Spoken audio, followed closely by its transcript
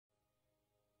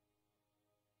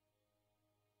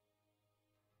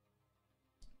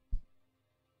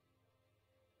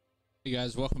Hey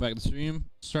guys, welcome back to the stream.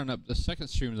 Starting up the second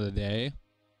stream of the day.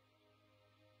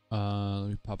 Let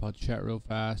me pop out the chat real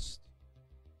fast.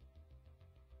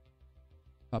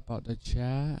 Pop out the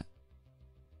chat.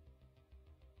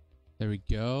 There we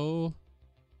go.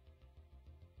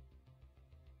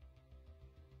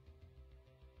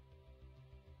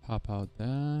 Pop out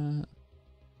that.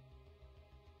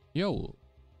 Yo,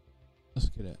 let's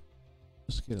get it.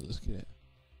 Let's get it. Let's get it.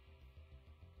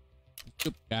 What's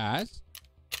up, guys?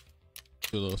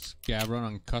 Do a little scab run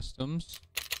on customs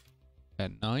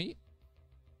at night.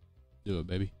 Do it,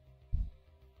 baby.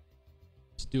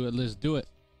 Let's do it. Let's do it.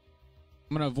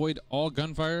 I'm gonna avoid all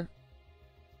gunfire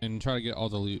and try to get all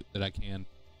the loot that I can.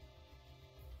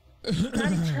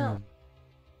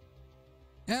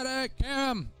 Headache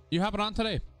Cam, you hopping on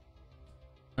today?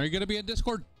 Are you gonna be in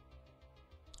Discord?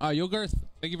 Yogurth,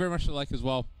 thank you very much for the like as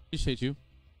well. Appreciate you.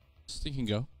 Stinking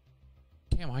go.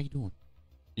 Cam, how you doing?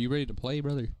 Are you ready to play,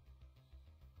 brother?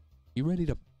 You ready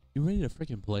to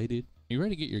freaking play, dude? Are you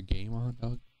ready to get your game on,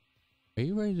 dog? Are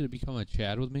you ready to become a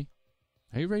Chad with me?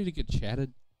 Are you ready to get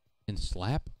chatted and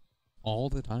slap all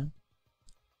the time?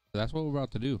 That's what we're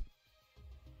about to do.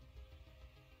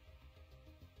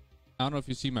 I don't know if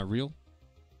you see my reel,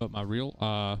 but my reel,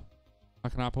 I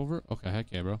can hop over. Okay, heck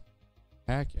yeah, bro.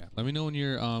 Heck yeah. Let me know when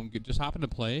you're just hop into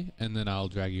play, and then I'll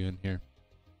drag you in here.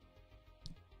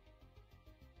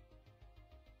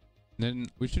 Then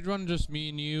we should run just me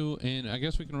and you, and I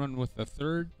guess we can run with the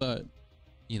third, but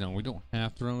you know, we don't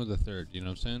have to run with the third, you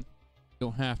know what I'm saying?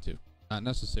 Don't have to. Not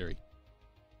necessary.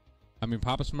 I mean,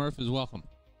 Papa Smurf is welcome.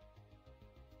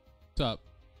 What's up?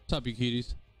 What's up, you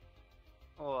cuties?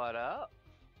 What up?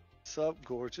 What's up,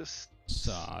 gorgeous?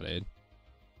 Solid.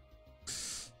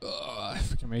 I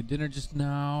freaking made dinner just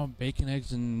now. Bacon,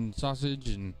 eggs, and sausage,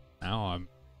 and now I'm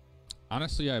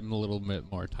a little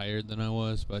bit more tired than I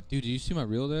was, but dude, did you see my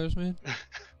reel there, man?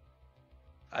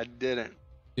 I didn't.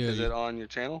 Dude, Is it on your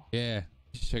channel? Yeah,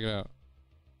 you should check it out.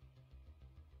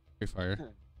 Free fire.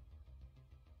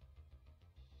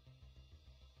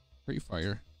 Free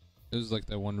fire. It was like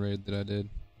that one raid that I did.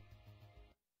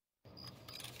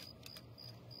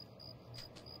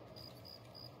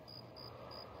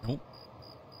 Nope.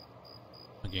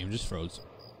 My game just froze.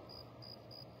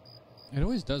 It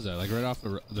always does that, like right off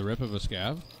the rip of a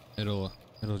scav, it'll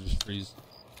just freeze.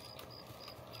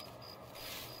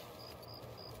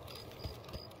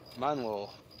 Mine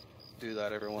will do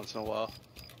that every once in a while.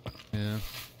 Yeah,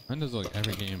 mine does like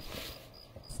every game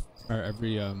or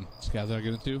every scav that I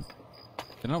get into,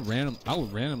 and I'll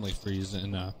randomly freeze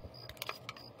in Daddy,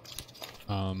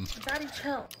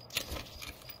 chill.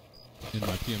 in my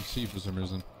PMC for some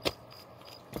reason.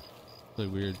 Really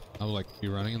weird. I'll like be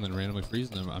running and then randomly freeze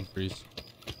and then unfreeze.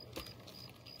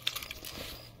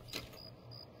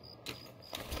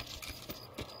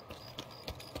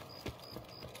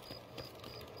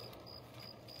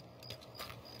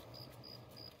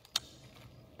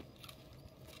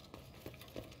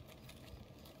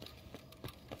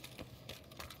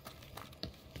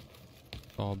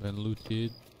 All been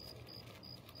looted.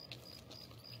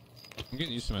 I'm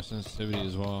getting used to my sensitivity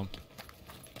as well.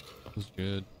 It's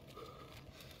good.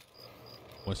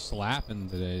 Was slapping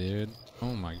today, dude.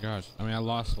 Oh my gosh. I mean, I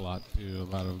lost a lot too,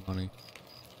 a lot of money,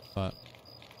 but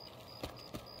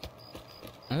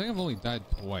I think I've only died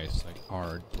twice, like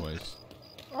hard twice.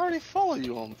 I already follow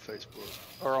you on Facebook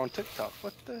or on TikTok.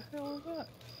 What the hell is that?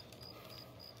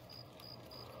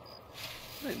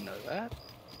 I didn't know that.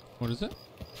 What is it?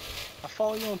 I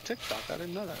follow you on TikTok. I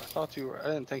didn't know that. I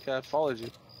didn't think I had followed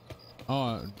you.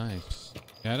 Oh, nice.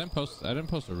 Yeah, I didn't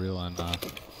post a reel on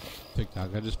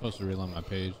TikTok. I just posted a reel on my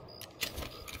page.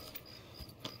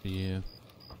 Yeah.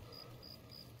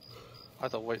 I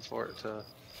have to wait for it to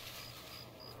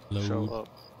Load. show up.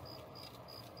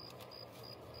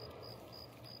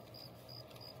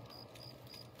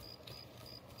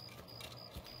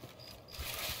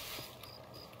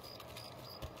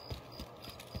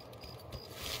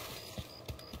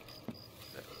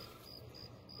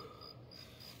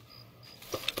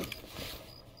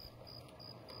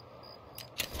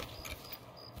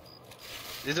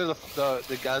 These are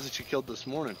the guys that you killed this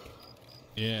morning.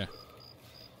 Yeah.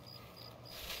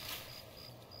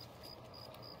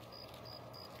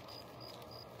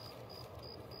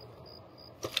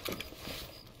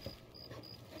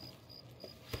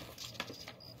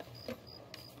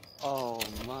 Oh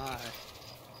my.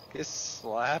 Get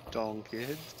slapped on,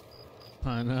 kids.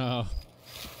 I know.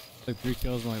 Like 3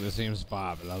 kills in like the same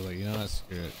spot, but I was like, you know what,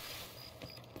 screw it.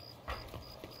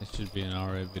 It should be an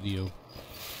alright video.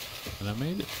 And I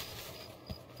made it.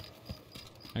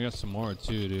 I got some more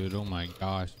too, dude. Oh my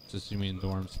gosh. Just see me in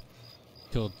dorms.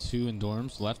 Killed 2 in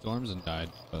dorms, left dorms and died.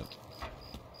 But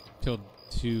killed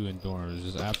 2 in dorms.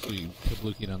 Just absolutely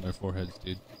looking on their foreheads,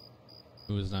 dude.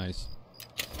 It was nice.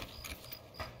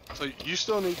 So you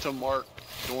still need to mark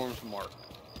dorms marked.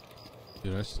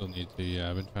 Dude, I still need to. Yeah,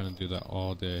 I've been trying to do that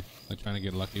all day. Like trying to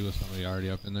get lucky with somebody already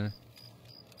up in there.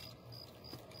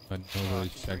 But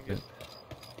nobody's checked it.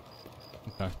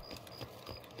 Okay.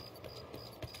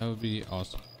 That would be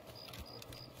awesome.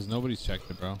 Because nobody's checked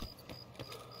it, bro.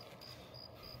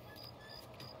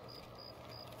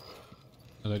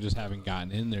 Because I just haven't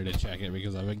gotten in there to check it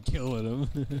because I've been killing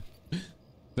them.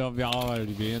 They'll be all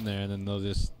already be in there and then they'll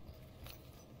just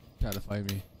try to fight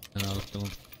me and I'll kill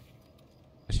them.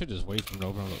 I should just wait for them to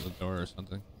open up the door or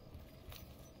something.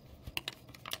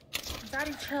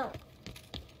 Daddy, chill.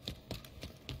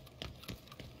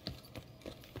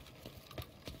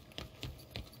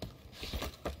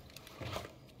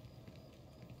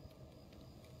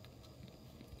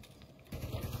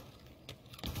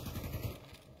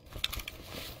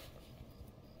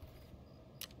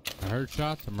 I heard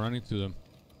shots. I'm running to them.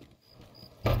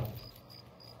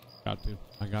 Got to.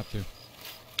 I got to.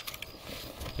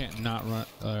 Can't not run.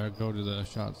 Go to the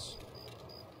shots.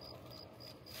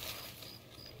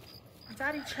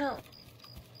 Daddy, chill.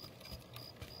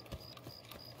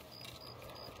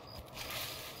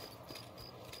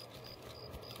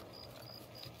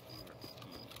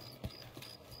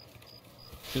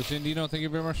 Sandino, thank you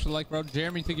very much for the like, bro.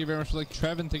 Jeremy, thank you very much for the like.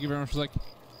 Trevin, thank you very much for the like.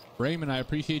 Raymond, I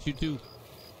appreciate you too.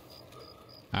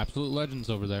 Absolute legends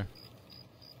over there.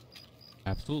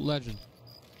 Absolute legend.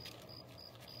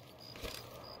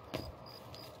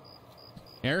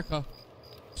 Erica,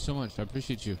 so much. I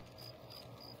appreciate you.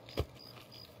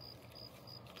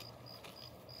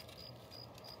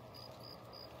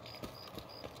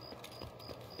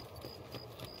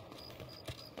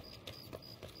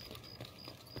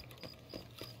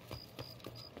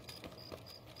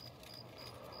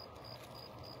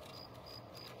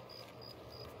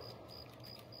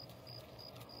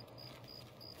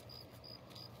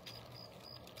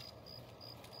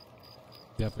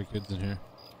 Definitely kids in here.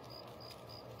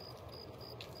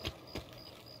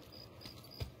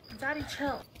 Daddy,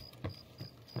 chill.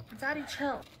 Daddy,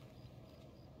 chill.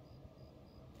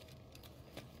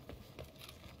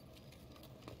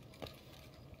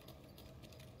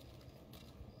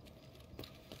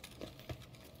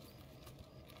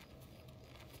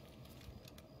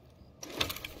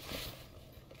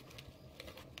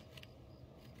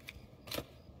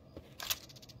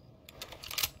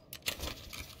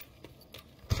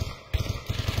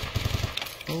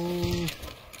 Oh.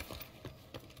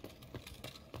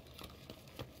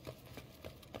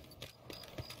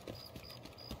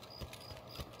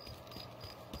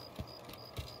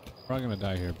 Probably gonna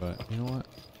die here, but you know what?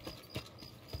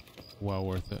 Well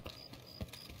worth it.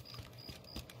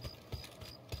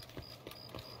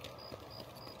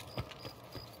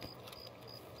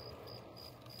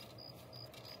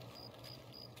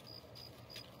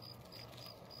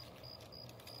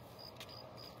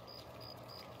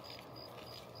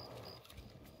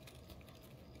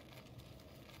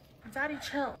 Daddy,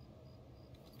 chill.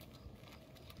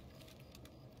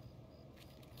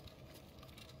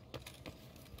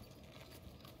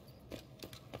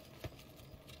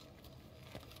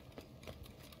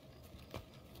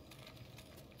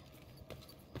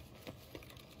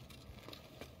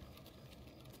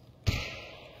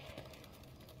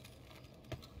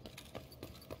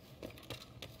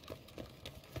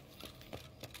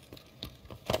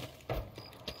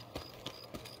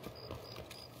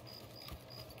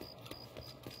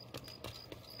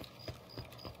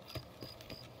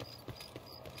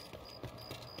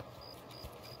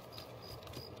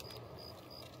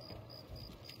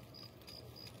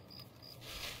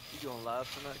 You going live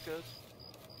tonight, cuz?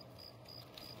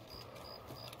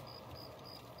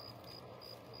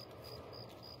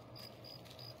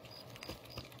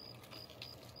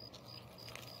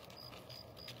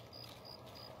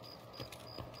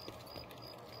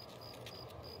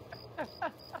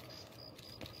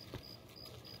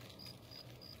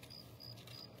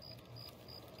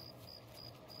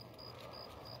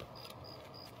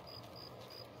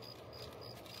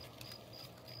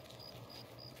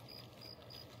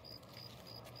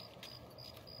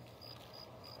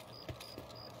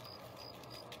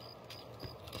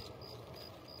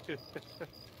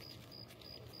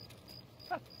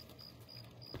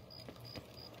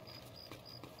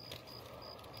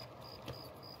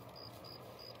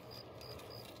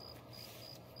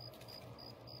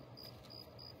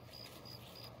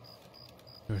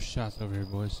 There's shots over here,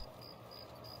 boys.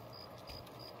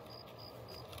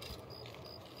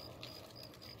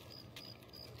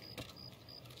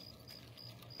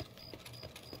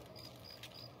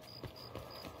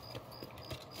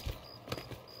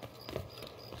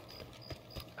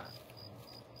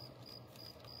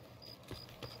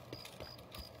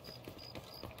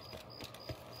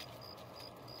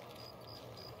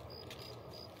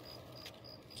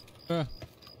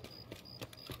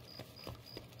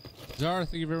 Zara,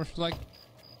 thank you very much for like.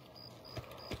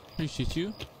 Appreciate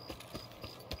you.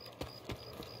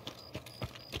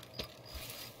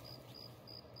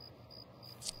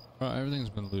 Everything's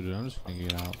been looted. I'm just gonna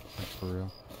get out, like, for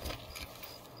real.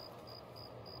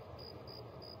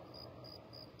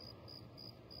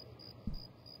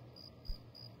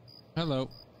 Hello.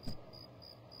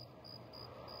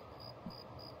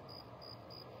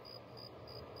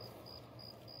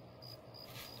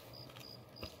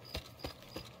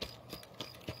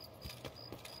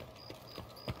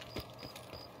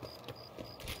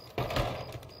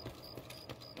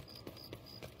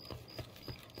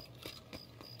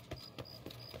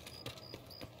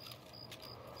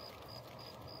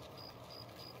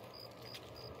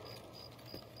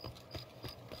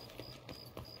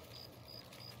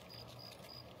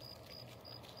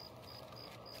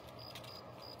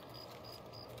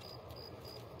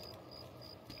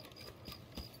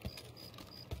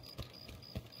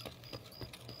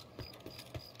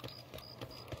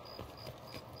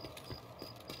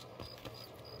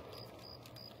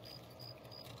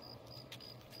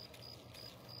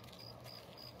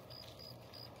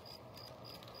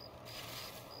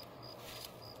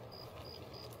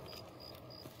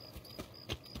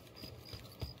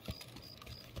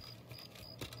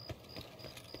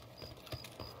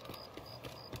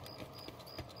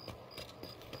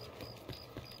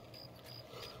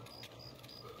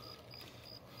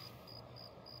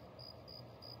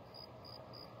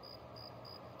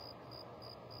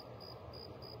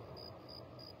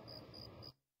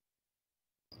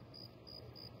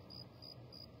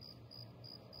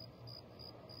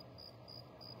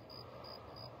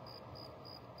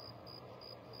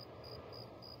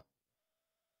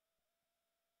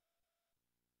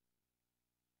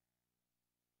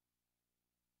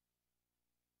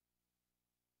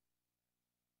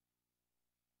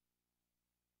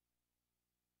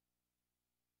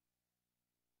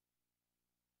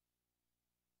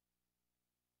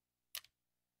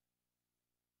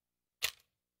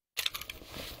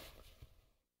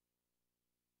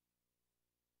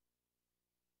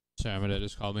 Sorry, my dad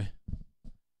just called me.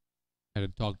 Had to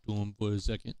talk to him for a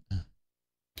second.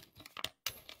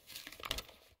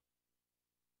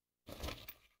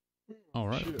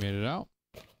 Alright, made it out.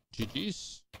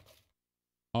 GG's.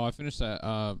 Oh, I finished that,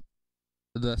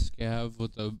 the scav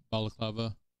with the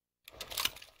balaclava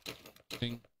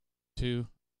thing, too.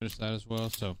 Finished that as well,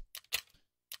 so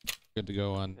good to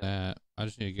go on that. I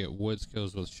just need to get wood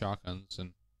skills with shotguns,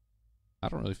 and I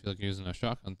don't really feel like using a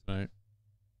shotgun tonight.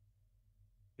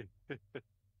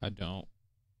 I don't.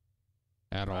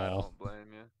 At all. I don't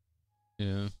blame you.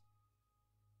 Yeah.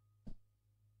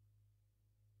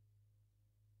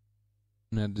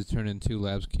 And I had to turn in 2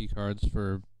 labs key cards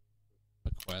for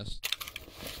a quest.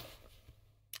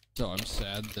 So I'm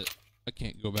sad that I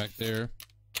can't go back there.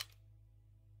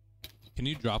 Can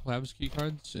you drop labs key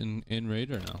cards in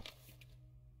raid or no?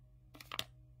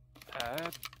 I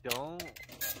don't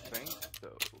think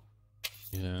so.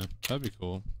 Yeah, that'd be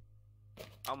cool.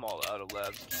 I'm all out of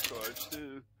labs key cards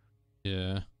too.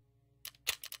 Yeah.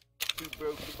 Too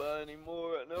broke to buy any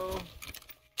more right now.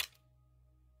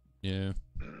 Yeah.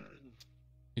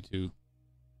 Me too.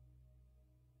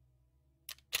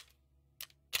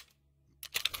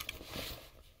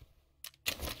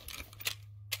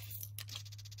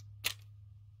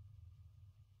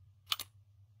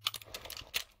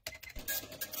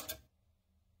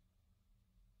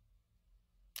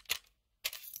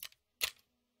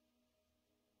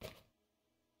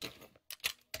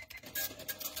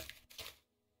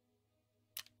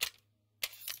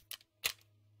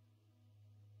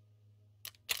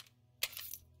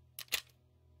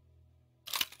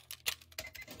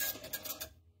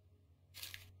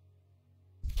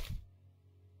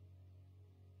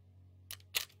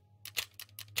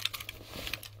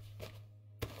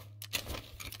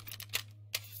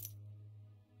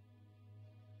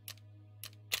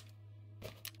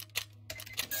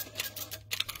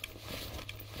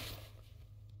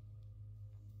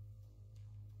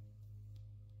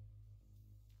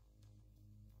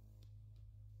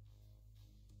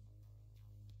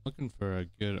 Looking for a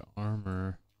good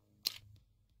armor.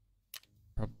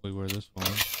 Probably wear this one.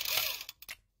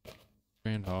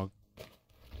 Grandhog.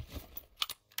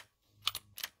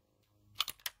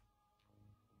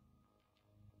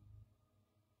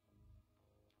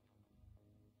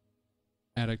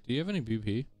 Addict, do you have any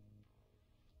BP?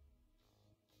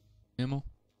 Ammo?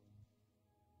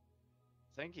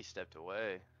 I think he stepped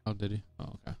away. Oh, did he?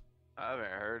 Oh, okay. I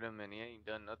haven't heard him and he ain't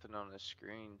done nothing on his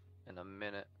screen in a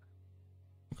minute.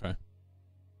 Okay.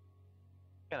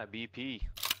 Got a BP.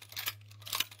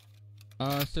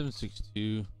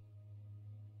 762.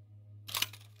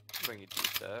 Bring you 2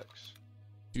 stacks.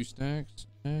 2 stacks.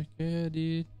 Heck yeah,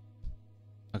 dude.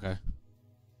 Okay.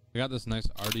 I got this nice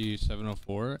RD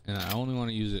 704, and I only want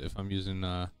to use it if I'm using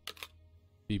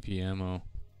BP ammo.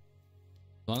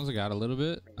 As long as I got a little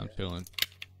bit, I'm chilling.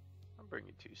 I'll bring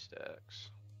you 2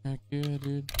 stacks. Heck yeah,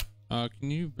 dude. Can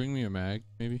you bring me a mag,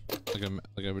 maybe?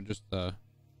 Like I would just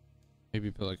maybe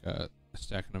put like a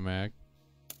stack in a mag.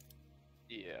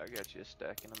 Yeah, I got you a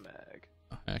stack and a mag.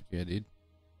 Oh, heck yeah, dude.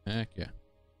 Heck yeah.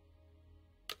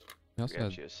 I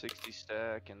got you a 60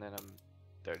 stack, and then I'm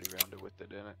 30 rounded with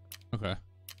it in it. Okay.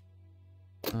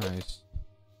 Nice.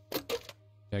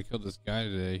 Yeah, I killed this guy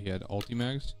today. He had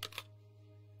ulti-mags.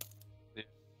 Yeah.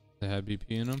 They had BP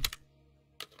in them.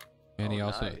 And he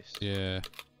also, nice. yeah.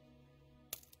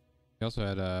 He also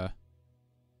had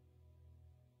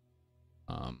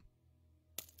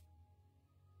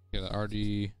yeah, the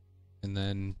RD, and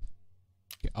then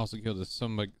he also killed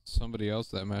somebody else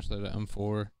that match that at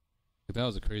M4. That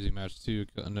was a crazy match too.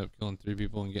 Ended up killing 3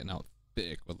 people and getting out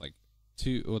thick with like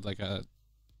a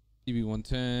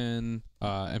TB110,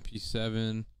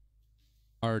 MP7,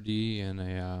 RD, and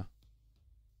a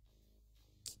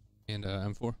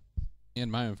M4, and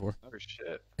my M4. Oh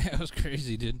shit! That was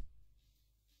crazy, dude.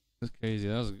 That's crazy.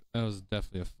 That was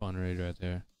definitely a fun raid right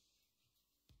there.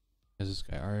 There's this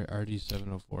guy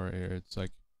RD704 here. It's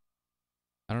like,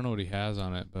 I don't know what he has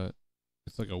on it, but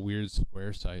it's like a weird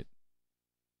square sight.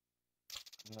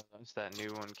 That's that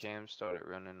new one Cam started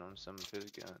running on some of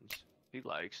his guns. He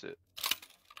likes it.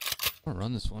 I'm gonna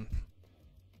run this one.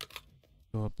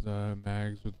 Go up the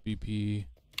mags with BP.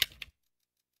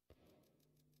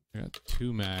 I got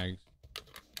 2 mags.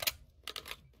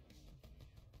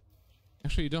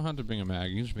 Actually, you don't have to bring a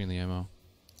mag. You can just bring the ammo.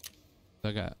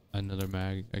 I got another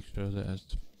mag extra that has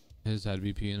his had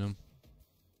BP in them.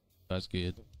 That's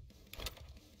good.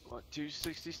 Want 2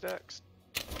 60 stacks?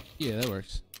 Yeah, that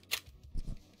works.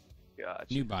 Gotcha.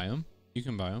 Can you buy them? You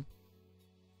can buy them.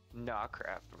 No, I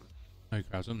craft them. Oh, you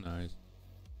craft them? Nice.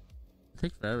 It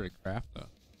takes forever to craft though.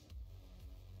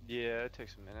 Yeah, it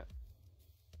takes a minute.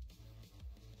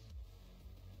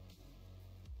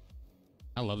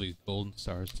 I love these golden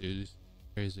stars, dude. These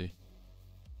crazy.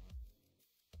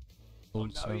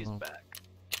 Golden Now star. he's back.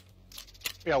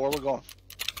 Yeah, where we going?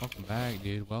 Welcome back,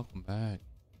 dude. Welcome back.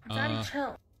 Daddy,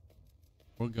 chill.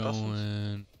 We're going.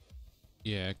 Customs?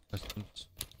 Yeah, customs.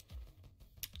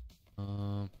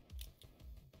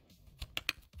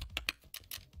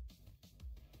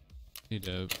 Need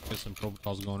to get some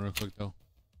protocols going real quick though.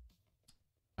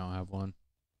 I don't have one.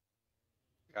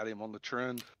 Got him on the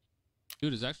trend.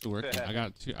 Dude, it's actually working. I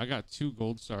got 2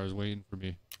 gold stars waiting for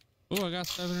me. Oh, I got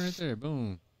 7 right there.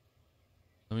 Boom.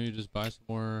 Let me just buy some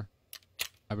more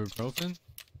ibuprofen.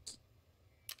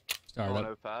 Start up.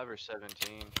 105 or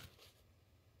 17?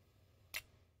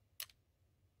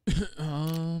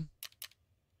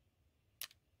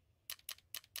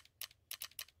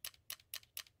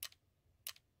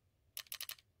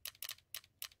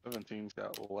 17's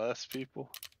got less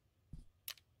people.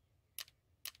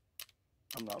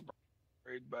 I'm not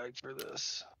braid bag for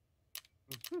this.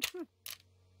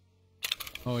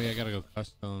 Oh yeah, I gotta go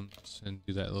customs and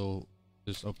do that little,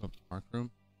 just open up the mark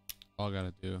room. All I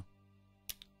gotta do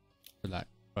for that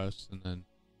quest, and then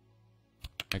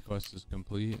my quest is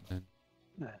complete, and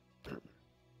then,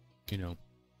 you know,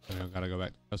 I gotta go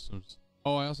back to customs.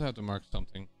 Oh, I also have to mark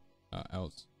something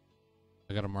else.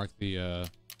 I gotta mark the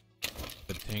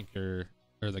tanker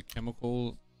or the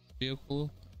chemical vehicle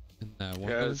in that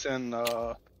one. Yeah, it's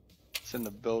in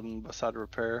the building beside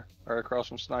repair, right across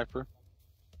from Sniper.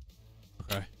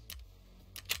 Okay.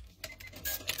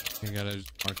 You gotta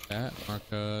just mark that, mark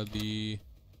the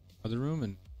other room,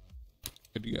 and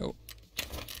good to go.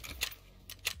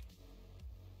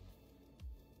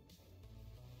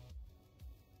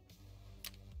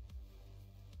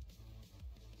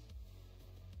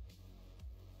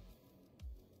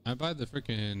 I buy the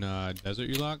freaking desert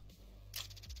U-lock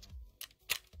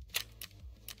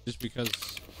just because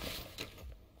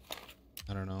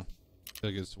I don't know. I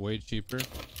feel like it's way cheaper,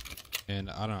 and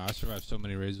I don't know. I survived so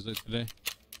many raids with it today.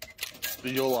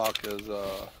 The Yolok is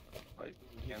like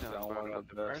You hands know, down brought one up of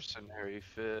the the best. mercenary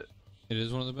fit. It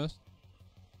is one of the best.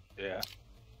 Yeah.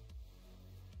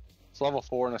 It's level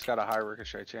 4 and it's got a high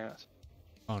ricochet chance.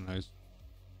 Oh, nice.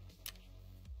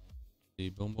 See,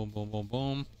 boom, boom, boom, boom,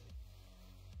 boom.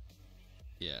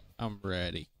 Yeah, I'm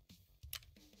ready.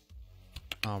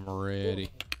 I'm ready.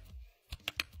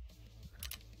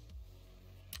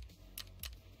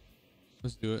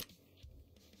 Let's do it.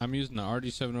 I'm using the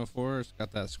RD704. It's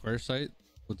got that square sight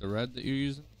with the red that you're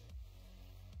using.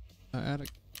 Attic.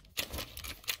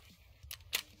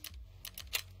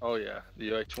 Oh yeah,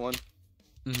 the UH1.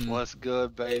 Mm-hmm. What's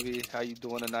good, baby? How you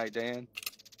doing tonight, Dan?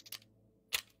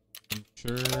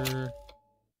 Sure.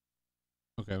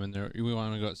 Okay, I'm in there. We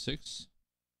want to go at 6?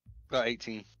 Got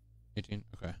 18. 18?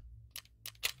 Okay.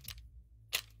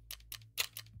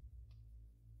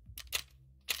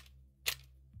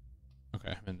 Okay,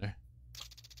 I'm in there.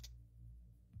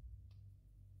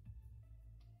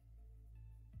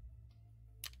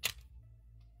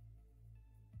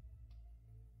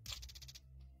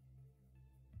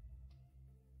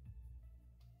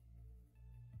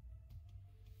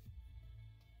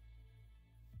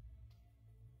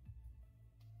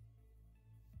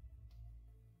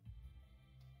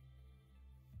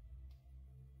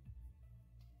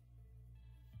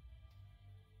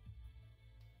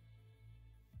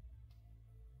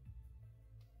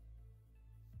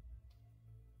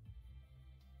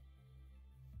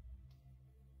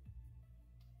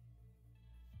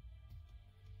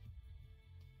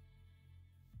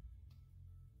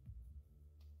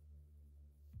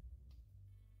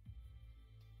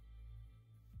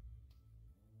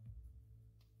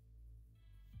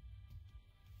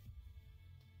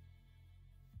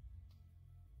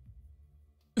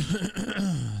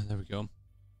 There we go.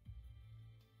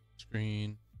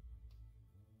 Screen.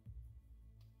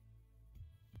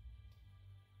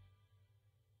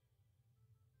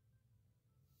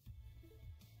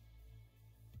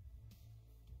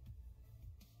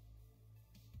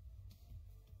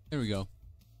 There we go.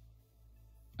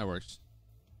 That works.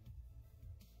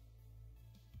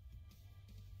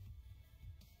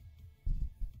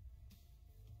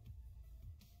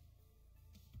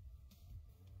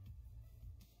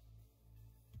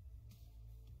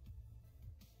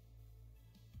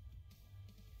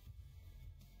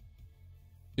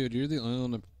 Dude, you're the only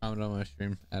one that commented on my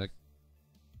stream, Addict.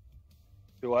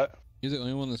 Do what? You're the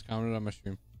only one that's commented on my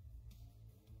stream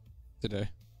today.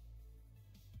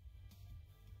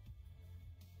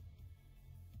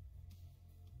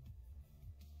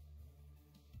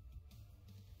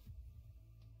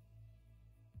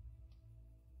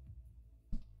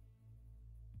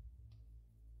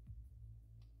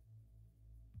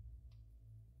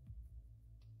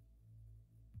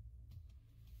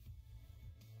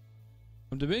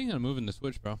 I'm debating on moving the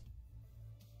Switch, bro.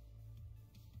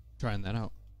 Trying that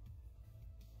out.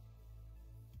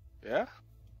 Yeah.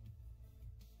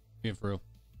 Being for real.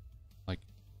 Like,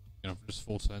 you know, just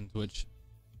full send Twitch.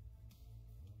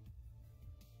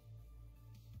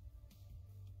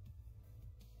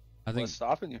 What's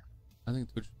stopping you? I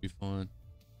think Twitch would be fun.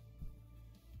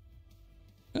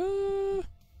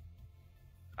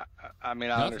 I mean,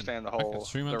 I understand the whole,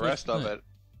 the rest of it.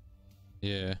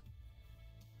 Yeah.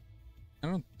 I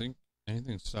don't think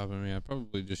anything's stopping me. I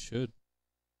probably just should.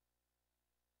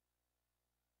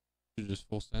 Should just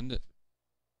full send it.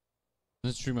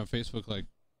 Let's stream on Facebook like,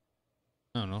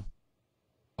 I don't know,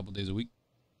 a couple days a week.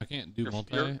 I can't do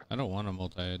multi. I don't want to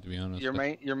multi, to be honest.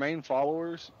 Your main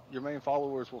followers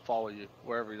will follow you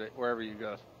wherever you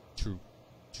go. True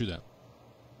that.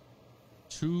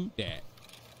 True that.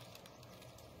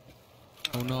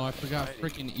 Oh no, I forgot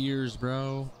freaking ears,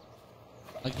 bro.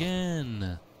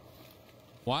 Again.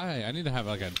 Why? I need to have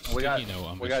like a sticky note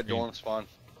on my screen. We got dorm spawn.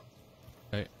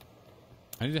 Okay.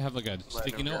 I need to have like a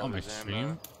sticky note on my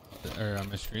stream, or on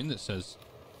my screen that says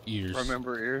ears.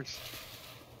 Remember ears?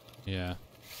 Yeah.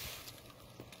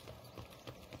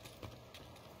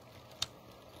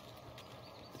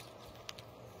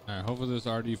 Alright, hopefully this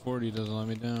RD40 doesn't let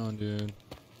me down, dude.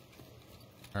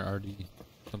 Or RD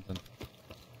something.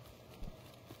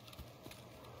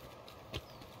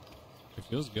 It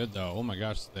feels good though. Oh my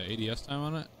gosh, the ADS time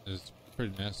on it is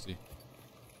pretty nasty.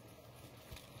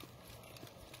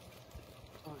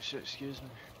 Oh shit, excuse me.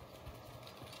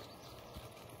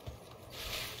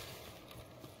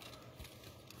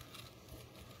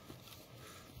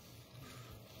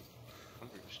 I'm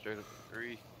going straight up to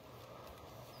 3.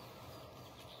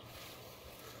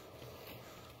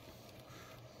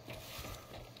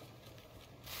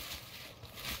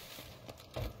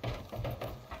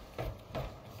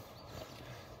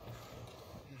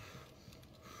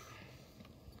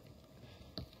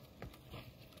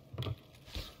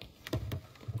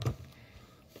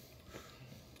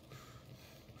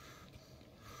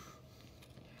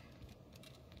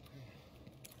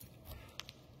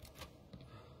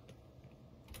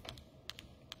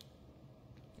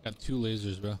 Got 2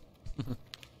 lasers, bro.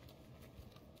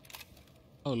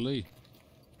 Holy.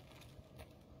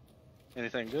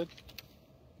 Anything good?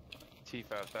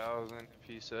 T5000,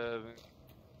 P7. Don't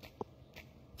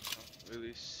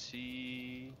really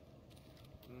see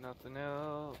nothing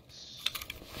else.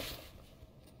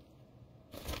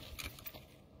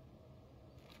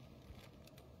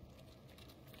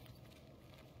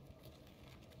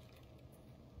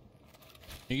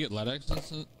 You get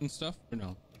LEDX and stuff or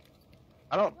no?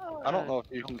 I don't know if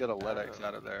you can get a LEDX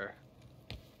out of there.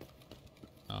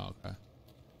 Oh, okay.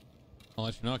 I'll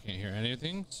let you know I can't hear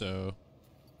anything, so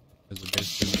there's a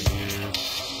basically here.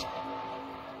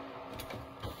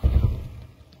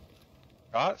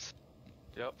 Shots?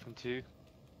 Yep, from 2.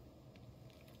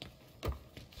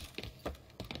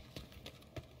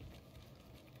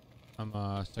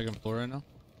 I'm second floor right now.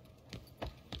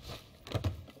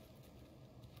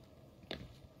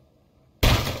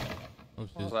 Oh,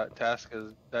 Well,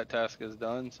 that task is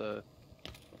done, so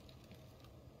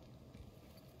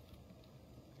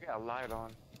I got a light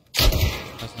on.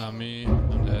 That's not me.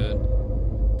 I'm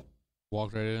dead.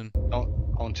 Walked right in.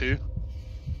 on 2.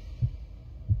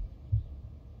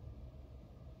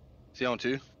 See on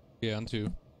 2? Yeah, on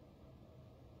 2.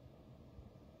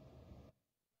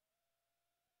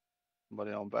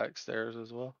 Somebody on back stairs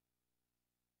as well.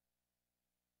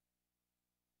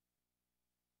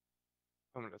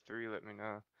 Coming to 3, let me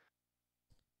know.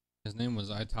 His name was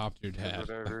I topped your dad.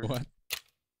 Whatever. What?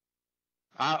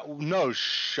 No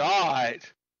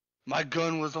shot. My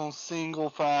gun was on single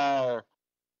fire.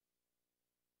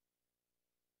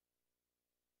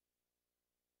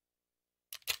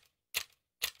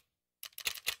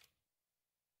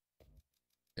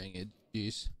 Dang it,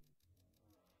 jeez.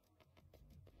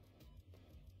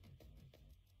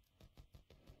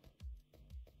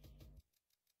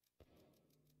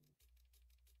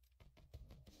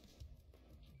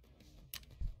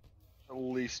 At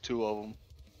least 2 of them.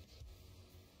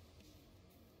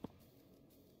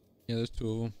 Yeah, there's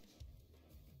 2 of them.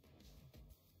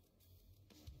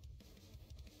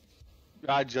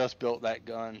 I just built that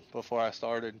gun before I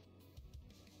started,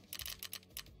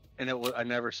 and I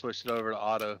never switched it over to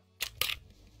auto.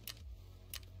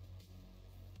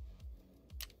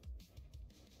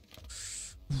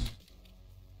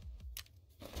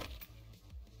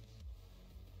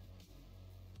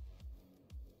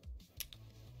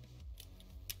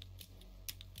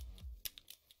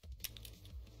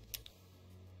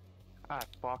 I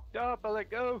fucked up. I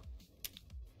let go.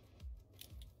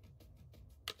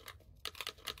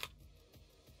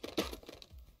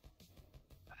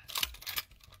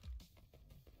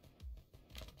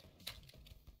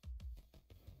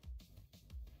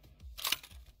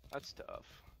 That's tough.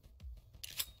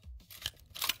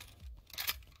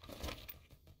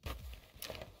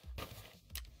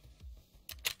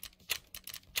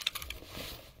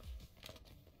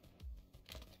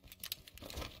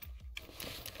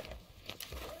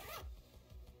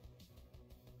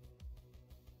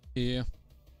 Yeah.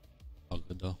 All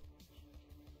good though.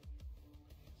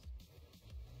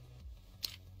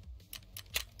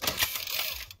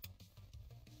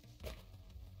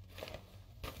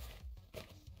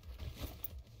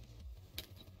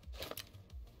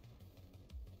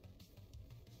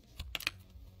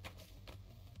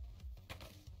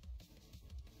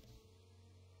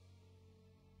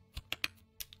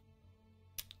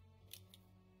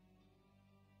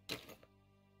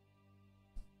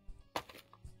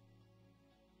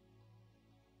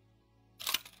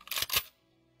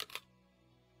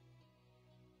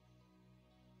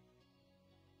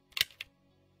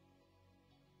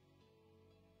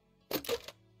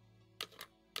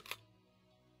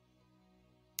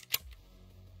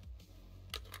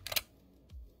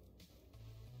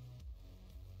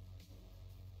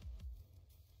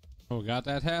 Oh, we got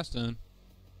that task done.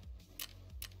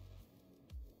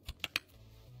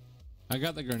 I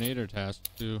got the grenader task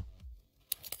too.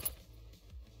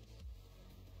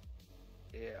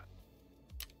 Yeah.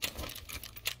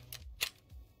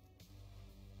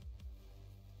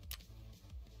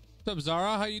 What's up,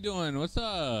 Zara? How you doing? What's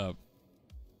up?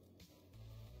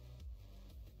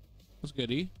 What's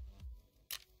goody?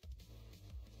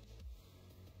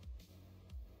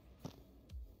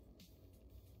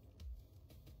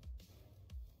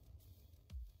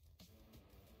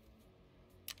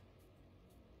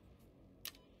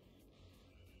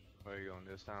 Where are you going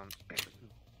this time?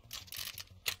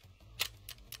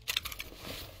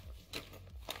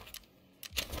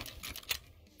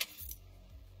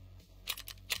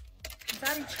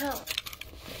 Daddy, chill.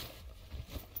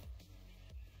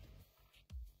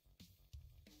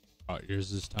 Oh,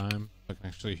 yours this time. I can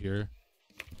actually hear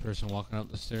the person walking up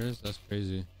the stairs. That's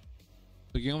crazy.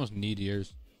 Like you almost need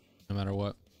ears, no matter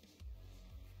what.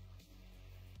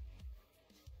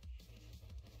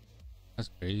 That's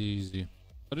crazy.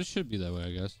 But it should be that way,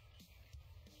 I guess.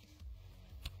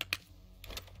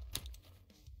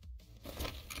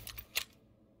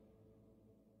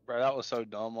 Bro, that was so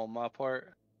dumb on my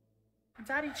part.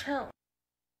 Daddy, chill.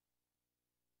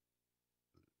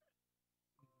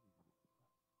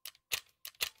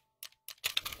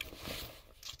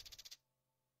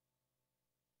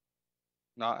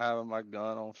 not having my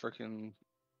gun on freaking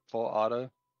full auto.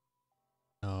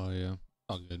 Oh yeah, it's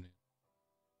all good.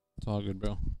 It's all good,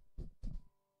 bro.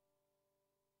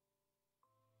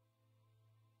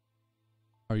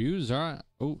 Are you Zara?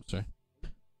 Oh, sorry.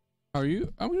 How are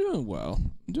you? I'm doing well.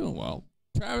 I'm doing well.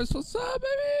 Travis, what's up,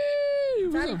 baby?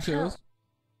 What's up, Travis?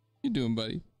 You doing,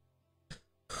 buddy?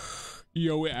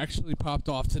 Yo, it actually popped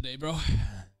off today, bro.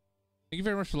 Thank you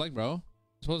very much for the like, bro.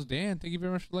 As well as Dan. Thank you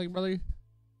very much for the like, brother.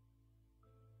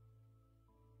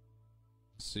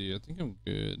 Let's see. I think I'm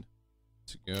good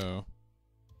to go.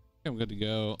 I think I'm good to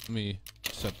go. Let me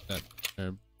set that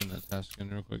or put that task in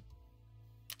real quick.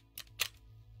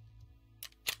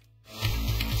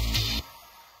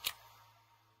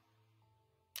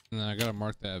 And then I gotta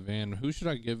mark that van. Who should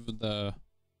I give the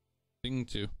thing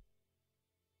to?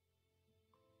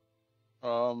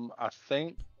 I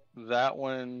think that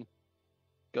one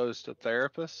goes to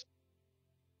therapist.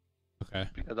 Okay.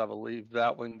 Because I believe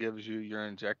that one gives you your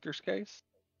injector's case.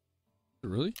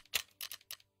 Really?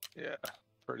 Yeah,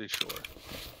 pretty sure.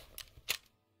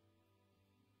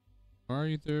 Where are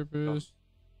you, therapist?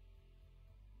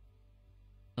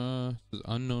 It says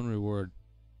unknown reward.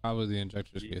 Probably the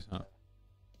injector's case, huh?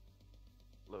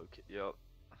 Look, yep.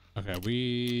 Okay,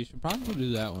 we should probably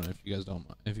do that one if you guys don't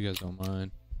mind. If you guys don't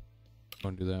mind,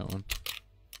 I'm gonna do that one.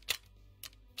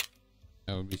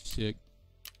 That would be sick.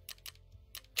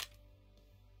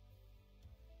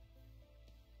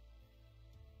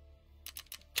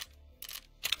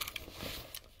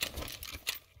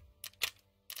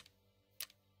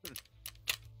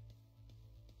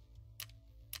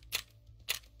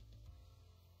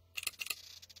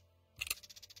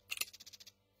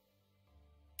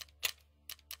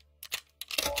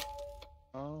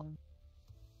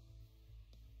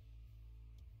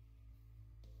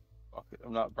 Fuck it,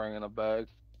 I'm not bringing a bag.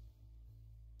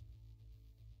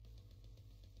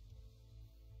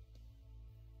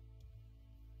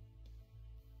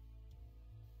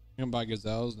 I'm gonna buy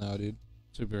gazelles now, dude.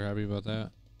 Super happy about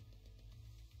that.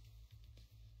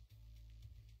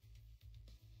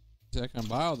 See, I can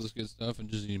buy all this good stuff and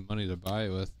just need money to buy it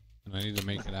with, and I need to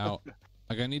make it out.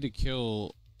 Like, I need to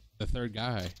kill the third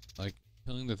guy. Like,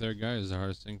 killing the third guy is the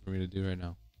hardest thing for me to do right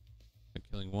now. Like,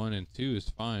 killing 1 and 2 is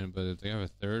fine, but if they have a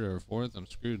third or a fourth, I'm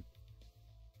screwed.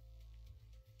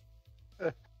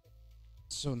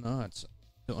 So nuts.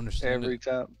 Don't understand Every it.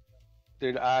 time.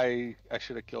 Dude, I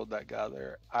should have killed that guy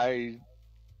there. I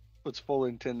was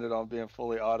fully intended on being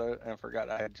fully auto and forgot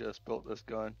I had just built this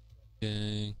gun.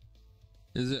 Dang.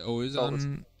 Is it always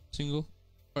on single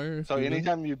fire? So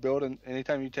anytime you build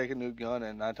anytime you take a new gun,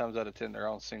 and 9 times out of 10 they're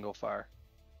on single fire.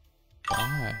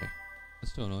 Why?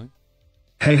 That's so annoying.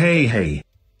 Hey, hey, hey.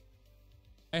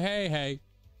 Hey, hey, hey.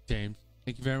 James,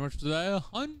 thank you very much for the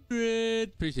 100.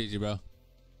 Appreciate you, bro.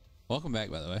 Welcome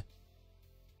back, by the way.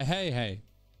 Hey, hey.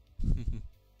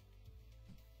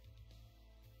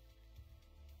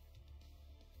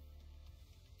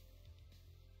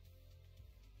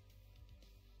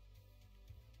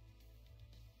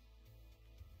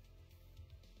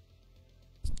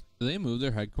 Do they move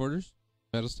their headquarters?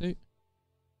 Battle State?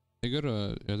 They go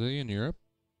to, are they in Europe?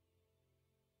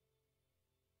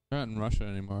 They're not in Russia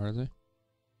anymore, are they? I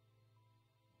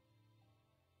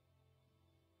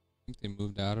think they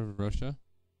moved out of Russia.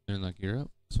 They're in like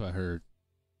Europe. That's what I heard.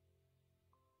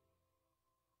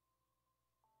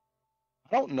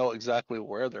 I don't know exactly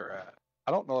where they're at.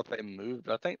 I don't know if they moved.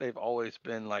 I think they've always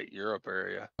been like Europe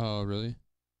area. Oh, really?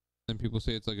 Then people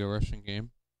say it's like a Russian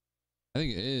game. I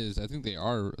think it is. I think they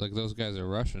are, like, those guys are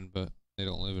Russian, but they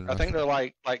don't live in Russia. I think they're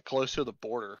like close to the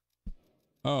border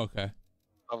Oh, okay.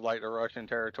 of like the Russian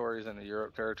territories and the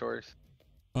Europe territories.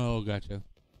 Oh, gotcha.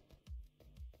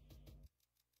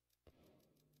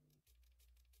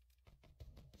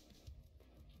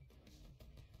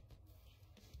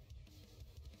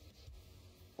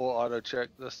 Full auto check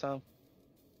this time.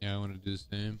 Yeah, I want to do the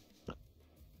same.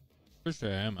 For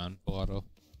sure, I am on full auto.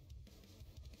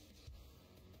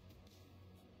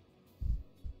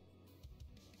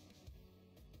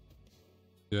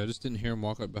 Dude, I just didn't hear him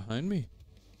walk up behind me.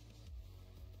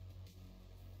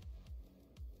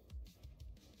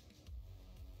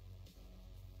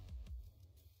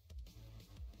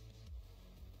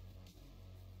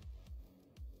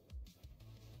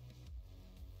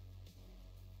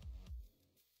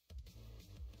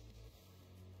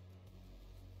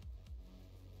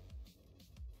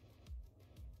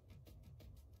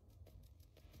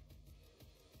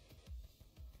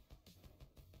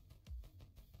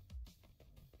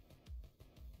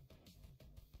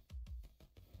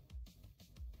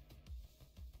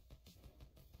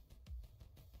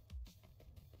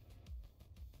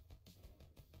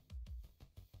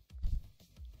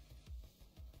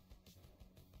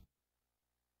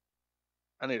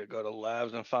 I need to go to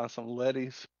labs and find some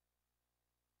leadies.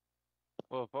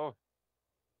 Well, for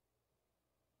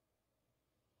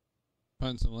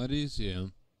Find some leddies? Yeah.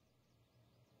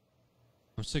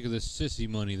 I'm sick of this sissy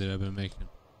money that I've been making.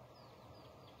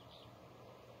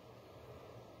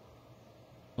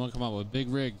 I want to come out with big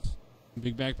rigs,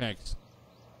 big backpacks.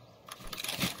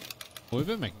 Well, we've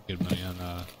been making good money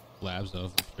on labs though,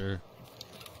 for sure.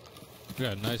 We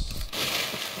got a nice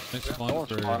spawn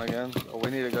for... spawn again.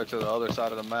 We need to go to the other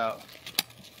side of the map.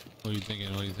 What are you thinking?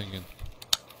 What are you thinking?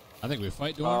 I think we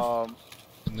fight Dwarf,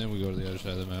 and then we go to the other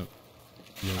side of the map.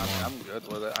 I'm good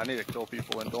with it. I need to kill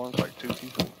people in dorms, like 2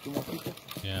 more people.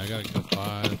 Yeah, I gotta kill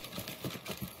 5.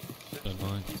 That's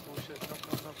annoying.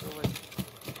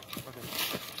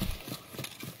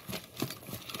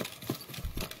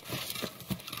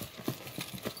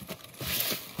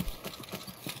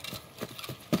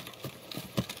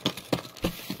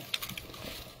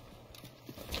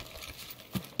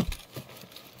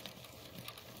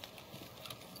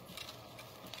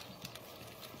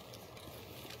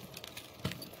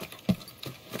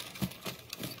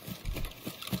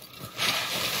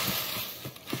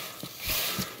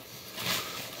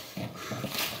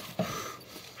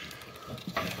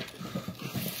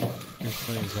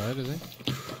 Inside, is it?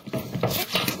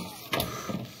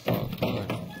 Oh, I don't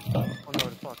know where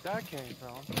the fuck that came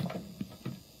from.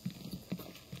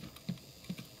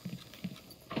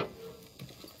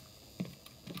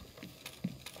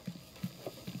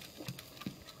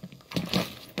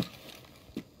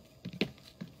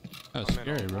 That was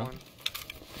scary, bro.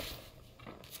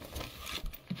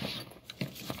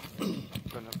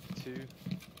 Going up to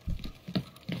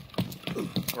 2.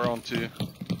 We're on 2.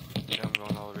 Yeah, I'm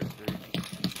going all the way to 3.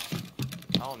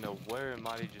 I don't know where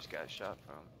Mighty just got shot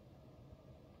from.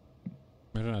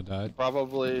 Where did I died?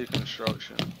 Probably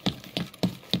construction.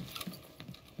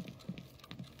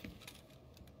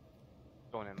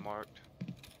 Going in marked.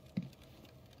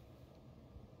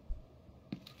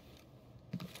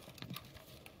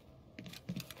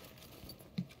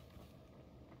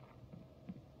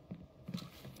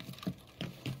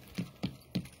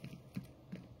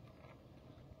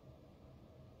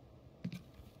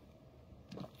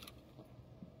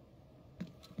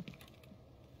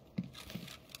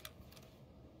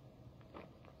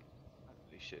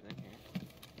 Shit in here.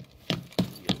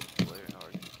 Yellow flare and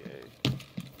RDK.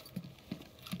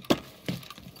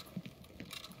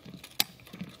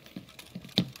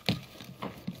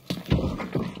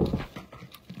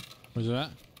 Where's it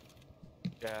at?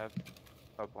 Gab.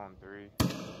 Up on 3.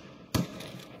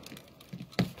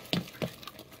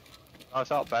 Oh,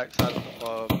 it's out backside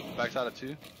of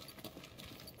 2.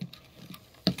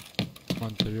 I'm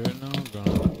on 3 right now.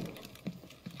 Going.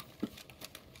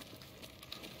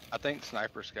 I think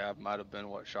sniper scab might have been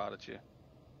what shot at you.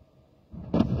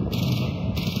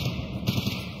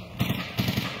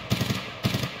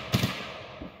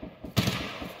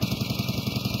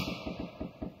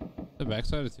 The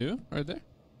backside of 2, right there.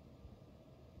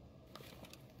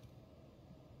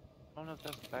 I don't know if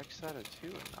that's backside of 2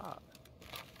 or not.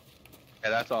 Yeah,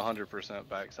 that's 100%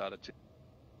 backside of 2.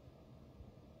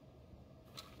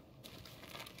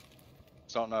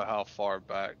 Just don't know how far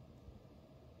back.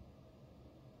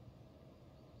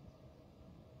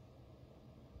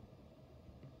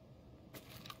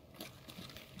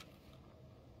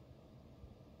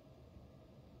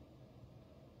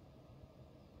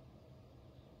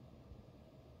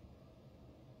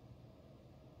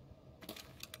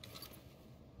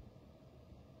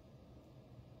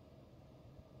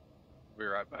 Be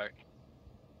right back.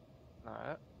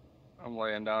 Alright. I'm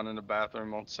laying down in the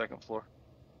bathroom on the 2nd floor.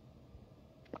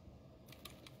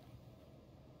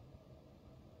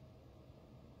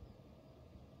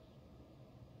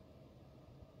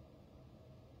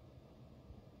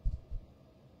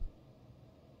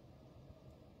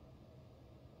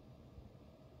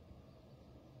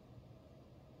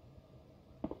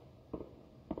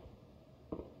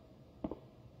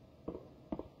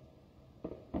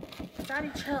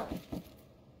 Daddy, chill.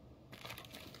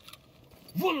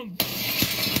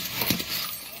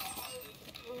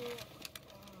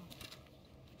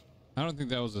 I don't think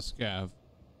that was a scav.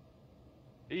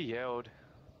 He yelled.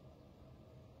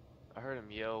 I heard him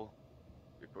yell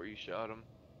before you shot him.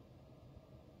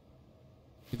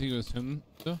 You think it was him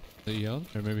though that yelled,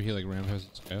 or maybe he like ran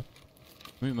past the scav?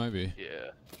 I mean, it might be.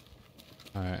 Yeah.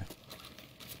 All right.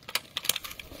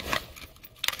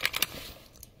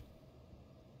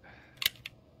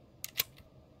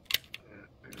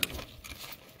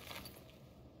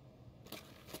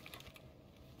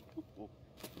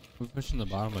 We're pushing the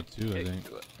bottom of 2, I think.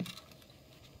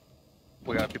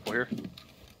 We got people here.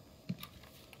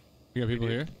 You got people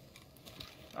here?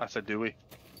 I said, do we?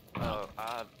 Oh,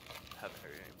 I haven't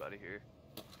heard anybody here.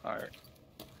 Alright.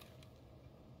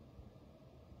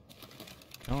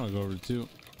 I want to go over to 2.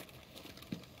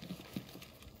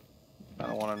 I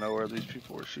don't want to know where these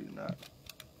people were shooting at.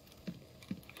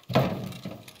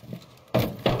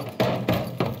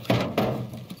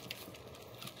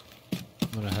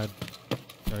 I'm gonna head.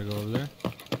 Try to go over there.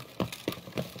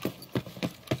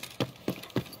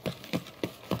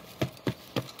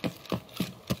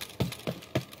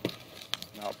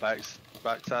 Now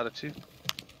backside of 2.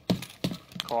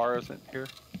 Car isn't here.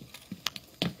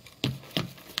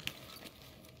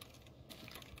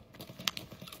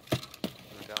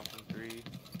 We're down from 3.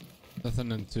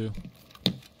 Nothing in 2.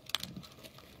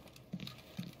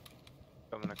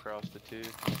 Coming across the 2.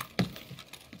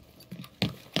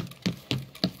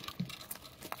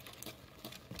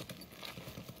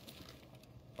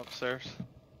 Upstairs.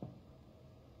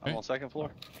 I'm Okay. on 2nd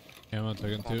floor. Yeah, I'm on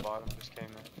second On 2. bottom just came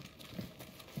in.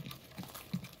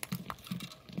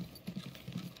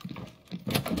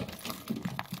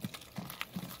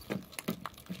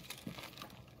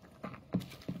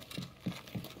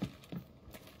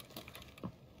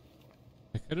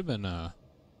 It could have been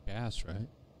gas, right?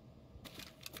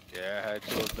 Yeah, I had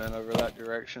to have been over that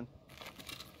direction.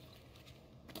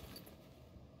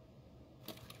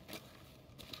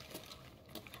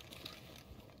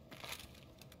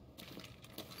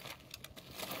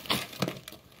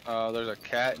 There's a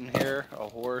cat in here, a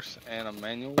horse, and a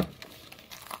manual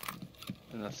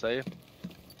in the safe.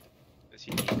 Does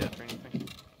he need that for anything?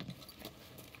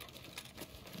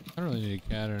 I don't really need a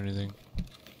cat or anything.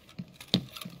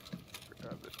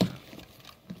 Grab it.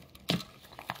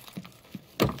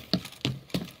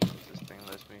 This thing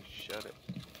lets me shut it.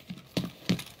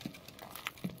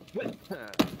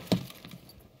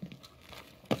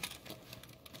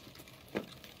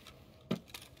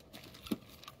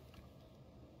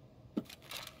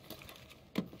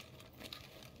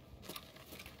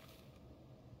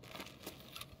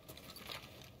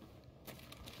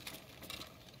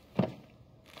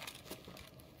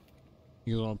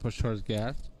 You want to push towards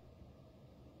gas?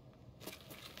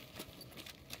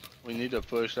 We need to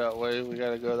push that way. We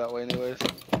gotta go that way anyways.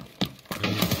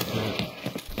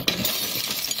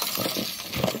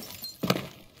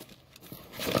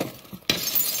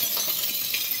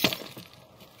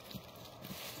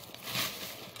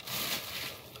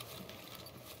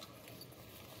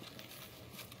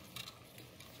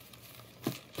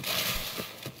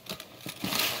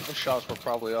 Those shots were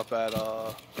probably up at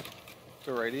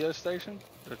the radio station,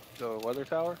 the weather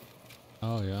tower,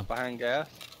 Oh yeah. behind gas.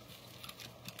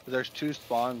 There's 2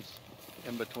 spawns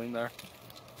in between there.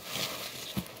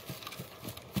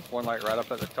 One like right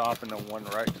up at the top and then one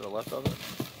right to the left of it.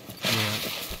 Yeah.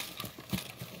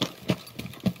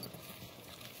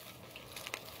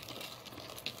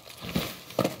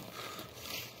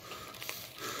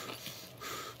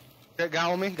 Okay,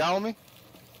 guy on me, guy on me.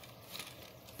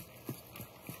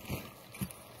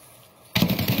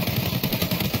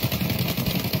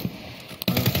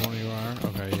 That's one you are.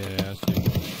 Okay, yeah, I see.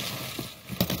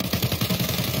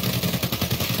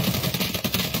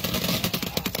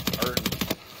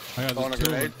 I got Throwing a two of them.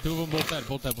 grenade. 2 of them, both dead,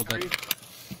 both dead, both dead.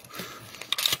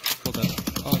 Both dead.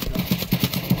 Oh,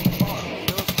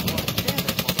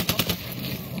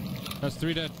 2. That's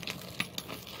 3 dead.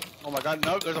 Oh my god,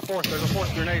 no, there's a fourth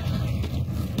grenade.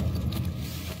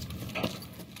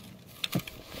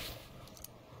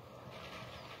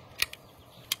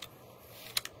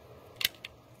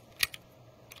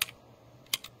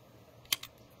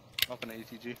 Up in the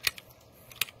ATG.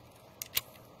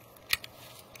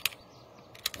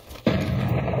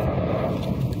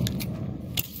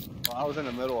 Well, I was in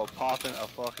the middle of popping a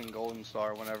fucking golden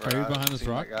star whenever Are you I behind this seen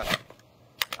that rock? guy.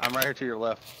 I'm right here to your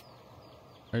left.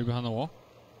 Are you behind the wall?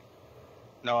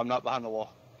 No, I'm not behind the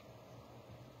wall.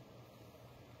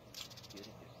 Getting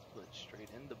it put straight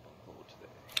in the bunghole today.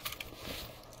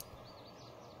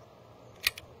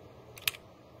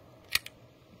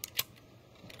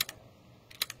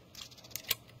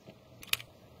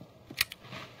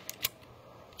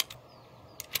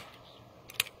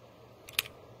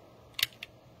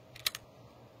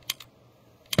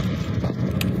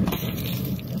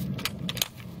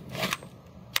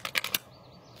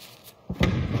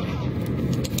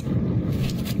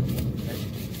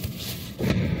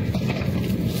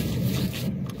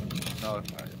 No,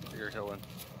 you're healing.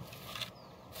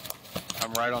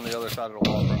 I'm right on the other side of the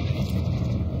wall, bro.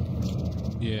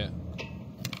 Yeah.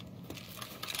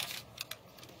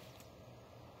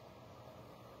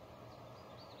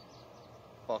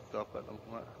 Fucked up at the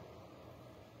moment.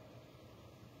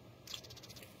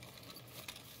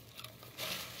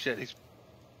 Shit, he's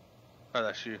Oh,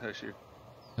 that's you. That's you.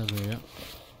 That's me, yeah.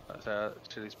 That's how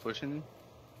shit he's pushing.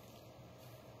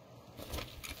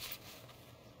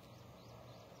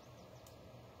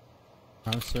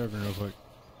 I'm serving real quick.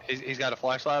 He's got a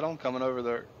flashlight on coming over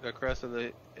the crest of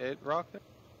the rock there.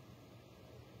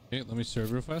 Okay, let me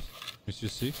serve real fast. Let's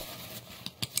just see.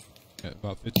 Yeah,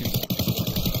 about 15.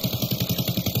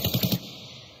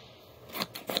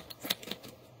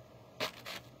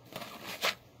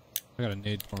 I got a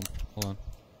nade for him. Hold on.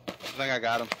 I think I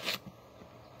got him.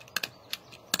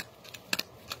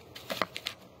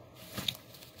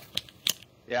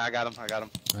 Yeah, I got him. I got him.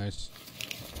 Nice.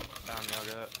 Down, y'all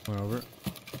got. Went over it.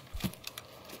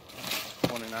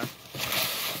 29.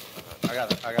 I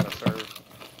got a serve.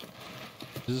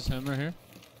 Is this him right here?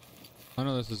 Oh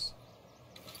no, this is.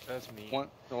 That's me.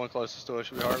 The one closest to us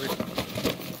should be Harvey.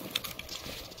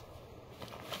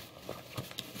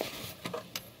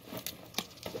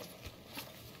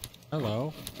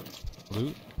 Hello.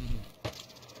 Loot.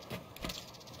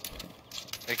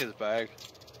 Take his bag.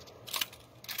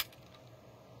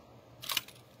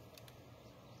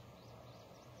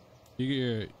 You get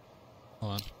your.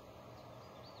 Hold on.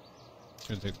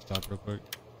 Gonna take the top real quick.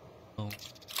 Oh. I'm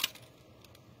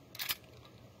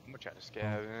gonna try to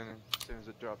scab in as soon as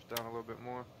it drops down a little bit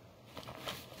more.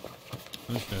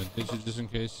 I'm just gonna ditch it just in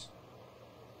case.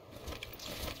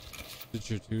 Ditch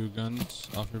your 2 guns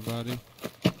off your body.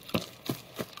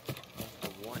 The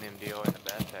one MDO in the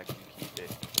backpack, you keep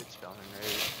it. It's down in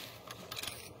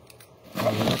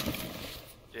Oh,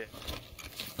 there. Yeah.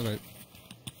 okay.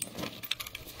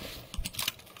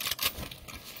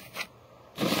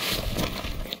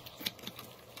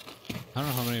 I don't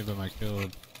know how many of them I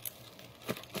killed.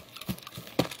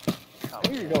 I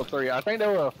think you go 3. I think they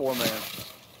were a 4-man.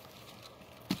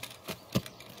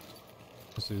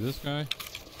 Let's see, this guy.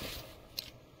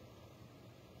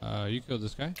 You killed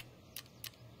this guy?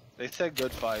 They said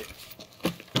good fight.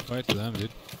 Good fight to them,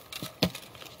 dude.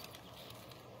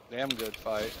 Damn good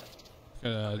fight.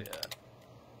 Yeah.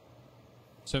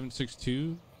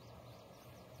 762.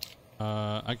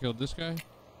 I killed this guy.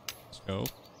 Let's go.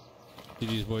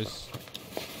 GG's boys.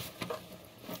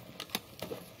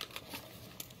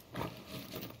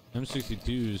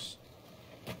 M62s.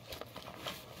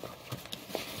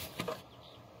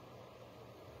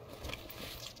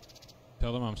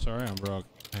 Tell them I'm sorry, I'm broke.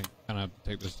 I kind of have to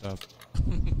take this stuff.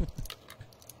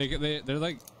 They're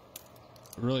like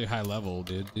really high level,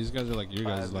 dude. These guys are like your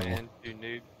guys' level. 2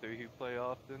 noob, 3 who play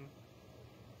often.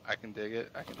 I can dig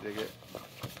it. I can dig it.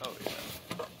 Oh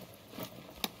yeah.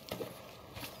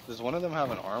 Does one of them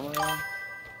have an armor on?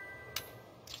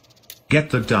 Get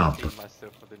the dub. Keep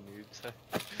myself for the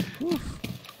noobs.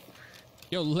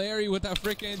 Yo, Larry with that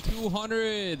freaking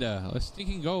 200. Let's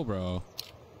stinking go, bro.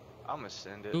 I'm gonna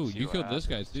send it. Ooh, see you what killed this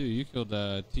guy happens. too. You killed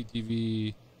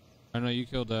TTV. I know you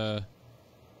killed I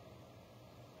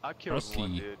killed Rusty.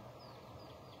 one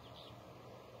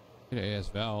dude. AS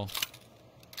Val.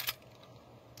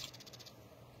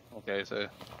 Okay, so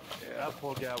Yeah, that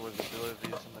poor guy with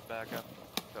abilities in the back. I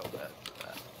felt bad for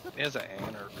that. he has an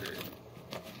anarchy.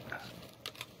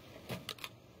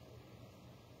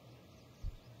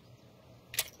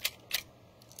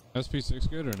 SP6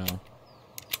 good or no?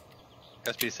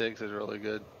 SP6 is really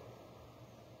good.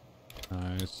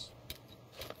 Nice.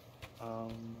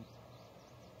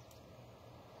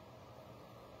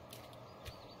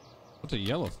 What's a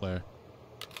yellow flare?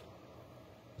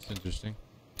 That's interesting.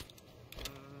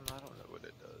 I don't know what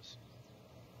it does.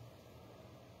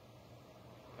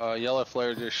 Yellow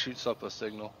flare just shoots up a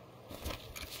signal.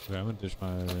 Okay, I'm gonna dish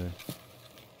my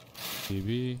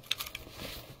TV.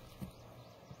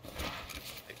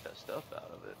 Take that stuff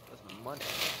out of it. That's money.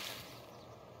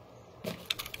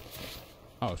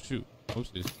 Oh shoot.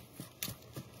 Oopsies.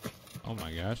 Oh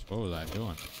my gosh, what was I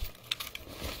doing?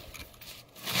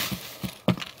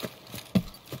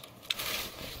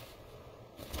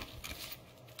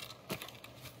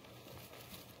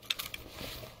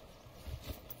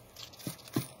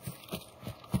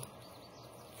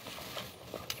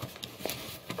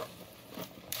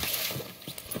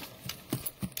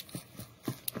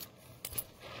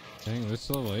 Dang, this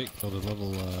level 8 killed a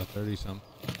level 30 something.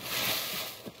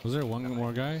 Was there one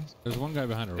more guy? There's one guy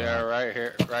behind a rock. Yeah, right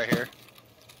here, right here.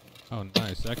 Oh,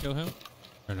 nice. Did I kill him?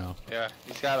 Or no? Yeah,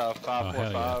 he's got a hell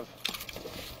yeah. 5.45.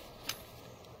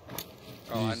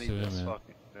 Oh, I Jeez need to him, this man.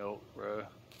 fucking milk, bro.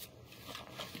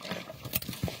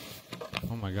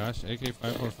 Oh my gosh,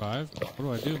 AK-545? What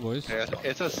do I do, boys? Yeah,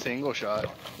 it's a single shot.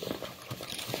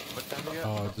 What time you got?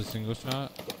 Oh, it's a single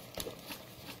shot?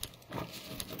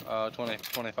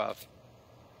 25.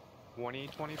 20,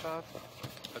 25?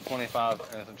 25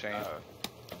 and some change.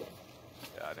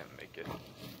 Yeah, I didn't make it.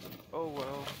 Oh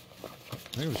well. I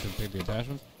think we should take the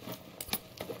attachments.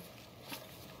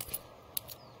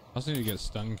 I also need to get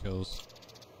stun kills.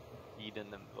 Eating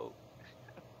them milk.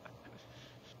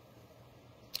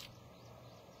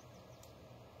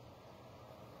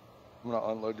 I'm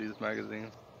gonna unload these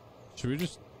magazines. Should we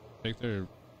just take their...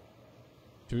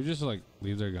 Should we just like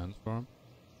leave their guns for them?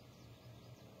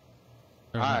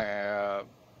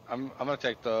 I'm gonna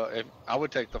take the. If I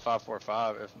would take the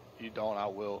 545. If you don't, I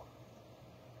will.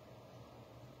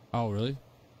 Oh really?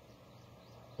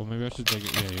 Well, maybe I should take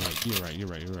it. Yeah, you're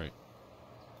right.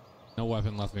 No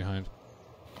weapon left behind.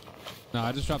 No,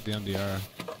 I just dropped the MDR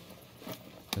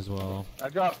as well. I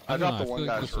dropped the I one feel like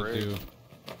guy's this would rig. do.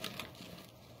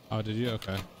 Oh, did you?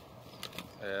 Okay.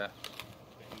 Yeah.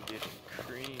 I'm getting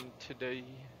cream today.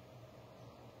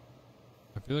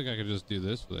 I feel like I could just do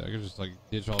this with it. I could just like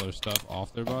ditch all their stuff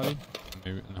off their body, and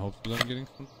maybe in hopes of them getting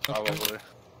some stuff back. Probably.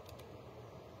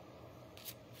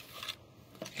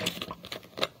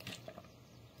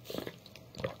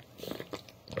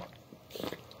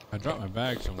 I dropped my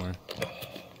bag somewhere.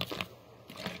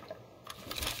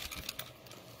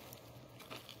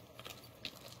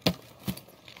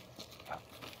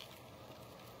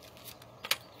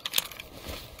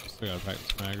 Still gotta pack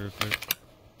this mag real quick.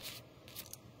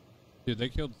 Dude, they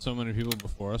killed so many people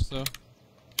before us though.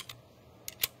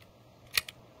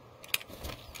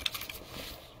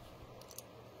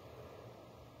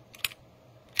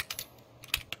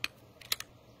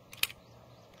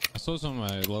 I saw some of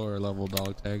my lower level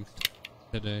dog tags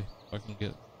today. If I can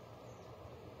get.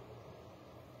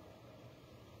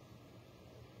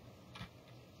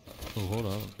 Oh, hold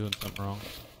up! I'm doing something wrong.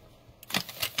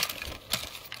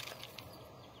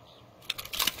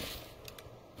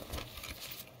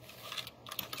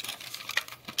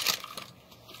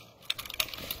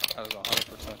 That was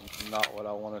 100% not what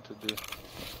I wanted to do.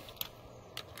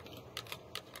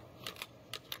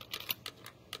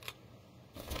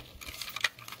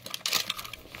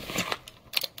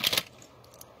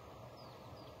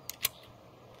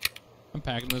 I'm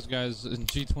packing this guy's in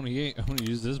G28. I'm gonna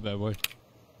use this bad boy.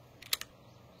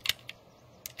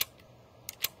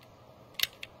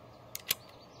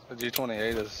 The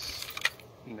G28 is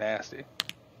nasty.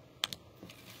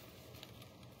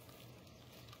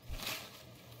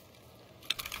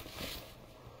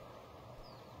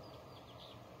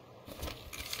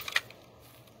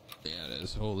 Yeah, it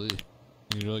is. Holy.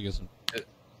 You really get some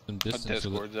My distance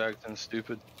with it. Discord's acting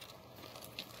stupid.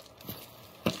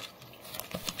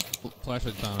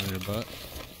 Flashlight down on your butt.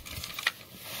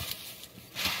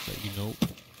 Let you know.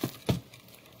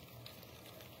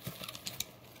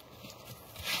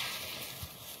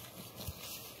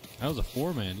 That was a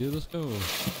 4-man, dude. Let's go.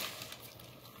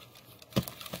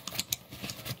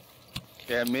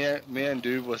 Yeah, me and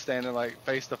dude was standing like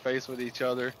face to face with each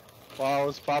other while I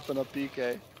was popping a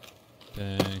PK.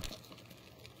 Dang.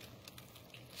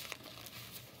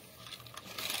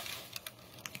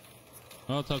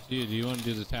 Well, it's up to you. Do you want to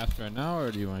do the task right now,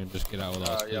 or do you want to just get out with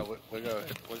us? Yeah, we're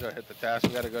gonna hit the task.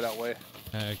 We gotta go that way.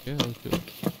 Heck yeah, let's do it.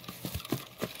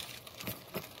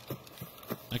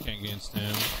 I can't gain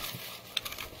stam.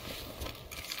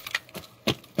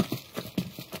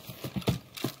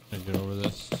 Gonna get over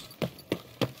this.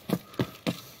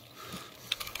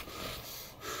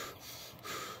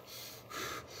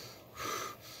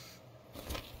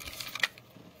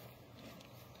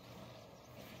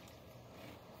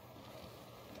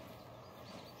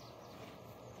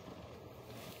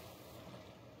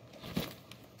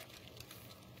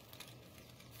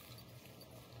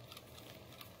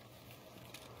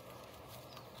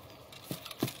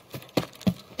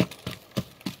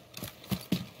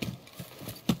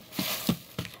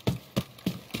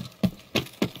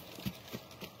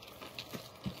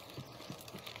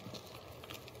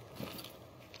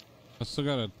 I still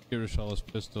got a Kirishala's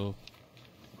pistol.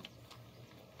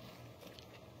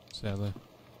 Sadly.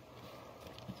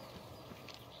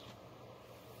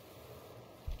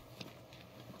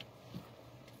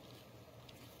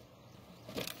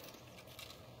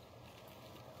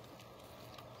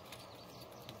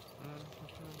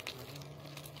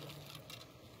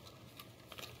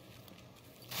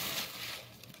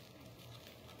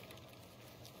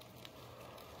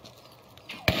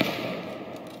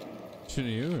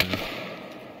 Shooting you, or?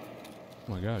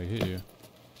 Oh my god, he hit you.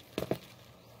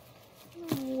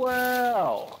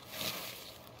 Wow.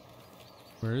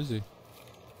 Where is he?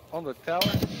 On the tower?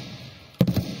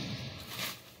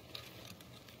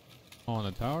 Oh, on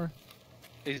the tower?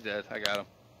 He's dead. I got him.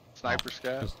 Sniper Good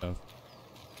scout. stuff.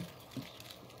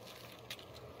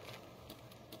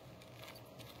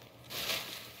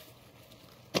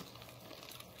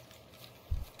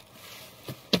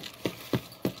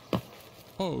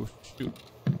 Oh shoot!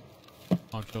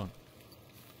 I'm chilling.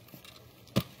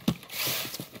 I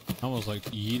almost like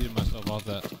yeeted myself off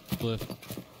that cliff,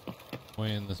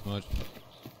 weighing this much.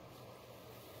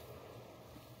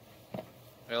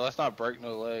 Yeah, let's not break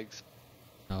no legs.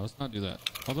 No, let's not do that.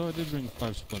 Although I did bring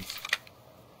 5 splints.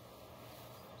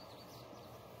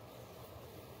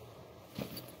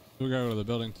 We gotta go to the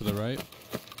building to the right.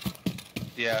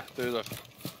 Yeah, through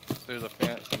the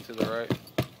fence and to the right.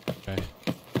 Okay.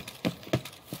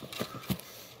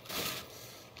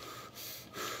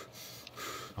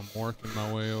 I'm working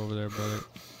my way over there, brother.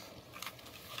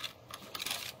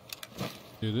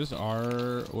 Dude, this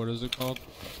what is it called?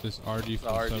 This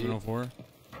RG-704?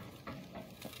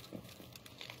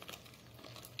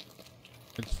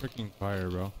 It's freaking fire,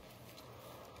 bro.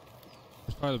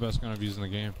 It's probably the best gun I've used in the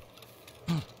game.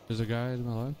 There's a guy to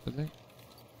my left, I think.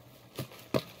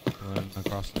 Went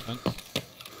across the fence.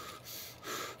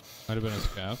 Might have been a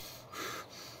scav.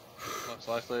 Most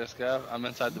likely a scav. I'm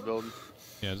inside the building.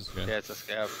 Yeah, this guy. Yeah, it's a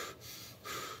scav.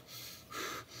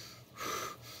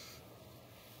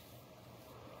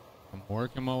 I'm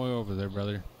working my way over there,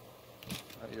 brother.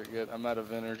 Oh, you're good. I'm out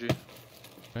of energy.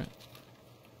 Okay.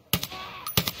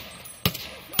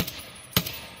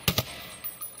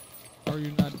 Are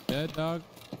you not dead, dog?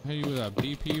 Hey, you with a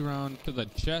BP round to the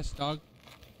chest, dog.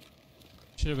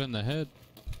 Should have been the head.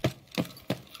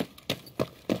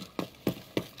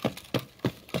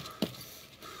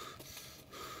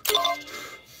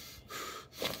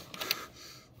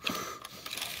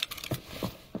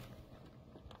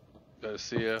 Gotta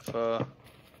see if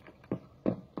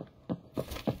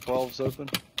 12's open.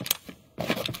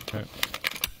 Okay.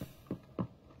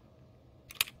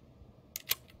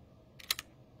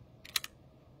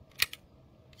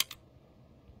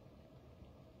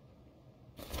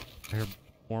 I hear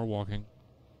more walking.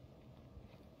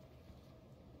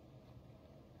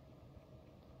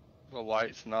 The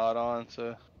light's not on,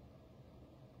 so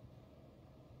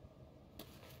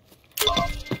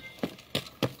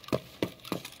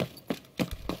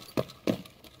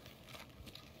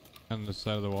On the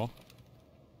side of the wall.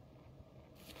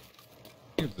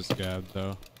 I think it's a scab,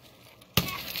 though.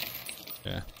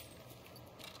 Yeah.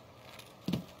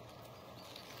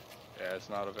 yeah, it's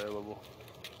not available.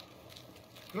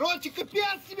 Ротик,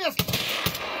 опять себе!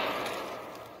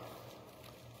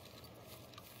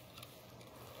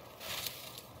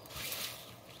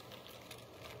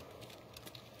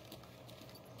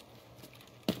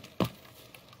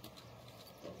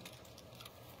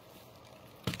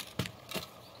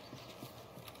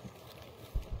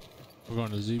 We're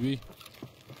going to ZB.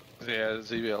 Yeah,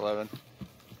 ZB11.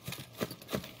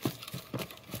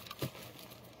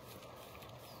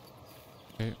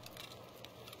 Okay.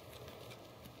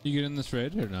 You get in this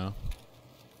raid or no?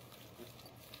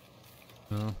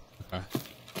 No? Okay.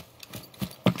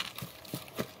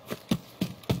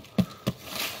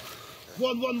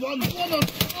 One.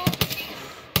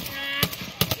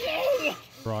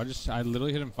 Bro, I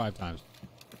literally hit him 5 times.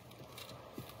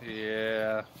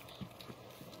 Yeah.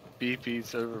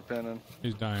 BP's overpinning.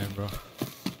 He's dying, bro.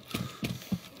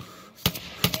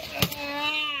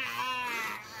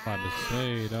 About to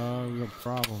say, dog, we got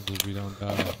problems if we don't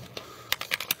die.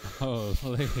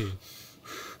 Holy.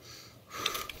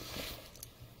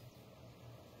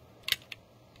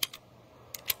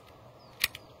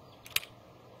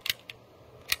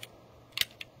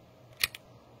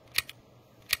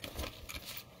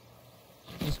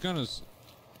 This gun is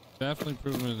definitely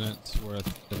proven its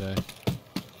worth today.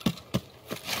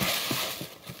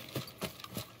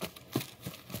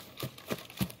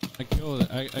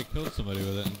 I killed somebody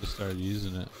with it and just started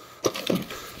using it.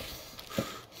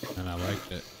 And I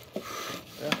liked it.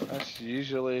 Yeah, that's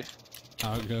usually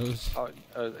How it goes.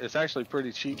 it's actually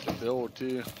pretty cheap to build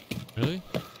too. Really?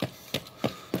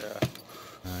 Yeah.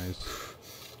 Nice.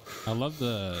 I love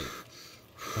the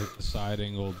side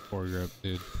angled foregrip,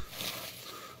 dude.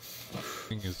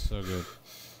 Thing is so good.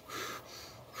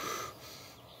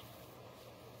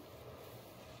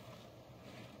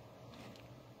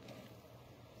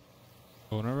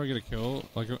 But whenever I get a kill,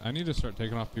 like I need to start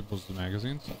taking off people's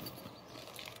magazines.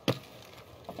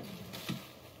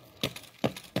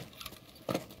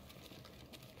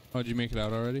 Oh, did you make it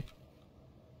out already?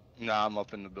 Nah, I'm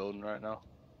up in the building right now.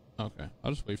 Okay,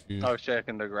 I'll just wait for you. I was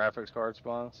checking the graphics card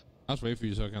spawns. I'll just wait for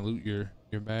you so I can loot your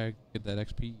bag, get that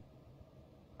XP.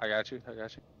 I got you.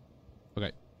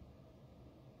 Okay.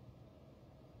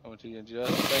 I went to you in just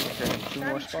a second, taking 2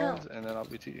 more spawns, and then I'll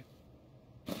be to you.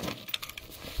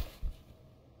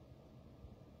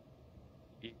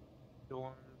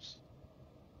 Dorms.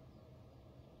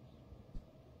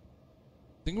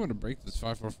 I think I'm gonna break this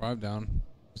 545 down.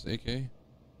 This AK,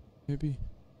 maybe.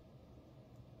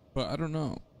 But I don't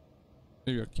know.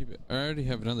 Maybe I'll keep it. I already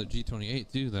have another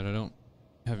G28 too that I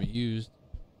haven't used.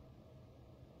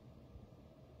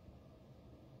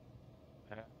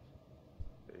 Yeah.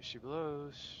 There she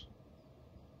blows.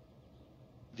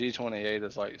 G28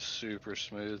 is like super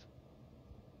smooth.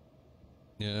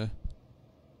 Yeah.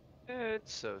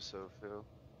 It's so, Phil.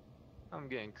 I'm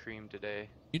getting creamed today.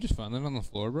 You just found that on the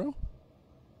floor, bro?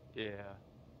 Yeah.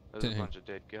 There's a Dang. bunch of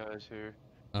dead guys here.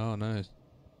 Oh, nice.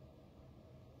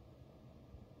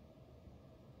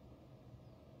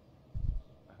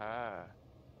 Aha.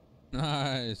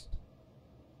 Nice.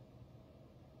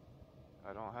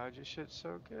 I don't hide your shit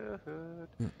so good.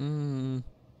 Mm-mm.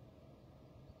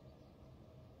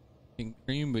 Getting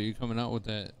cream, but you're coming out with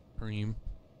that cream.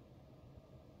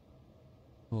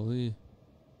 Holy.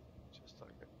 Just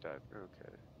like a diaper,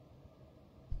 okay.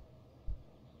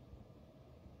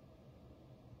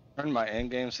 Turned my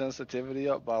in-game sensitivity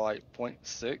up by like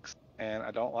 0.6, and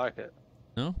I don't like it.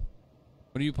 No?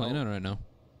 What are you playing Oh. on right now?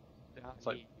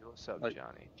 Johnny, what's up, like-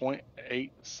 Johnny?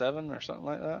 0.87 or something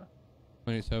like that.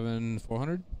 27,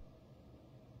 400?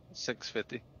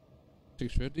 650.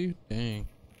 650? Dang.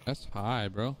 That's high,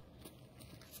 bro.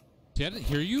 See, I didn't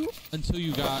hear you until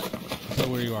you got to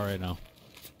where you are right now.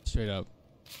 Straight up.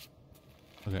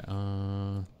 Okay,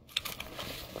 yeah,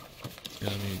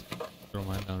 let me throw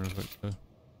mine down real quick, too.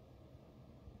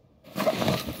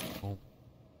 Oh.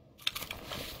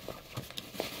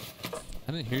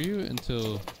 I didn't hear you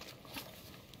until...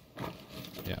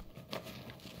 Yeah.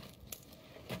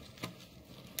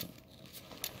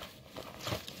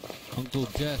 Uncle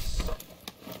Jess.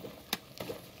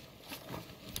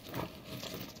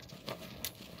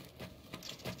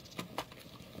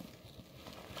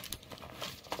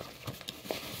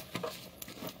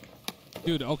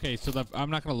 Dude, okay, so I'm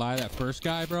not gonna lie, that first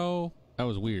guy, bro, that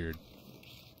was weird.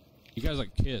 You guys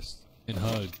like kissed and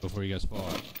hugged before you guys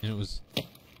fought, and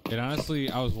it honestly,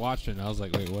 I was watching, I was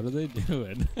like, wait, what are they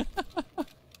doing?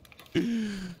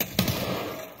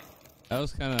 That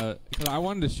was kind of, because I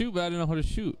wanted to shoot, but I didn't know how to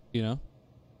shoot, you know?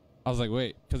 I was like,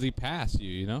 wait, because he passed you,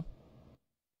 you know?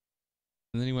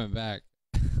 And then he went back.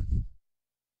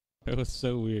 It was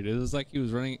so weird. It was like he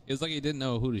was running, it was like he didn't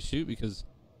know who to shoot because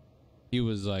he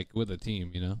was like with a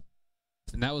team, you know?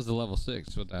 And that was the level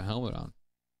 6 with that helmet on.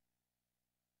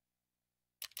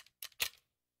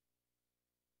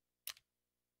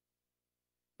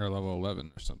 Or level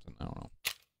 11 or something, I don't know.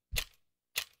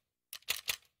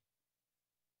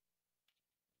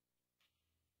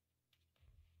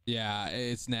 Yeah,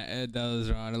 it does,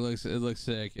 Ron. It looks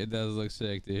sick. It does look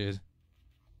sick, dude.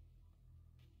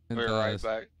 It We're right does.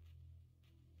 back.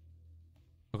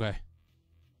 Okay.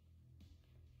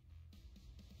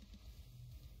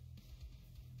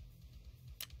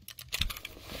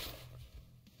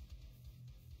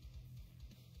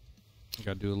 I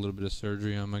gotta do a little bit of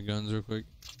surgery on my guns real quick.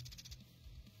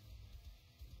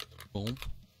 Boom.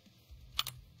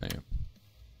 Bam.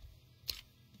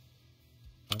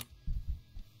 Boom.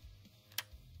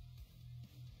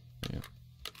 Bam.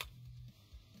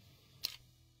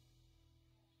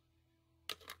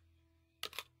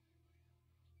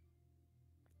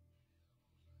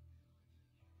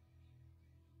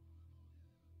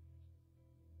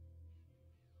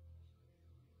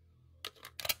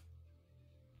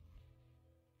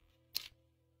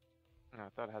 I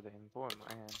thought I had the M4 in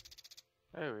my hand.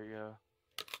 There we go.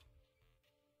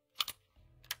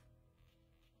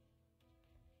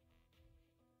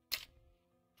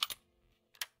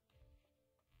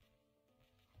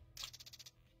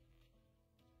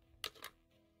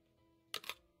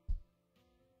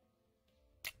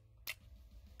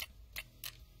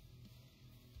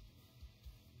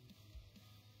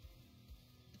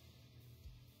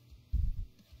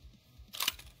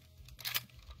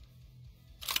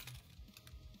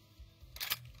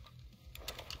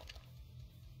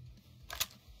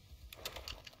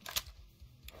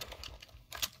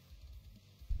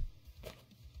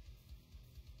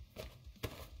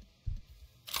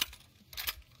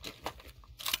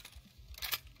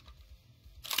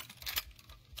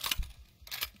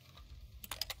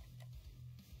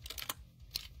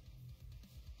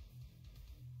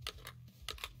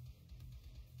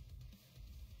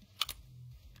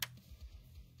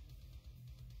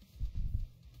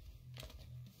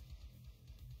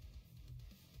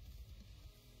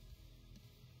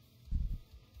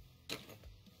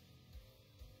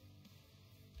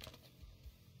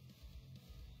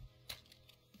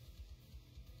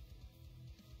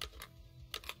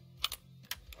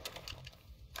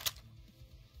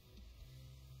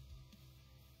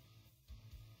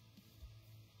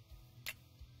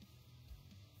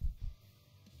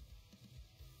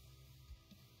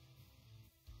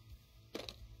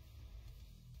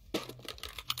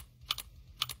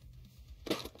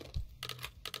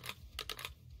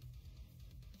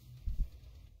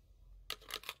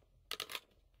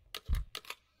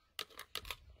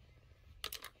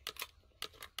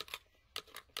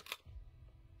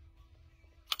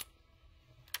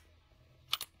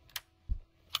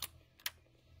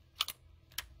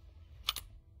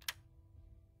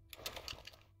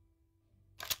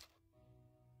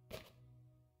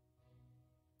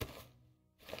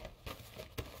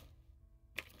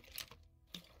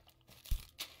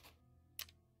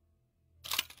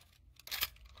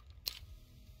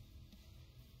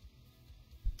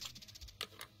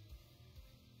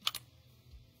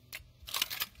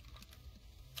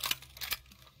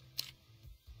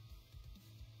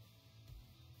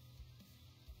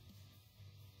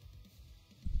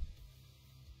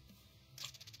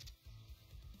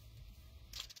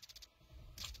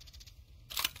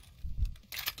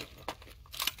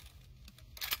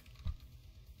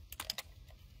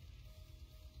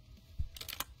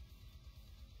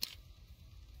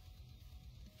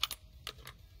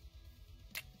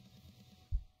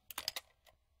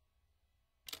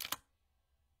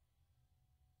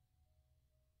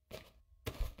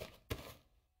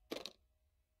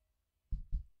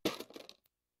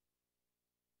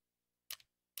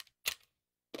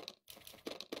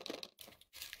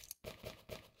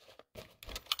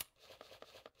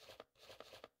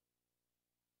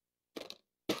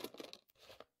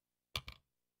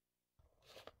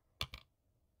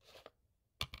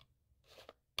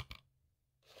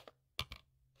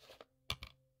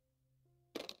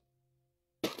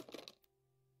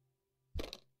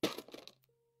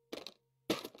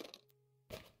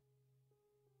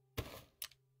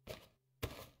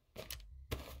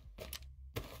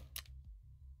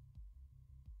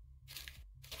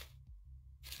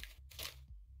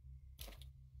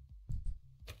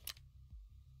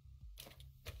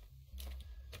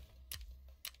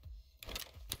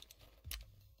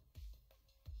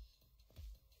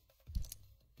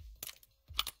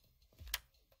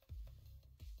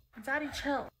 Daddy,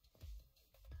 chill.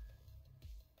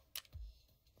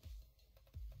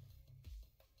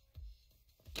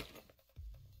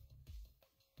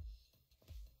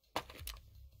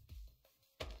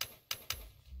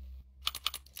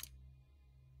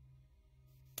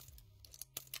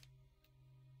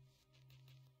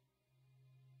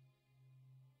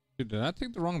 Dude, did I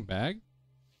take the wrong bag?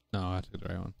 No, I took the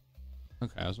right one.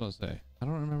 Okay, I was about to say. I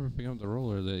don't remember picking up the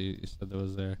roller that you said that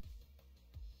was there.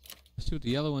 Let's see what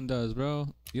the yellow one does, bro.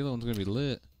 The yellow one's gonna be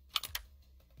lit.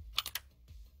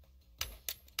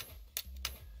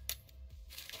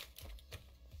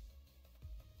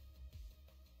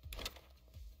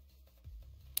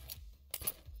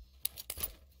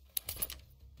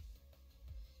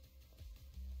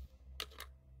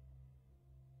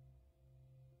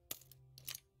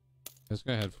 This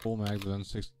guy had full mags with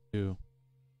N62.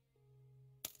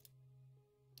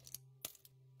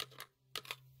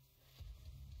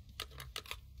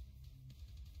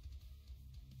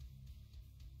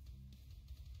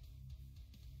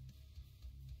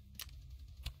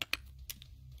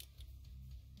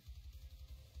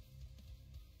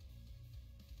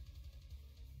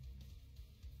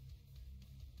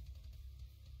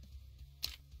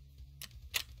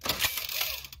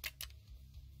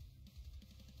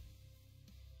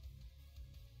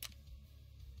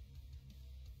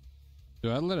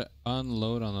 Dude, I'd let it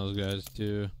unload on those guys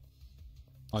too.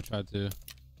 I'll try to.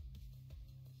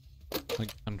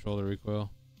 Like, control the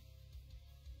recoil.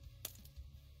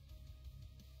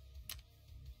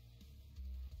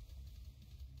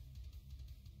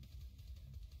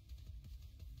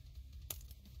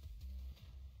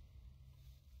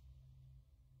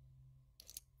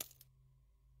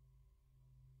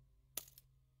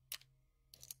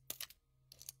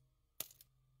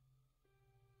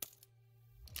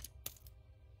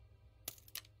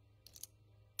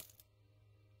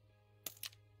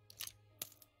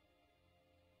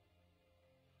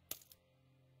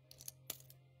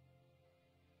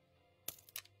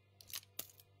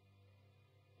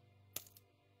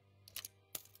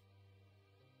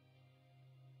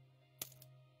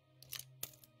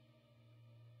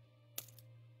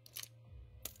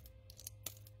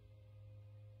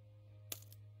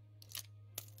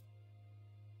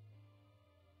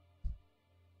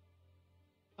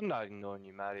 I'm not ignoring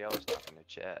you, Maddie. I was talking to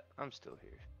chat. I'm still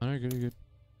here. Alright, good, good.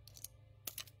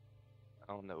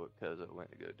 I don't know what Pezzo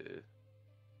went to go do.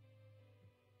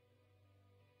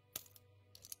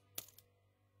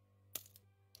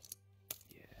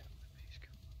 Yeah, he's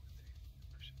coming with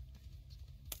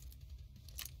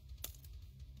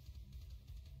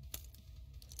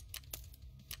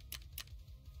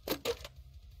it.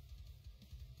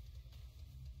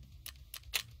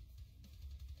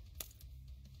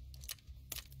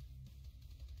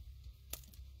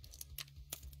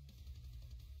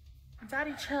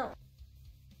 Daddy, chill.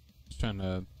 Just trying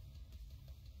to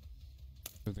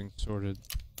get everything sorted.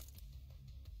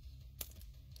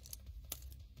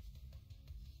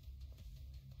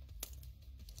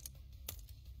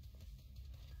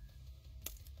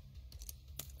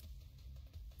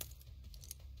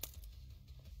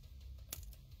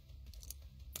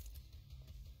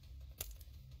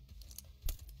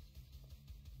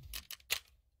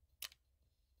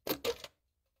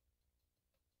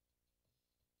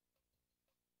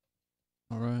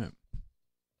 All right.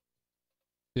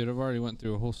 Dude, I've already went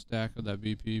through a whole stack of that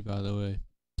BP, by the way.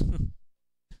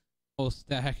 Whole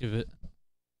stack of it.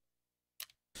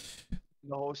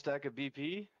 The whole stack of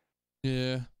BP?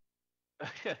 Yeah.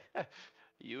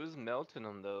 You was melting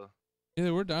them though. Yeah,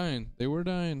 they were dying. They were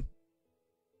dying.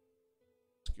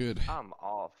 It's good. I'm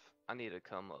off. I need to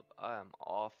come up. I am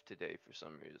off today for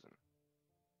some reason.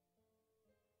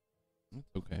 That's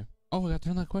okay. Oh, I gotta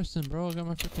turn that question, bro. I got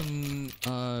my freaking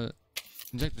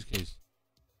injector's case.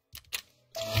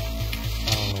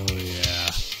 Oh yeah.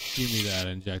 Give me that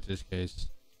injector's case.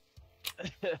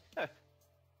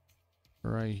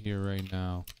 Right here, right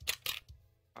now.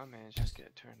 My man's just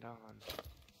get turned on.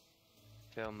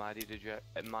 Tell Mighty to drag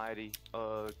Mighty,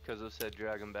 cause I said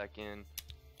drag him back in.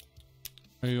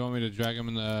 Oh, you want me to drag him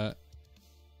in the?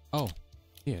 Oh,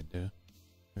 yeah, dude. There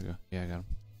we go. Yeah, I got him.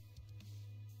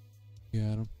 Got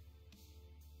him.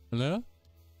 Hello?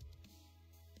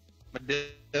 My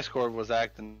Discord was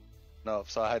acting up,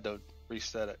 so I had to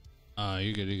reset it.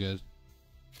 You good, you good.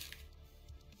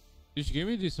 You should give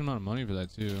me a decent amount of money for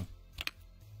that too.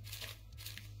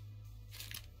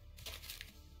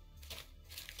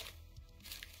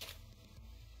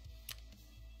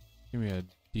 Give me a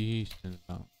decent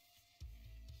amount.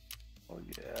 Oh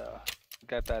yeah,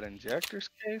 got that injector's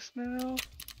case now.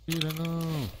 Dude, I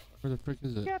know. Where the frick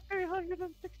is it? Got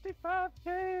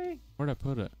 365K. Where'd I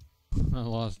put it? I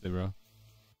lost it, bro.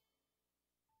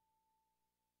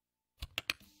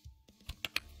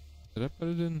 Did I put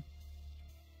it in?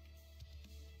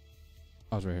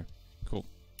 Oh, it's right here. Cool.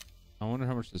 I wonder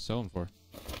how much they're selling for.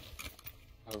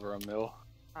 Over a mil.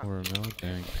 Over a mil?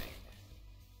 Dang.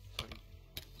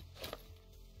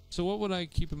 So what would I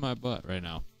keep in my butt right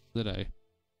now? Did I?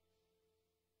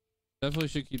 Definitely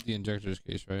should keep the injector's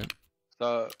case, right?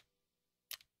 So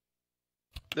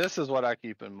this is what I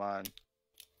keep in mind.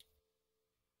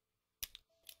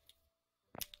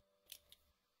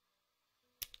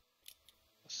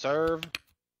 Serve,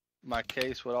 my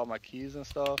case with all my keys and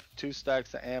stuff, 2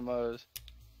 stacks of ammos,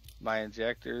 my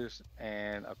injectors,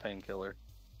 and a painkiller.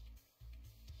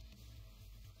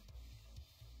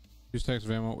 2 stacks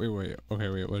of ammo. Wait. Okay,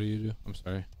 wait. What do you do? I'm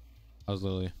sorry. I was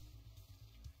literally.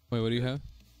 Wait, what do you have?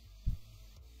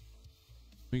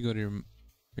 Let me go to your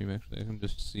stream. Actually, I can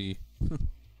just see.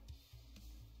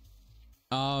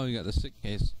 Oh, you got the sick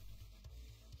case.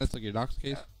 That's like your doc's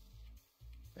case.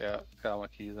 Yeah, got all my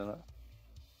keys in it.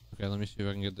 Okay, let me see if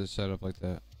I can get this set up like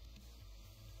that.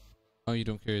 Oh, you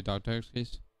don't carry a dog tags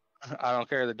case? I don't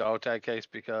carry the dog tag case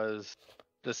because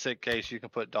the sick case you can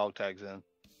put dog tags in.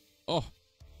 Oh.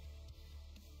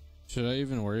 Should I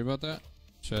even worry about that?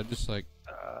 Should I just like...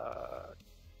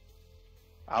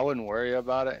 I wouldn't worry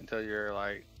about it until you're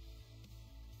like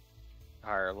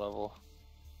higher level.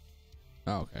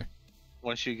 Oh, okay.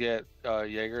 Once you get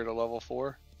Jaeger to level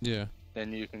 4, Yeah.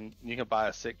 then you can buy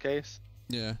a sick case.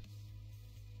 Yeah.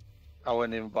 I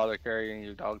wouldn't even bother carrying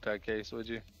your dog tag case, would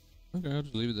you? Okay, I'll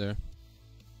just leave it there.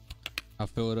 I'll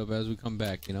fill it up as we come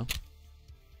back, you know?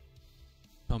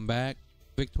 Come back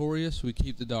victorious, we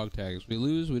keep the dog tags. We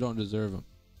lose, we don't deserve them.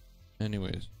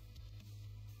 Anyways.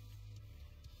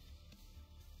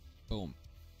 Boom.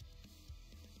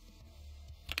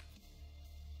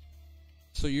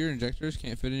 So your injectors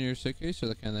can't fit in your sick case,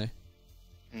 or can they?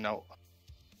 No.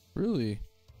 Really?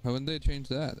 How would they change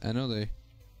that? I know they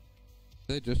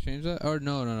just changed that? Or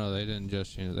no, they didn't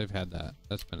just change it. They've had that.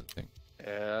 That's been a thing.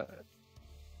 Yeah.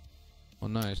 Well,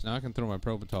 nice. Now I can throw my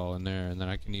Propital in there, and then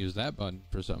I can use that button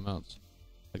for something else,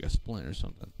 like a splint or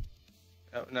something.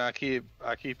 Now I keep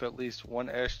at least one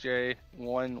SJ,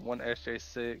 one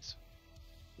SJ6,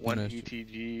 one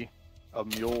ETG, a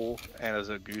mule, and a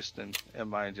Zagustin in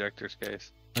my injector's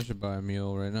case. I should buy a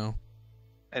mule right now.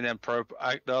 And then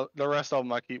the rest of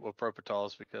them I keep with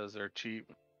Propitals because they're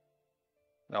cheap.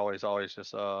 And always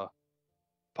just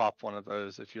pop one of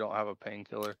those if you don't have a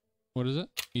painkiller. What is it?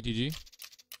 ETG?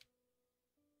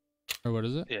 Or what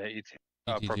is it? Yeah, ETG.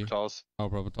 Propitals. Oh,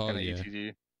 Propital, And yeah.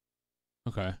 ETG.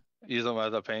 Okay. Use them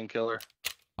as a painkiller.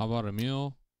 I bought a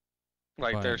mule.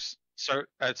 Like Right. there's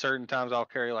at certain times I'll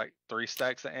carry like 3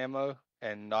 stacks of ammo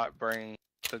and not bring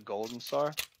the Golden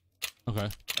Star. Okay.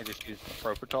 And just use the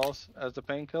Propitals as the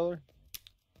painkiller.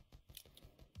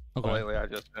 Okay. Lately I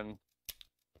just been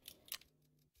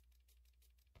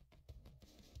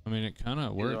I mean, it kind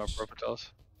of using my works. Propitals.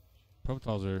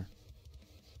 Propitals are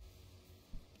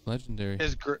legendary.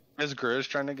 Is Grizz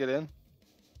trying to get in?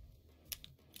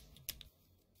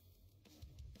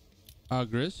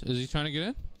 Grizz? Is he trying to get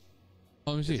in?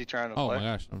 Oh, let me see. Is he trying to Oh play? my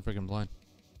gosh, I'm freaking blind.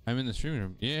 I'm in the streaming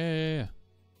room. Yeah. I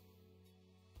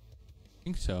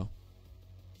think so.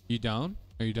 You down?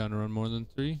 Are you down to run more than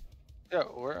 3? Yeah,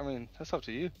 I mean, that's up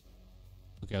to you.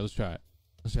 Okay, let's try it.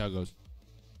 Let's see how it goes.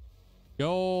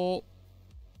 Yo!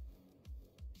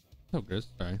 What's up, Grizz?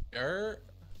 Sorry.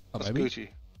 Oh, That's baby. Gucci.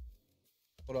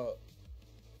 What up?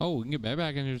 Oh, we can get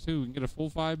back in here too. We can get a full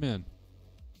 5 man.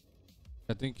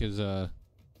 I think it's a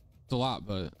lot,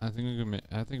 but I think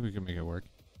we can make it work.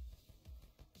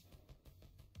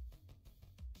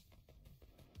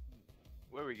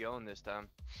 Where are we going this time?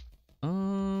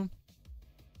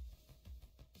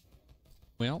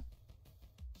 Well,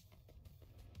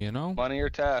 you know, Money or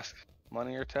task,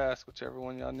 whichever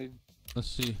one y'all need. let's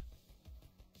see.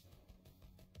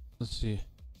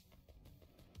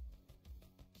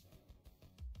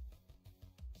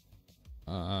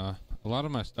 A lot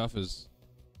of my stuff is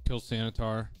kill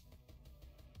Sanitar,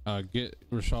 get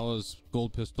Rashala's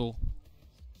gold pistol,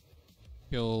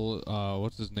 kill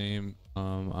what's his name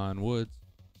on Woods,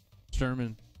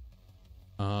 Sherman,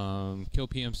 kill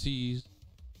PMCs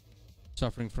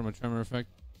suffering from a tremor effect,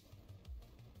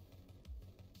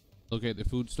 locate the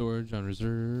food storage on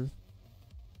reserve,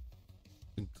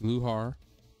 Gluhar,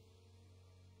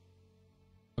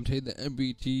 obtain the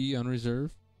MBT on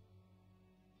reserve,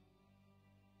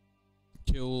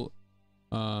 kill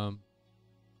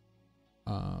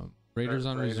raiders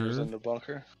on Raiders reserve, in the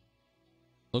bunker.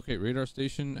 locate radar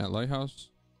station at lighthouse.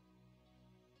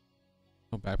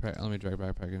 Oh, backpack. Let me drag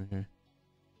backpack in here.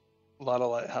 A lot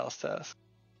of lighthouse tasks.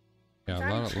 Yeah, a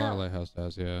lot of lighthouse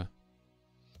tasks. Yeah.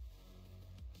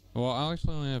 Well, I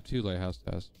actually only have 2 lighthouse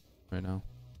tasks right now,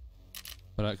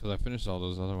 but because I finished all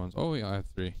those other ones. Oh yeah, I have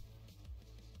 3.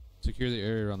 Secure the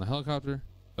area around the helicopter.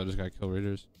 So I just gotta kill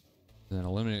raiders, and then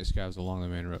eliminate scavs along the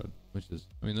main road. Which is,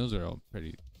 I mean, those are all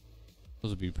pretty.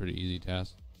 Those would be pretty easy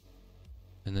tasks.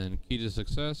 And then key to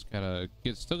success,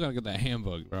 still gotta get that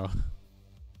handbook, bro.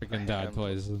 Freaking died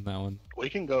twice in that one. We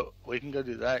can go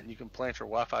do that, and you can plant your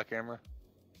Wi-Fi camera.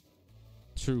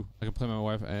 True, I can play my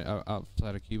wife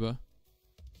outside of Kiba.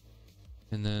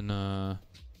 And then I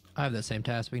have that same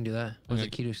task. We can do that. Was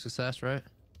it key to success, right?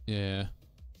 Yeah.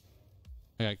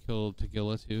 I got killed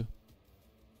Tequila too.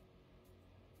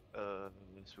 So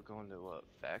we're going to what,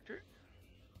 factory?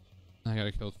 I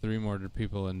gotta kill 3 more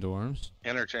people in dorms.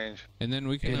 Interchange. And then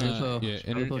we can destroyed the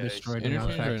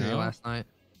interchange factory right now. last night.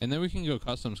 And then we can go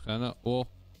customs kinda. Well,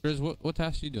 Chris, what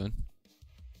task are you doing?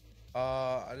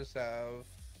 I just got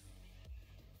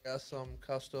some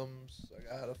customs.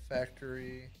 I got a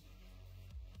factory.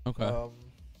 Okay.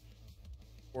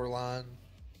 Or line.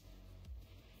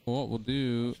 Well, what we'll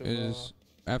do is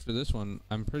after this one,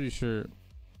 I'm pretty sure.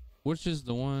 Which is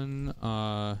the one?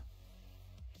 That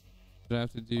I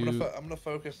have to do. I'm gonna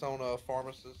focus on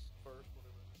pharmacist first.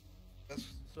 That's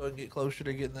so I can get closer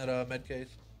to getting that med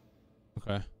case.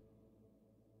 Okay.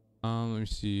 Let me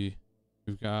see.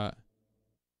 We've got.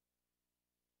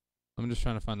 I'm just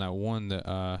trying to find that one that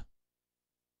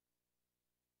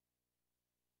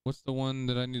What's the one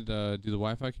that I need to do the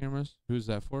Wi-Fi cameras? Who's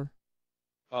that for?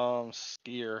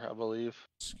 Skier, I believe.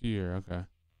 Skier, okay.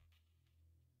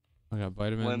 I got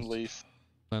vitamins. Lend-Lease.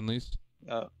 Lend-Lease?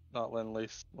 Not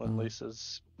Lend-Lease. Lend-Lease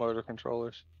is motor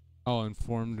controllers. Oh,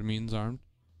 informed means armed?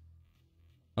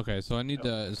 Okay, so I need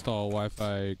to install a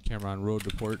Wi-Fi camera on road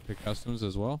to port to customs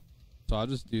as well. So I'll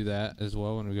just do that as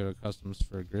well when we go to customs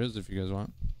for Grizz if you guys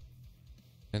want.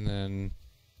 And then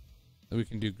we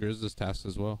can do Grizz's tasks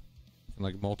as well.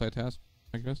 Like multitask,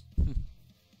 I guess.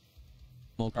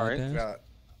 Multitask. Alright,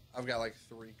 I've got like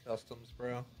 3 customs,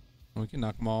 bro. We can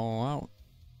knock them all out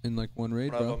in like one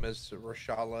raid, One bro. of them is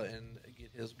Rashala and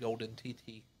get his golden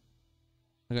TT.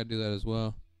 I gotta do that as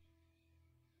well.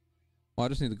 Well, I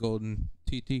just need the golden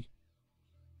TT.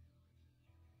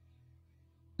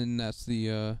 And that's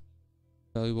the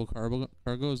valuable cargo.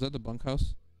 Is that the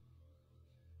bunkhouse?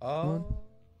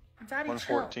 Daddy,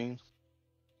 114.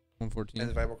 114. And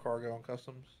the valuable cargo on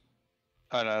customs.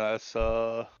 Oh no,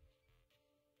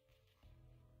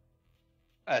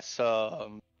 that's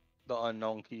the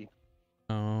unknown key.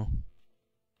 Oh.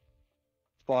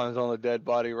 Spawns on the dead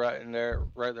body right there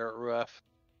at roof.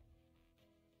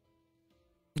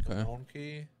 Okay. Unknown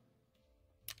key.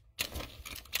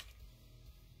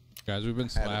 Guys, we've been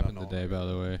slapping today, by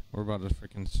the way. We're about to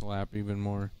freaking slap even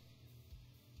more.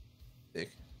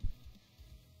 Dick.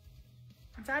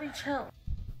 Daddy, chill. I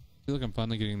feel like I'm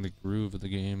finally getting the groove of the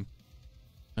game.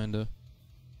 Kinda.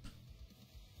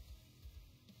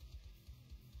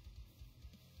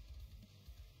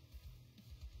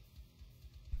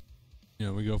 You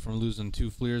know, we go from losing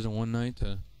 2 fleers in one night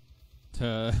to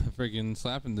freaking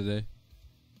slapping today.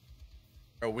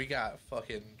 Bro, we got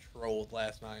fucking trolled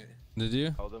last night. Did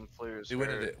you? All them flares.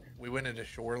 We went into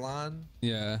Shoreline.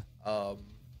 Yeah.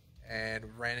 And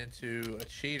ran into a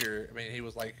cheater. I mean, he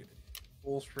was like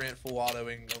full sprint, full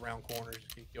autoing around corners.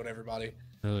 He killed everybody.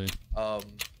 Really?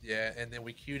 Yeah, and then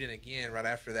we queued in again right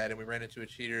after that, and we ran into a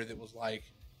cheater that was like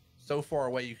so far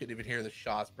away you couldn't even hear the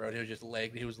shots, bro. He was just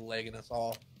legging us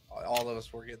all. All of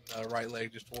us were getting the right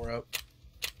leg just tore up,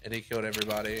 and he killed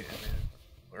everybody. And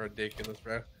man, ridiculous,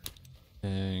 bro.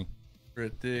 Dang.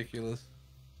 Ridiculous.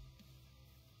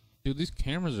 Dude, these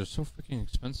cameras are so freaking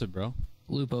expensive, bro.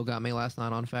 Lupo got me last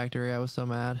night on factory. I was so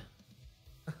mad.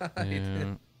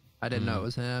 Yeah. I didn't know it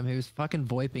was him. He was fucking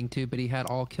VoIPing too, but he had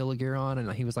all kill gear on, and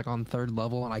he was like on 3rd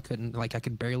level, and I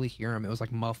could barely hear him. It was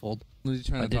like muffled. Was he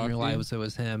trying to I didn't talk to you? realize it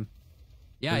was him.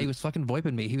 Yeah, he was fucking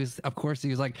VoIPing me. He was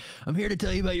like, "I'm here to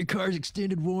tell you about your car's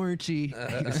extended warranty."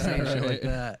 He was saying shit like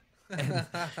that. And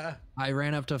I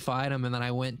ran up to fight him, and then I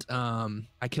went.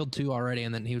 I killed 2 already,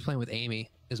 and then he was playing with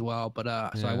Amy as well. But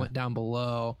so I went down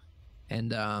below,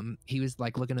 and he was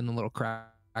like looking in the little crack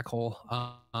hole,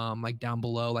 like down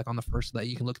below, like on the first that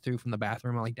you can look through from the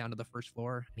bathroom, like down to the 1st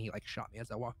floor. And he like shot me as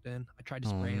I walked in. I tried to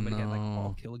spray him, but he had like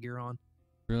all kill gear on.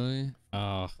 Really?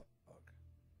 Oh.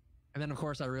 And then, of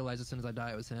course, I realized as soon as I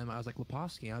died it was him. I was like,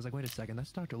 Lepovsky. I was like, wait a second,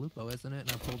 that's Dr. Lupo, isn't it?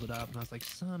 And I pulled it up, and I was like,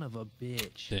 son of a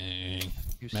bitch. Dang.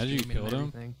 He was Imagine you streaming killed and him.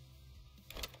 everything.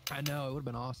 I know, it would have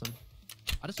been awesome.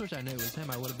 I just wish I knew it was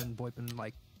him. I would have been VoIPing,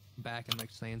 like, back and,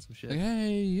 like, saying some shit. Like,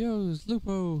 hey, yo, it's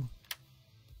Lupo.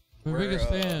 My Where, biggest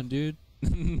fan, dude.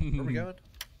 Where we going?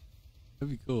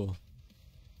 That'd be cool.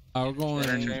 We're going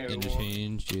Interchange.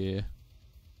 interchange, yeah.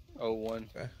 01.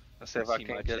 Okay. Let's see if I See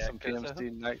can't my get some chat, Cuzzo?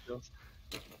 PMC night kills.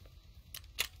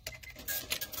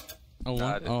 Oh, Nah,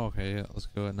 I one? didn't. Oh, okay, yeah. Let's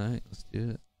go at night. Let's do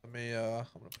it. Let me, I'm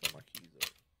gonna put my keys up.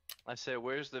 I said,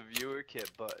 where's the viewer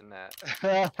kit button at?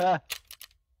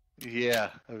 Yeah,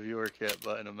 a viewer kit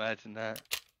button. Imagine that.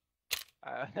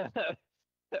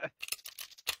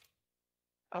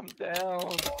 I'm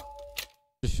down.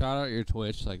 Just shout out your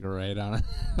Twitch, like right on it.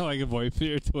 Like a voice for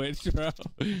your Twitch, bro.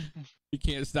 You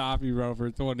can't stop you, bro, for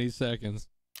 20 seconds.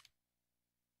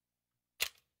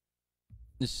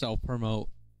 Just self promote.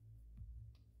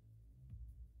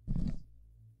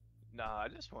 Nah, I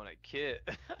just want a kit.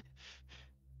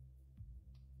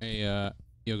 Hey,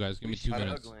 yo, guys, give me 2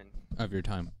 minutes Struggling. of your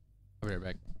time. I'll be right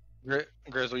back.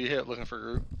 Grizzle, you hit looking for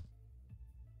group.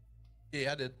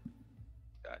 Yeah, I did.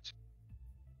 Gotcha.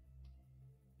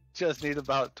 Just need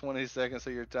about 20 seconds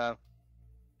of your time.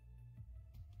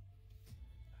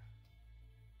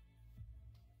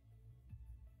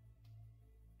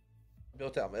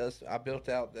 I built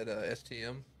out that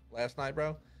STM last night,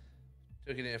 bro.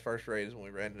 Took it in first raid is when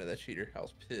we ran into that cheater. I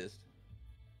was pissed.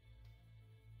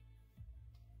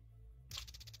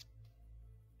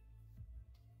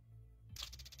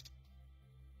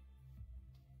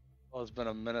 Well, it's been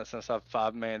a minute since I've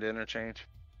 5-manned interchange.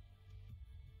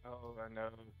 Oh, I know.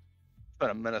 It's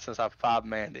been a minute since I've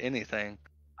 5-manned anything.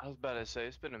 I was about to say,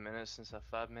 it's been a minute since I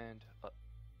 5-manned.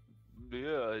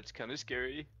 Yeah, it's kind of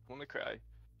scary. I want to cry.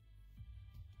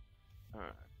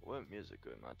 Alright, what music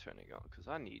am I turning on? Because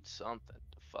I need something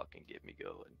to fucking get me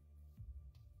going.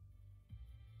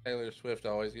 Taylor Swift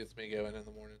always gets me going in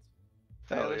the mornings.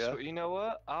 Taylor yeah. Swift. You know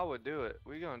what? I would do it.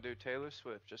 We're going to do Taylor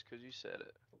Swift just because you said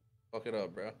it. Fuck it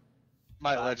up, bro.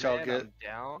 Might let y'all Man, get I'm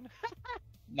down.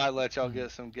 might let y'all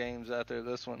get some games out there.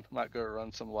 This one might go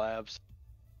run some labs.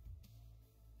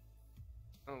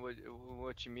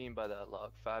 What you mean by that,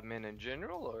 Lock? 5 men in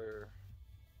general, or?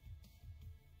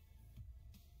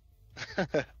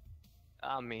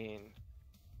 I mean,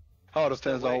 All I'm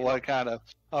still depends on waiting what kind of.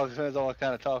 All depends on what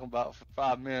kind of talking about for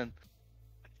 5 men.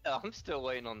 I'm still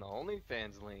waiting on the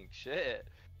OnlyFans link. Shit.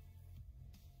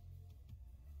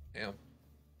 Damn.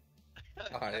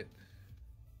 Alright.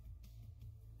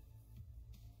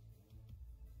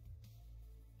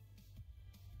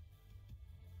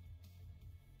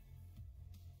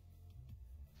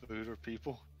 Food or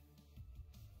people.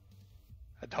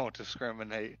 I don't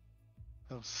discriminate.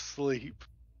 I'm sleep.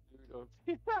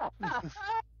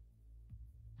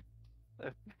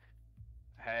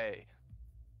 Hey,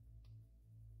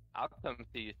 I'll come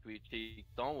see you, sweet cheeks.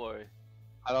 Don't worry.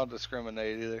 I don't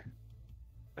discriminate either.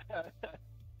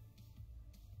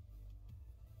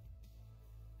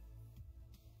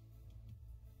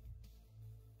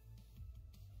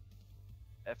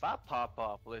 If I pop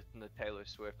off listening to Taylor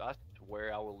Swift, I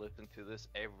swear I will listen to this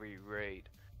every raid.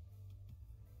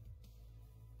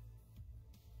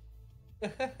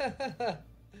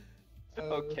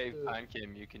 Okay, fine,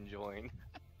 Kim, you can join.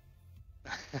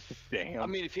 Damn. I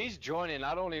mean, if he's joining,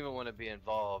 I don't even want to be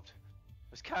involved.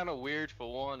 It's kind of weird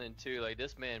for one, and two, like,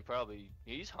 this man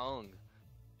he's hung.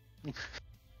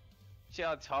 See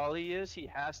how tall he is? He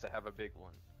has to have a big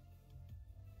one.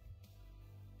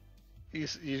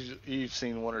 You've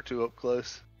seen one or two up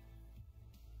close.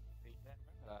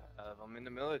 I'm in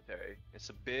the military. It's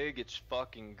it's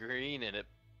fucking green, and it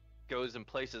goes in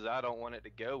places I don't want it to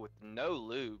go with no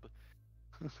lube.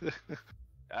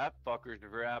 That fucker's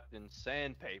wrapped in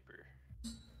sandpaper.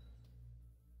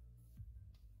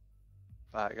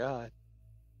 My God.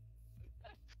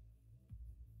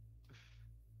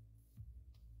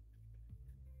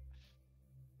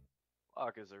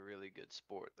 Lock is a really good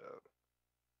sport, though.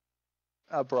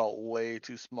 I brought way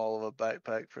too small of a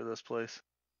backpack for this place.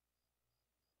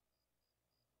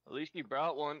 At least you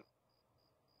brought one.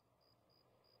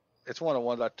 It's one of the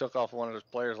ones I took off one of his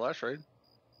players last raid.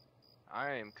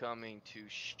 I am coming to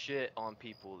shit on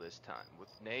people this time with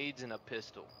nades and a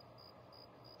pistol.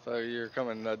 So you're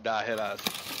coming to die head eyes.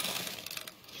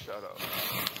 Shut up.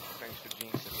 Thanks for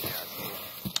jinxing me,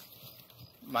 asshole.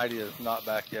 Mighty is not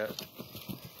back yet.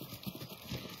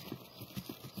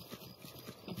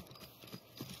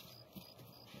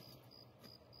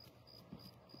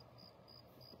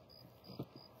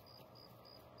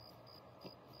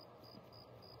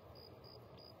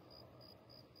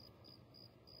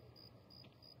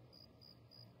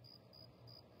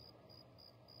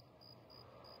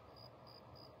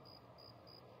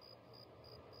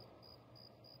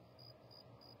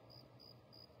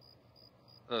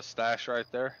 The stash right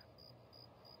there.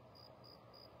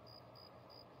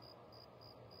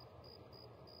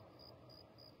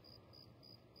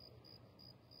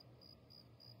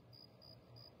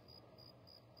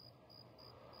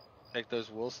 Take those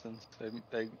Wilsons.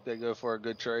 They go for a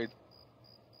good trade.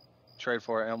 Trade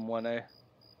for an M1A.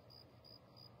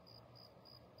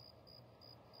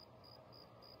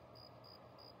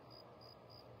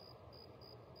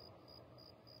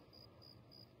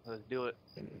 Let's do it.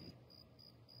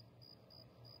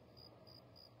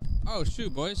 Oh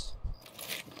shoot, boys.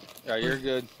 Yeah, you're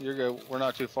good. You're good. We're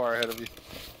not too far ahead of you.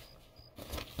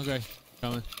 Okay,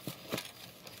 coming.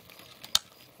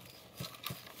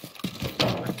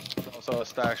 Also a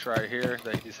stash right here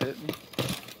that he's hitting.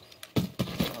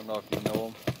 I don't know if you know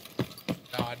him.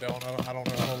 No, I don't. I don't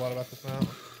know a whole lot about this map.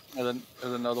 And then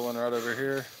there's another one right over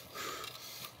here.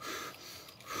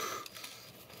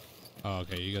 Oh,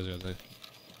 okay, you guys got that.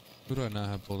 Who do I not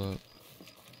have pulled up?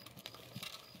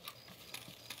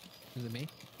 Is it me?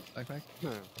 Backpack?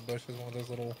 Bush is one of those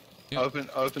little. Yep.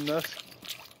 Open this.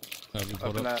 Have you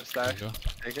pulled Open up? that stash. There you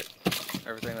Take it.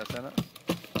 Everything that's in it.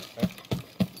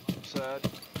 Sad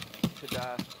to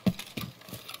die.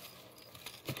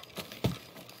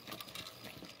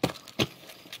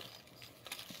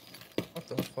 What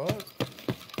the fuck?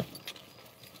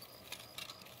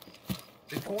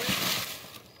 Bitcoin?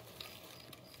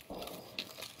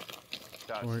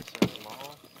 Got Or- some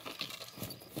small.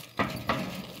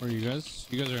 Where are you guys?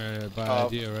 You guys are by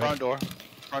idea, right? Front door.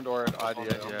 Front door at On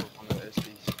idea, the- yeah. on the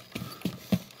SDs.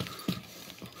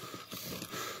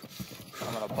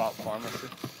 I'm gonna pop pharmacy.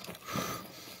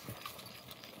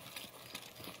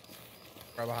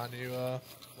 Right behind you,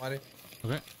 Mighty.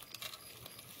 Okay.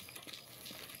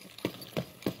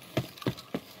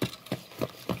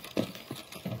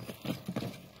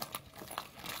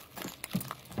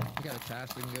 You got a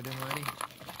task we can go do, Mighty?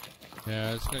 Yeah,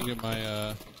 I just gotta get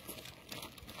my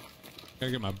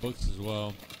gotta get my books as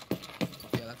well.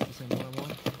 Yeah, that's the same one I'm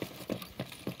on.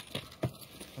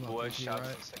 I'm on Boy, 50, shots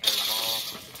right? the second ball.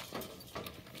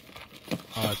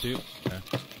 Oh, that's you? Okay.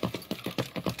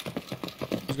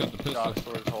 Who's got the pistol? Shot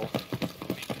storage hole.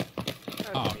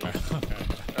 Oh, okay. Okay.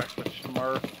 That's the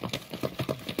Shmur.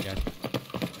 Yeah.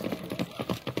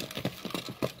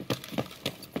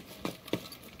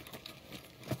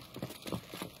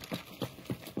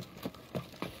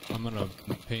 I'm gonna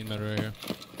paint that right here.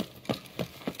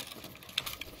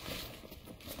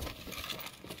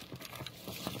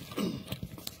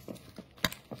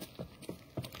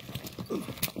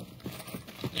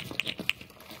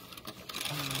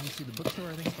 Let me see the bookstore.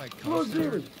 I think it's like Look, Costa,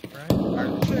 dude.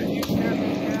 right?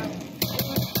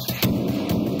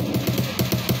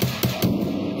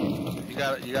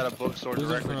 You got a bookstore Who's in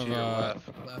directly front to of, your left.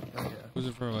 Left, right, yeah. Who's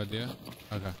in front of idea?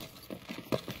 Okay.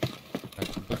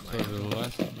 That's the bookstore to the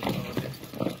left.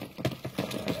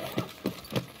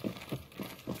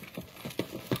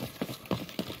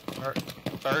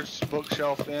 Third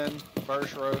bookshelf in,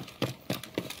 first row.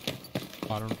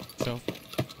 Bottom shelf.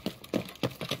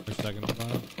 Or second to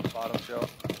bottom. Bottom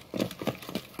shelf.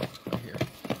 Right here.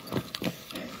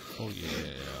 Oh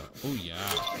yeah. Oh yeah.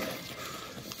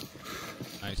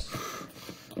 Nice.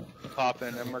 Pop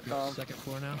in Emercom. Second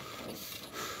floor now.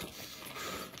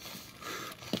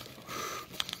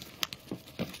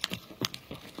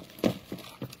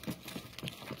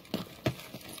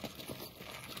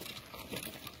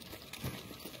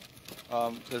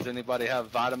 Does anybody have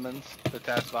vitamins?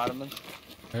 Detached vitamins?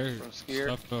 There's From skier?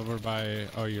 stuff over by.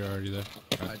 Oh, you're already there.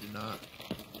 Okay. I do not.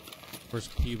 Where's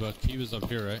Kiba? Kiba's up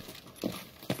here, right?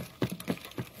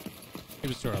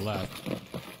 Kiba's to our left.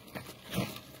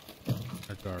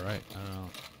 Or to our right. I don't know.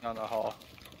 Down the hall.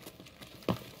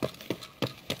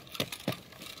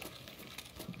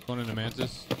 Going into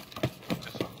Mantis.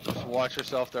 Just watch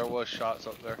yourself. There was shots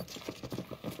up there.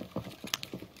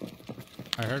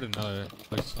 I heard another,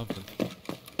 like something.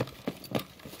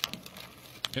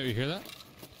 Yeah, you hear that?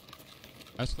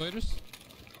 Escalators?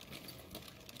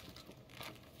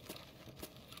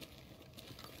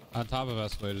 On top of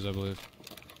escalators, I believe.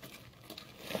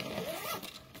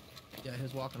 Yeah,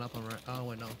 he's walking up on right. Oh,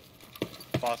 wait, no.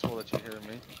 Possible that you hear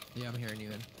me. Yeah, I'm hearing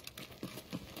you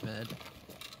in. Med.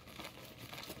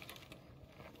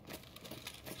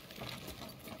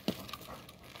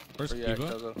 Where's Where you at,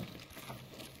 Kiba? Kozo?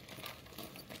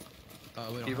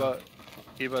 We don't Kiba, have.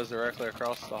 Kiba's directly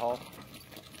across the hall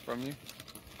from you.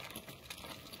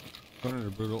 Going into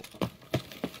Brutal.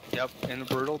 Yep, in the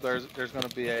brutal, there's gonna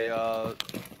be a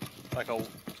like a Yeah,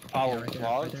 pile right of there,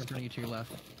 right logs. there in front of you to your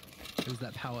left. It was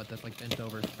that pallet that's like bent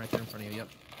over right there in front of you. Yep,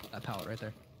 that pallet right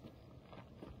there.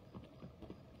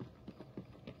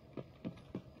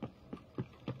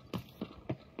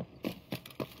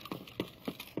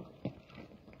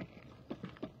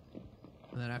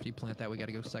 And then after you plant that, we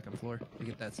gotta go second floor to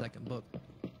get that second book.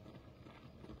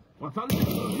 Пацаны,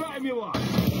 сужаем его!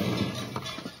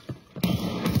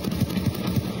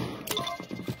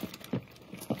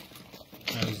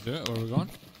 do it. Where are we going?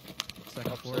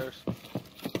 Second floor. Upstairs.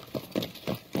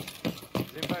 Is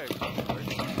anybody across the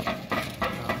bridge?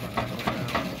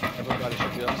 Everybody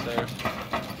should be upstairs.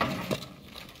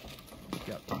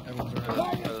 Yep. Everyone's around.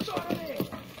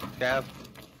 Cav.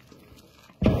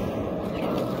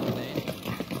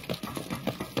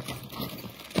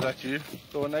 Is that you?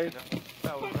 Going nade? No,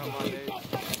 that was not my name.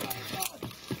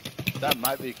 That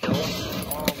might be killer.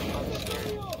 Oh, I'm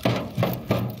scared.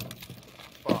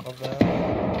 Fuck.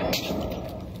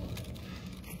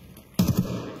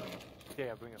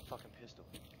 Yeah, bring a fucking pistol.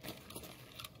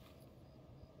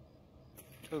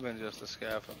 Could have been just a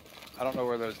scaff. I don't know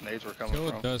where those nades were coming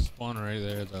Killer from. does spawn right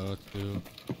there, though, too.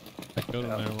 I killed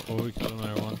him there. Oh, we killed him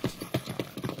there once.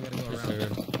 We gotta go For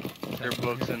around. sure. Your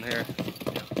book's in here.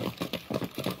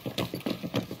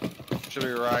 Should be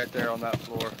right there on that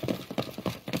floor.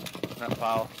 That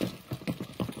pile.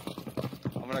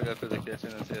 I'm gonna go through the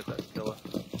kitchen and see if that's killer.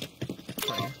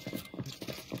 Right here.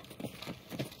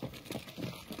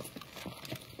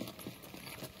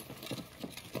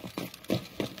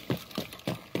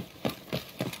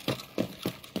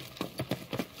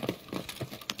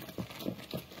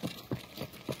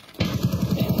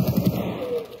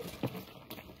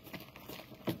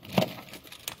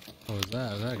 What was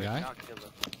that? Is that a guy? Not killer.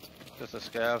 Just a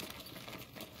scav.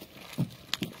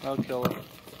 No killer.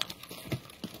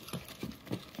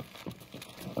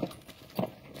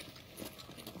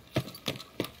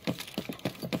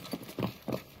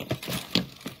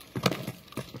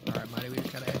 Alright, Mighty, we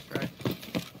just gotta extract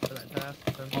for that task.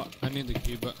 Oh, I need the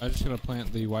Kiba. I just gotta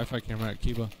plant the Wi-Fi camera at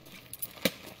Kiba. You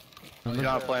Remember?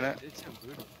 not playing it? It's in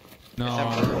brutal. No,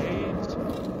 I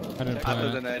didn't I threw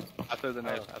plan the it. nade. I threw the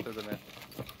nade. I threw the nade.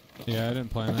 Yeah, I didn't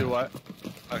plan Do it. what?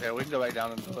 Okay, we can go back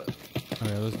down and do it.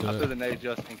 Okay, let's do I threw it. the nade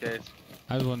just in case.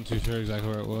 I wasn't too sure exactly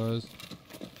where it was.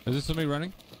 Is this somebody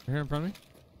running? Right here in front of me?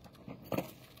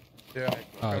 Yeah.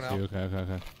 Oh, I coming see. out.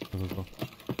 Okay. Cool, cool.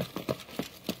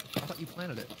 I thought you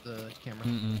planted it, the camera.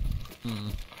 Mm-mm.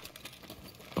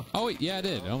 Oh, wait, yeah, I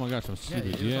did. Oh my gosh, I'm stupid.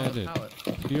 it was Yeah, on I the did. pallet.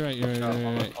 You're right.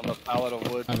 On the pallet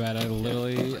of wood. My bad. I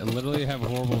literally have a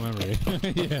horrible memory.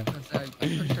 Yeah. I'm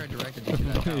pretty sure I directed you to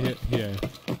that pallet. Yeah.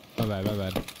 My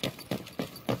bad.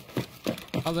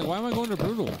 I was like, why am I going to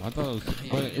brutal? I thought it was Yeah, you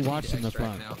just need to watching the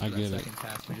extract front. now for I that get it. second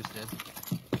task we just did.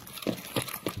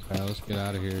 Okay, let's get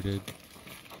out of here, dude.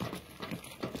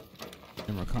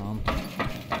 Camera calm.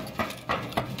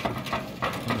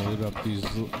 I'm gonna loot up these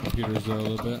computers though a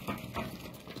little bit. Yeah,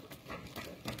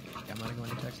 I'm gonna go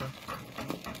into text though.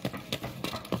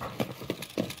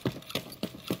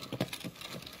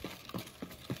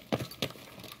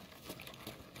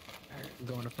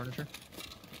 Go into furniture.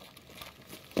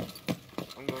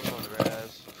 I'm going on the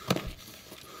res.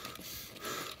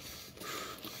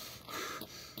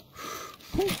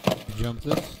 Jump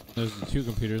this. There's the two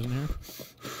computers in here.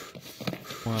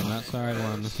 One on that side,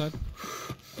 one on this side.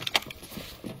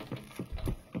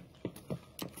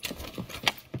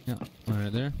 Yeah, one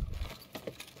right there.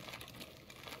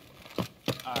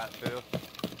 Alright, Phil.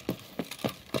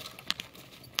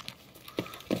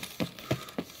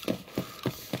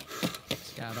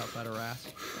 Scout outside of Rask.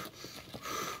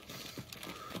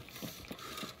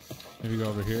 Maybe go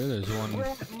over here. There's one.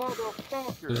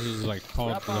 Motherfucker! This is like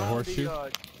called the horseshoe.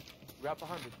 Right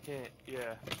behind the tent,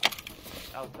 yeah.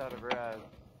 Outside of Raz.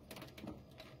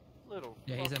 Little.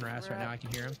 Yeah, he's in fucking Rask right now. I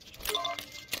can hear him.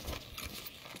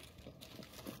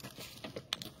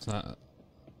 It's not.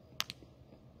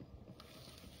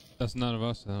 That's none of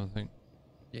us, I don't think.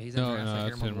 Yeah, he's in No, Rask. I no, hear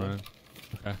that's him on him the wood. running.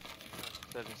 Okay.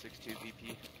 762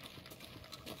 BP.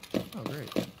 Oh,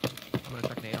 great. I'm gonna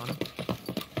chuck nade on him.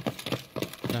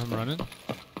 Got him running.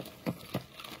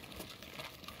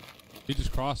 He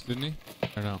just crossed, didn't he?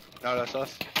 Or no? No, that's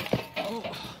us. Oh,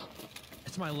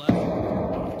 it's my left.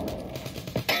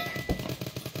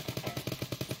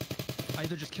 I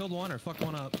either just killed one or fucked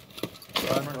one up.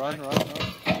 Run.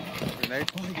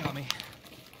 Grenade. Oh, he got me.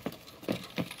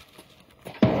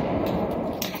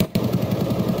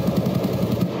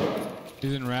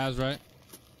 He's in Raz, right?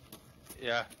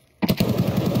 Yeah.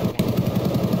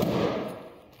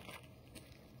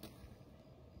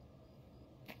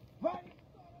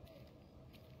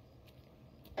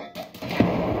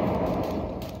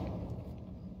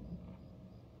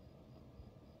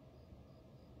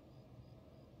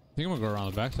 I think I'm gonna go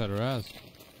around the backside of Raz.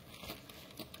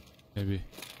 Maybe.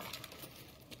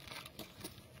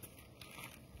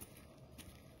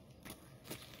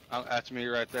 That's me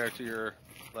right there to your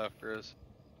left, Riz.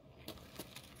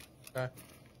 Okay.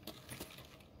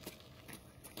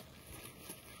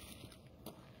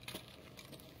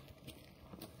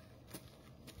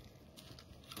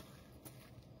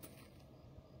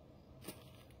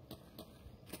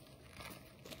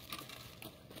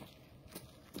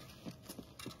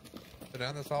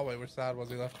 down this hallway. Which side was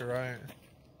he, left or right?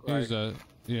 He was,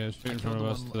 yeah, straight in front of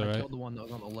us to the I right. killed the one that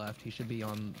was on the left. He should be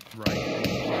on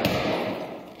right.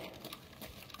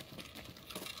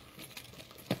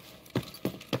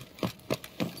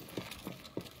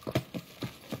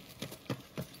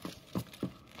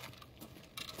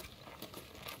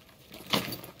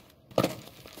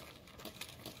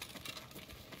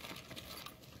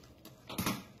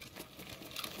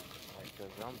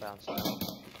 I'm bouncing out.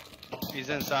 He's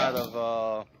inside of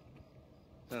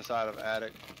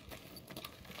attic.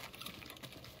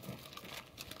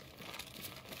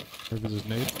 Where is his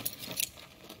nade?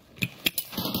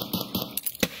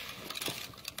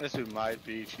 This dude might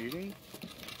be cheating.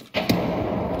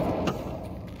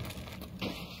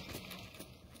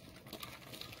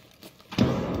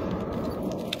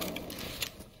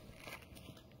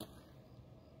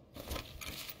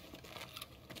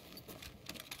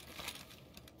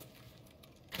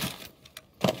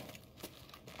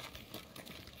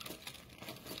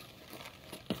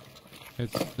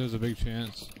 There's a big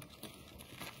chance.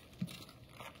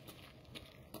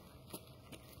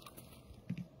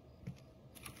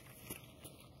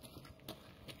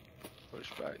 Push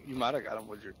back. You might have got him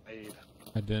with your nade.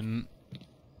 I didn't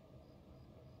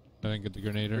get the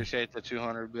grenader. Appreciate the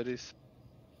 200 biddies.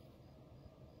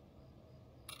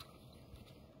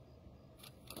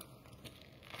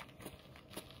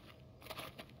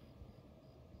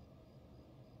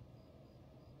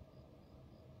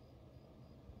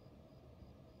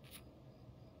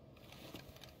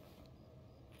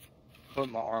 Put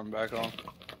my arm back on.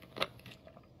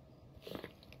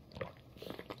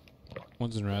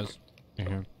 One's in res. Right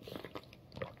here.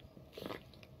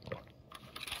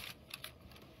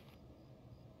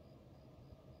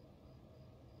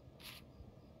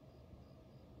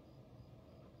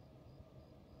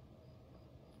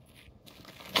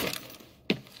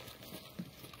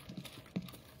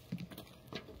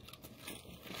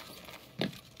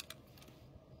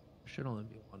 Should only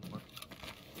be one more.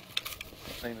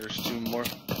 I think there's 2 more.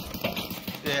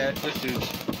 Yeah, I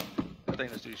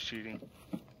think this dude's cheating.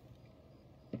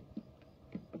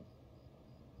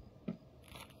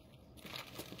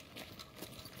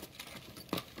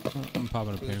 I'm popping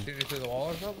a Was he ping. shooting through the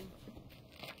wall or something?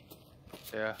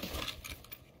 Yeah.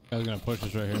 Guy's gonna push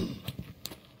us right here.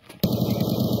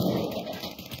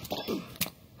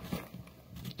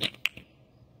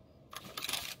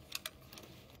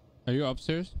 Are you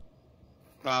upstairs?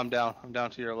 No, I'm down. I'm down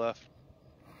to your left.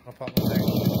 I'll pop my thing.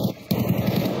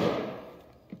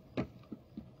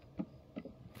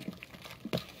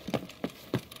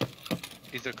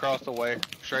 He's across the way,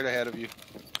 straight ahead of you.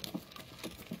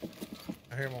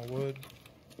 I hear him on wood.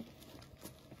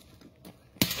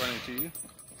 Running to you.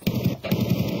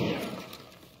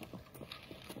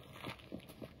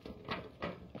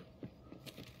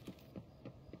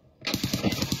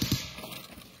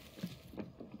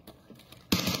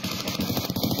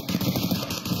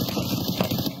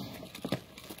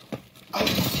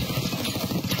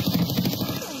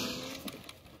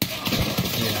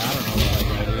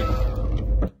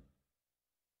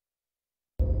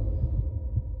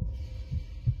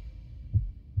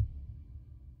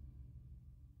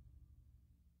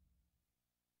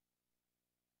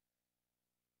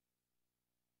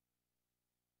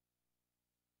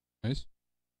 Nice.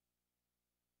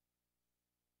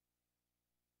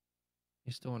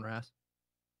 He's still in RAS.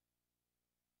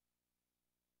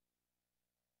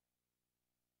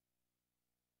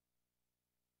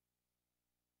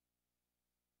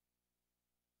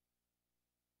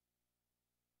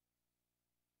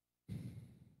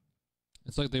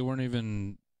 It's like they weren't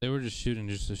even. They were just shooting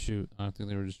just to shoot. I don't think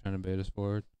they were just trying to bait us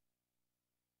forward.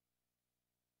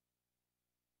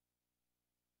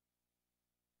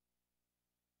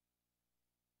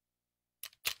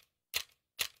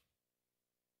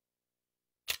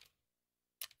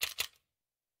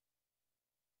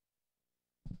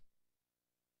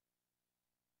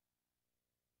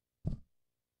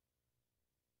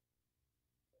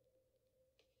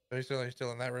 So he's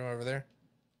still in that room over there?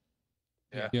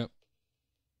 Yeah. Yep.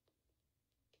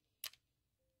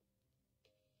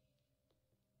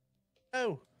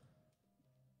 Oh.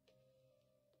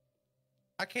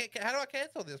 I can't. How do I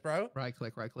cancel this, bro? Right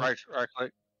click, right click. Right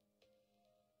click.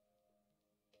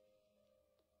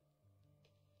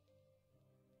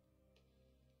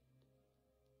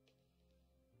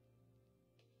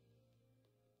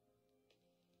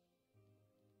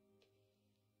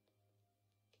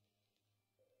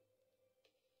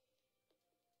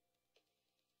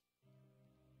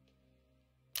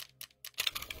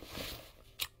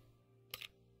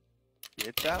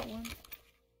 Get that one?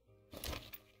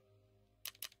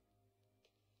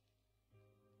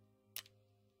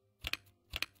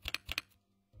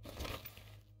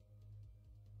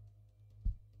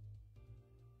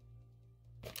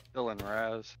 killing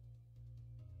Raz.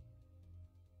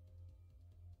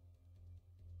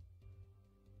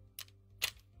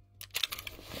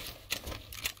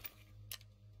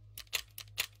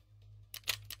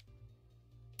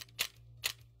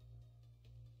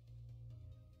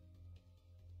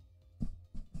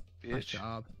 Nice Bitch.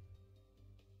 job.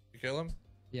 You kill him?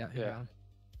 Yeah. Yeah. Yeah.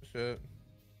 Shit.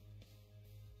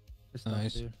 Good stuff,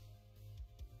 Nice. dude.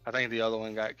 I think the other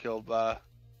one got killed by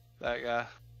that guy.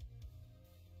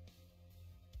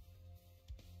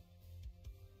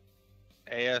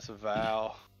 AS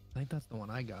Val. I think that's the one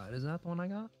I got. Is that the one I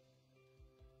got?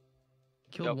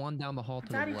 Killed Yep. one down the hall to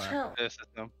the Daddy, left. chill. This is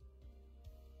him.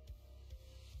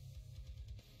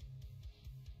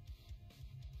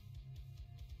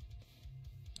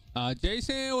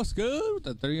 Jason, what's good with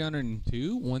the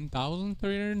 302?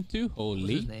 1,302? What's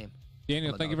Holy. his name?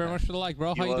 Daniel, Hold on, thank you very okay. much for the like,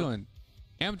 bro. How you Kilo- doing?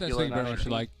 Amethyst, Kilo thank you very much for the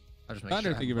 19. like. I just make Thunder,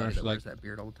 sure I thank you very have much a for buddy like. that wears that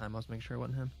beard all the time. I was making sure it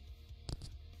wasn't him.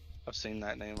 I've seen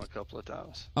that name a couple of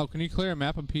times. Oh, can you clear a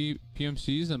map of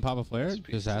PMCs and pop a flare? That's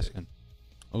pretty Just sick. asking.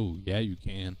 Oh, yeah, you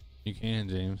can. You can,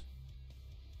 James.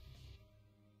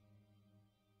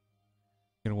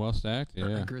 Getting well stacked? Yeah.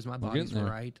 Grizz, my We're body's getting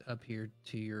there. right up here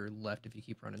to your left if you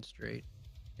keep running straight.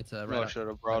 It's I right, should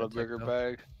have brought a outside of bigger Texo.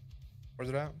 bag. Where's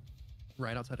it at?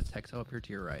 Right outside of Texo up here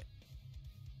to your right.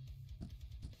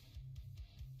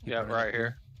 Keep Yeah, running right up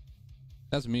here.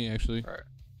 That's me, actually. Right.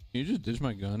 Can you just ditch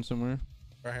my gun somewhere?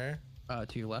 Right here?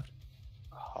 To your left.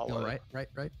 Hollow. Go right.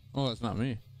 Oh, that's not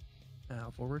me.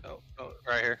 Forward. Oh,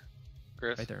 right here.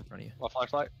 Chris. Right there in front of you. My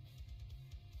flashlight.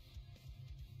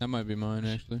 That might be mine,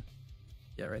 actually.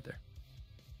 Yeah, right there.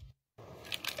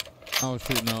 Oh,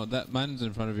 shoot, no. Mine's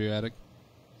in front of you, Attic.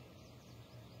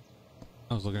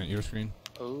 I was looking at your screen.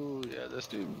 Oh, yeah, this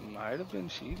dude might have been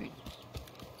cheating.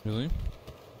 Really?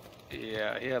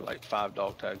 Yeah, he had like 5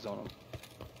 dog tags on him.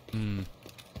 Hmm.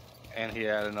 And he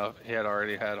had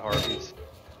already had Harveys.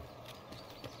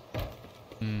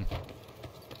 Hmm.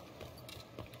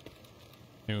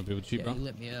 You want people cheap, Yeah, bro? he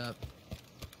lit me up.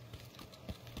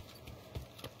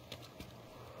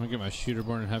 I'm gonna get my shooter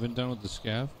born in heaven done with the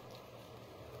scav.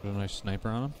 Put a nice sniper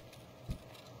on him.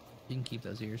 You can keep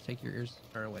those ears. Take your ears.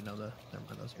 Or wait, no, never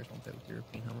mind. Those ears won't fit with your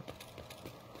European helmet.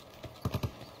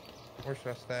 Where should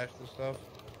I stash this stuff?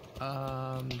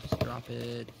 Just drop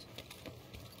it.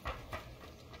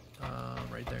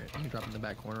 Right there. You can drop it in the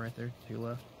back corner right there to your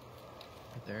left.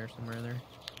 Right there, somewhere in there.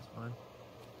 That's fine.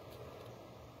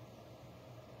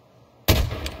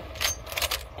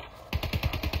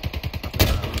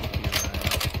 Drop it, to your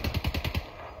right.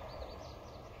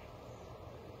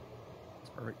 That's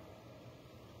perfect.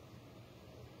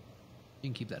 You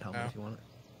can keep that helmet Yeah. if you want it.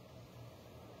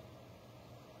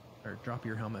 Or drop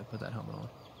your helmet, put that helmet on.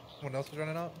 Someone else is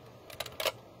running up?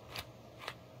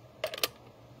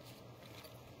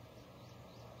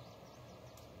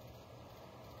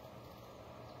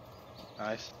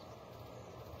 Nice.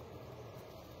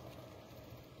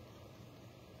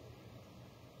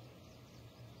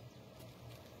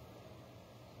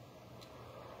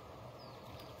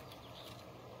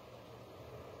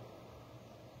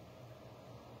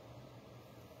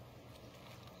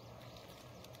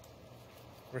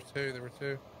 There were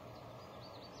two.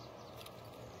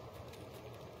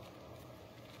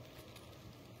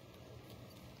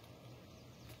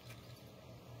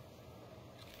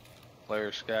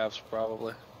 Player scavs,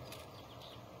 probably.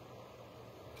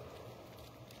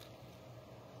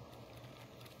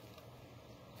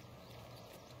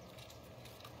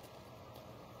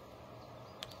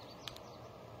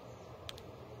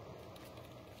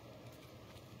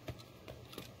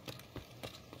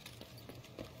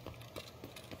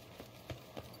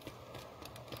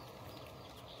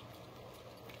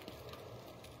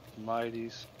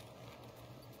 Mighties.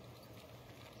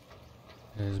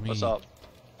 There's me. What's up?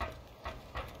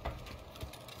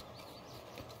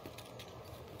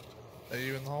 Are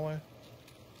you in the hallway?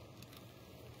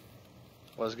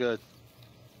 What's good?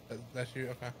 That's you?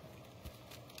 Okay.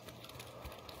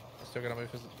 I still gotta move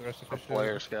the rest of A the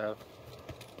player scav.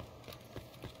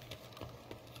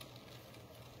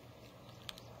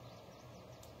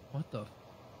 What the?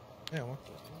 Yeah, what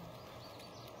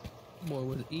the? Boy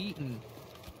was eating.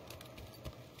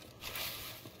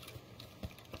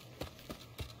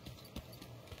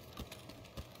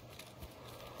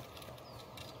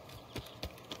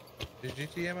 Is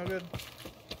GT ammo good?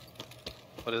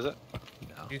 What is it?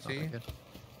 No, You it's not see? that good.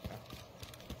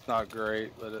 It's not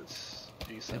great, but it's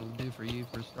decent. It'll do for you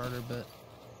for a starter, but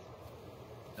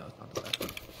no, it's not the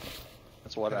best.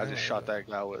 That's what I just shot that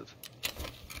guy with.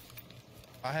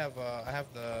 I have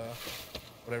the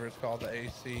whatever it's called, the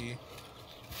AC,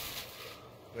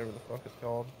 whatever the fuck it's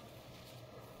called.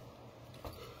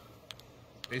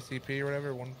 ACP or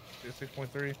whatever,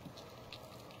 6.3.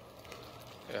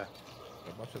 Yeah.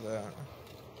 A bunch of that.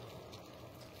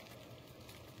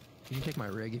 You can take my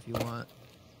rig if you want.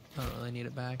 I don't really need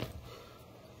it back.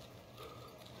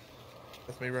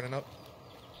 That's me running up.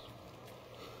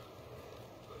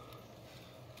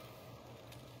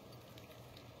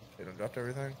 They done dropped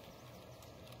everything.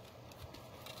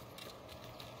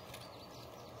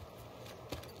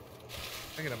 I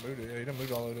think I moved it. Yeah, you done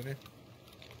moved all of it, didn't you?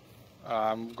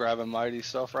 I'm grabbing Mighty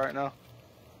stuff right now.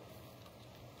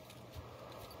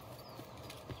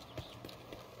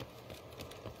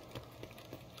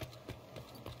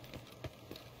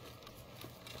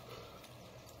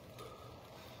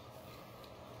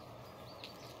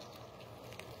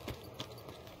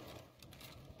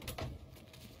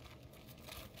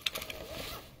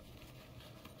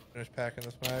 Finish packing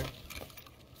this mag.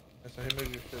 And so he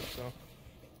moved your shit, so.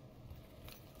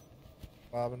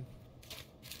 Bobbing.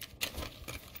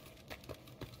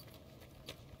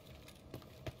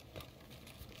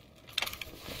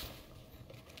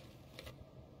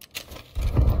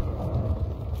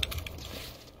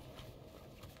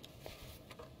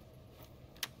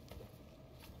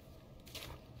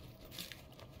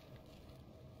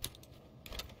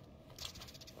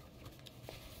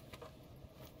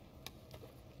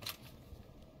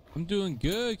 I'm doing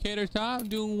good, Cater Top. I'm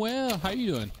doing well. How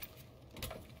you doing?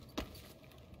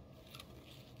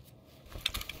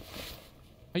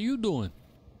 How you doing?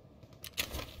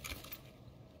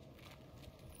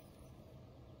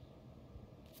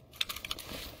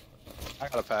 I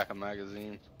gotta pack a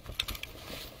magazine.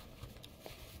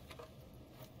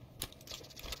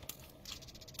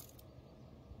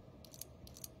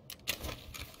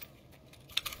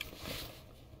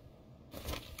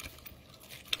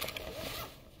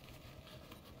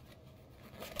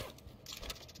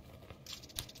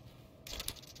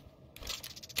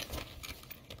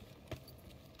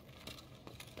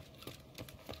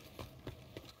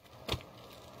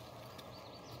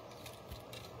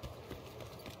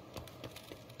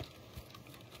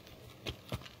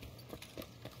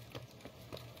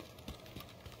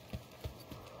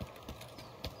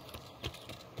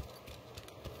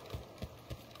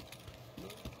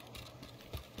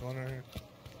 One right here.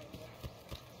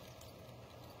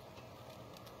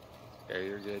 Yeah,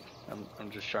 you're good. I'm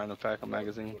just trying to pack a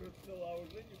magazine.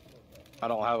 I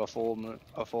don't have a full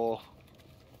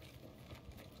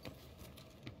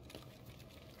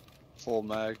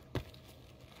mag.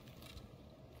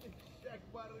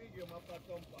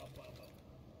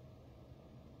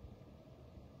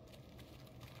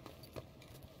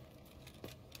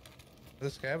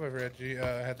 This cab over at G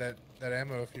had that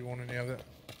ammo if you want any of it.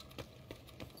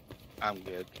 I'm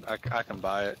good. I can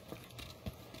buy it.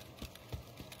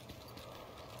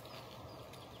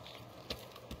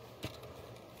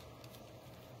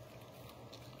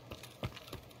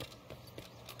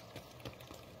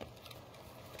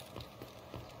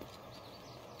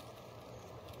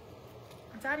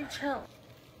 Daddy, chill.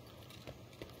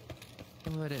 I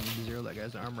didn't zero that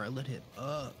guy's armor. I lit him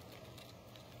up.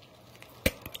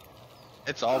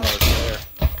 It's almost there.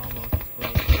 Almost.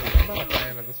 I'm not a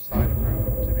fan of this side of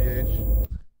room, TBH.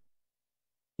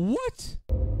 What?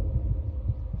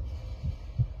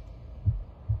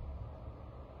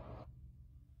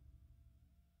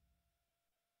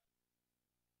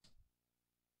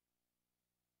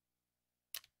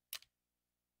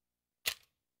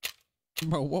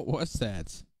 Bro, what was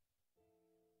that?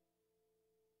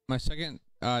 My second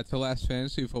to last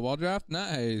fantasy football draft?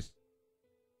 Nice.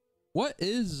 What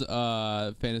is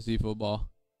fantasy football?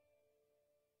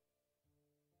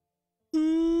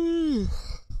 Just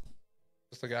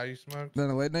the guy you smoked? Then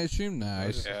a late night stream? Or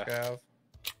Nice. just a Yeah.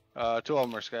 scav? 2 of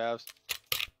them are scavs.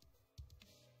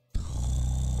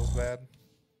 Was bad.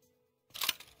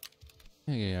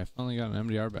 Yeah, I finally got an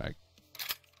MDR bag.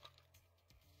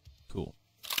 Cool.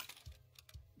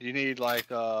 Do you need like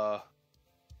you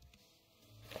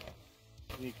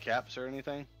need caps or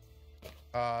anything?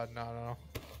 No.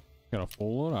 Got a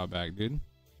full loadout bag, dude.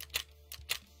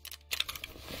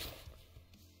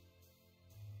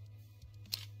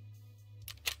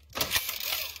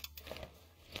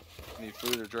 Need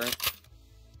food or drink?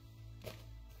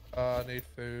 Need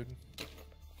food.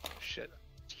 Shit.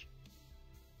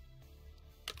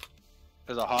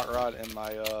 There's a hot rod in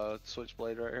my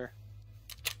switchblade right here.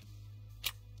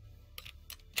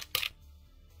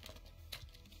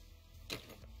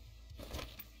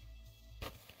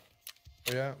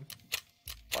 Yeah.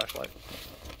 Flashlight.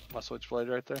 My switchblade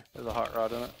right there. There's a hot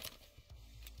rod in it.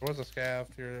 There was a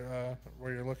scav to your,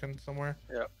 where you're looking somewhere.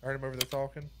 Yep. I heard him over there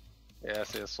talking. Yeah, I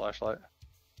see his flashlight.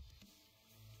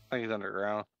 I think he's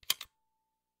underground.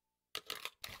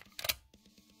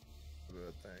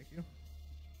 good. Thank you.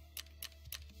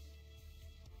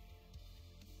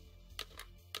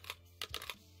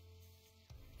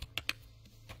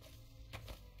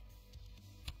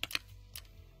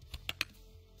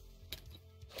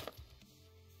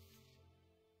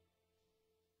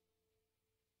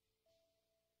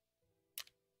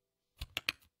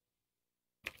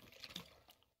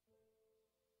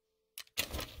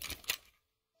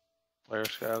 Flare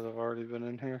scabs have already been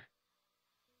in here.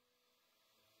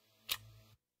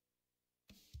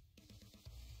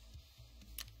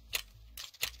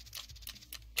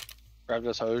 Grab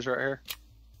this hose right here.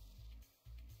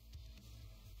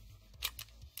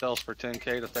 Sells for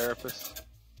 10K to therapist.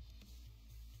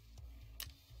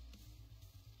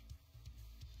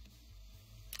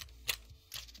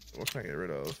 What can I get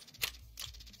rid of?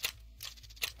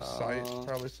 Sight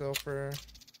probably sell for.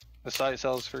 The site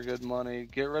sells for good money.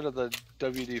 Get rid of the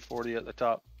WD-40 at the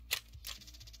top.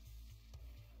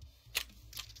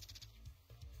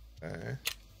 Okay.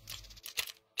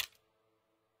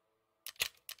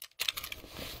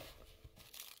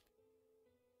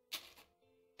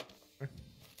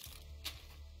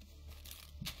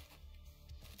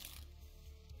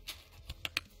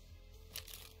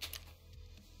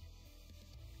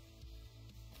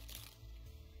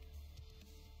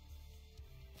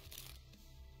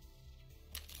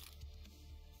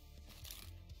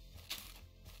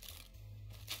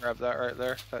 Grab that right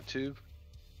there, that tube.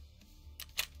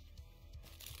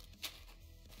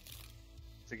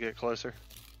 To get closer.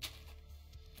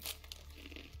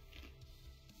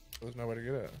 There's no way to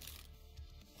get it.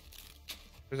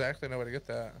 There's actually no way to get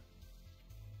that.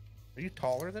 Are you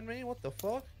taller than me? What the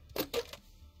fuck?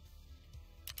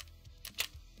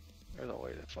 There's a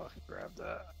way to fucking grab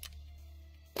that.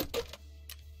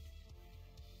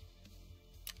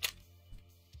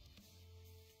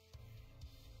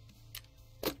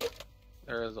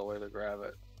 There is a way to grab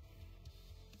it.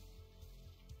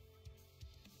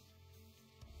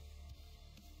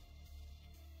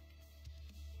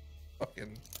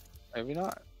 Fucking. Maybe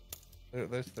not.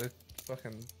 They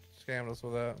fucking scammed us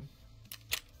with that.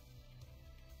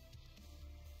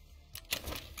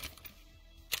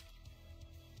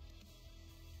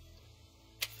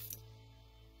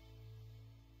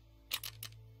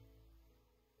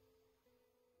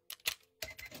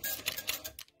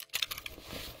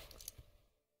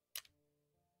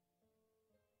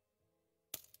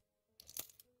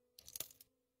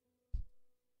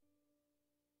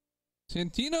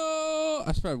 Santino!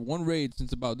 I survived one raid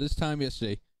since about this time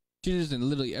yesterday. Cheaters in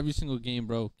literally every single game,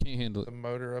 bro. Can't handle it. The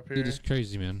motor up here. Dude, it's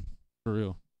crazy, man. For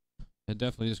real. It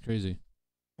definitely is crazy.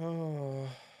 Oh.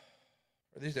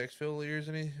 Are these exfoliators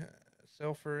any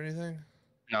sell for anything?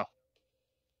 No.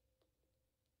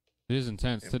 It is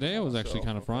intense. Today I was actually myself,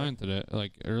 kind of okay. frying today,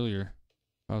 like earlier.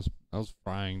 I was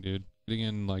frying, dude. Getting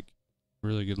in like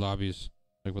really good lobbies,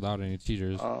 like without any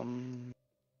cheaters. Yeah,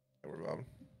 we're bobbing.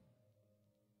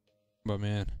 But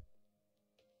man,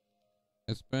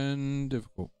 it's been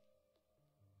difficult.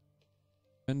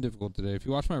 Been difficult today. If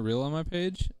you watch my reel on my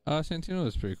page, Santino,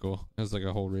 it's pretty cool. It was like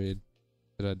a whole raid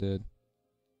that I did.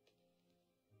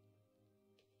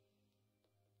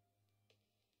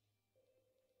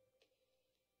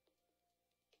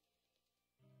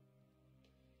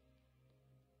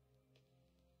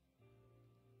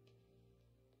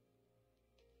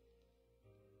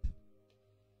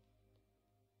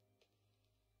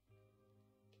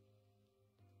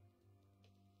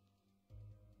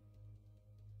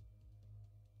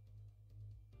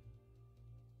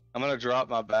 I'm gonna drop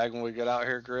my bag when we get out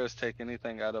here, Grizz. Take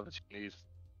anything out of it you need.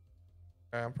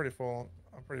 Yeah, I'm pretty full.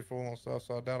 I'm pretty full on stuff,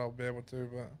 so I doubt I'll be able to.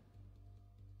 But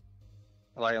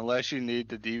Like, unless you need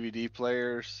the DVD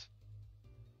players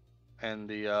and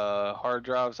the hard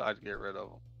drives, I'd get rid of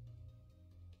them.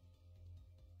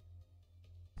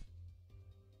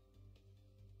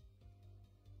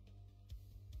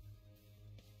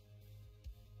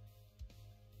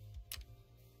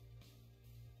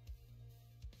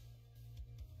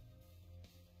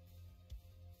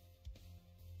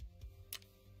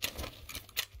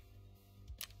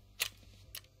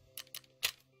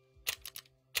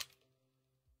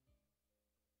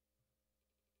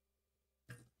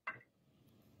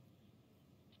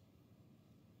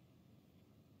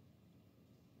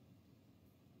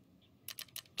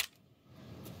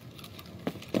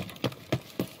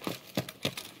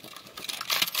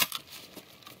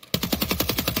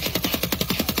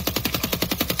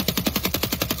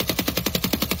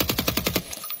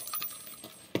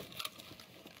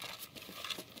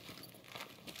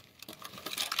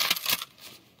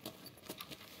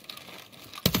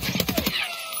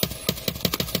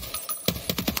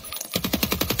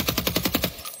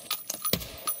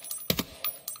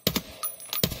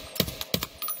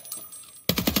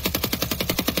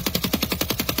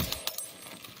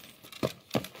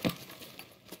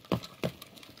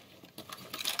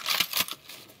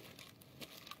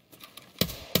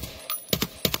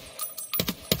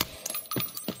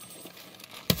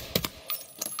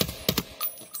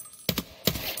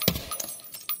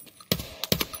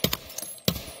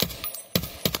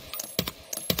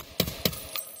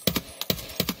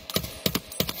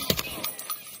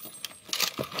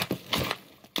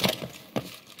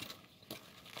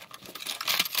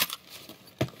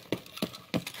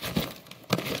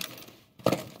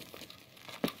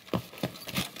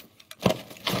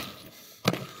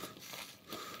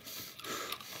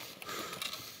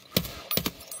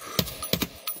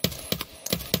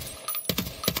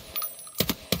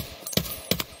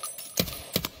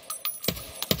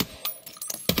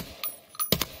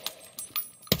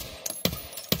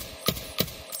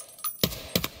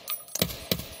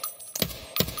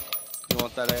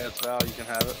 want that AS Val, you can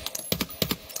have it.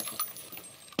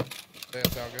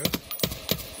 That's all good.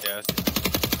 Yeah. Is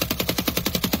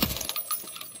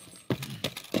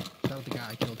that what the guy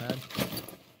I killed had?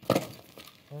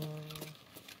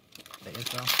 The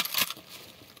ASL?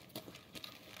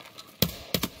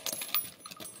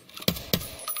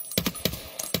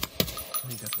 I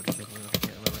think that's what he killed me with. I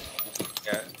can't remember.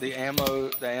 Yeah, the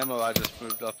ammo I just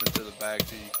moved up into the bag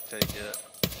so you can take it.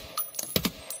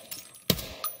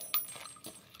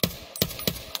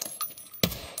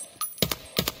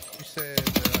 You said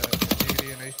DVD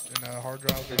and a hard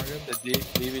drive are not good? The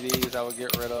DVDs I would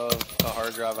get rid of. The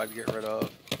hard drive I'd get rid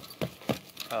of.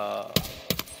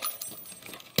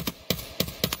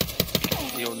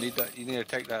 You'll need that. You need to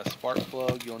take that spark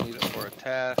plug. You'll need it for a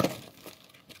task.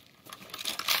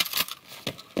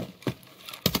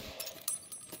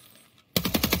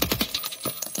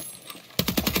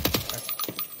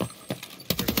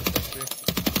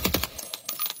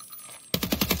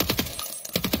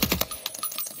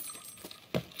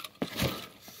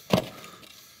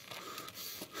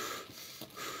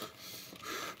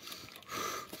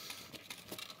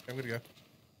 I'm good to go.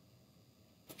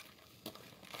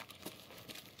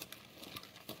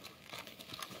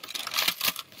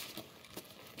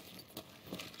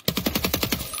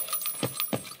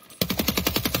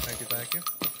 Thank you.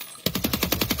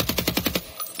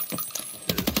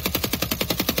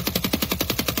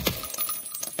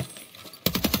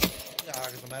 Nah,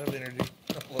 because I'm out of energy.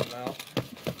 I'll pull it now.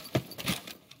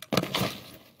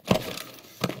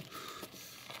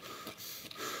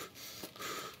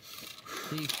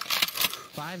 See,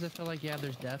 fives, I feel like, yeah,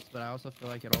 there's deaths, but I also feel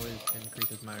like it always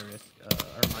increases my risk,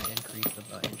 or my increase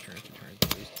of insurance returns,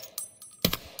 at least.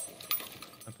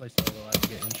 I play solo, I don't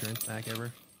get insurance back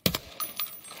ever.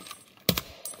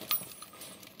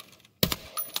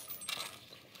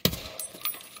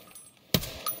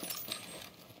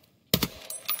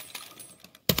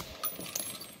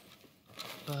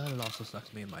 But it also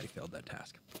sucks me and Mighty failed that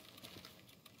task.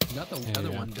 You got the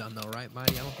other one done though, right,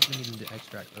 Mighty? I don't think we need to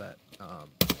extract for that.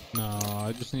 No,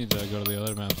 I just need to go to the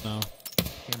other maps now.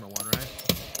 Camera one, right?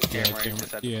 Yeah,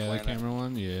 the camera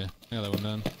one. Yeah, I got that one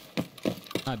done.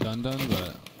 Not done,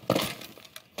 but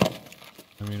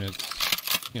I mean it's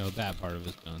that part of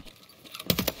it's done.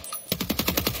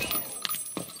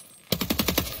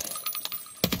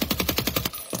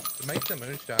 To make the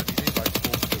moonshine, you need like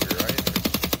full sugar, right?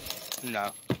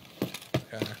 No,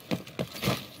 Okay.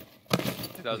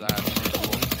 it doesn't have to be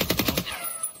full.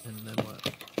 And then what?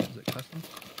 Is it custom?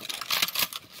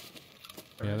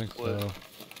 Yeah, I think Wood. so.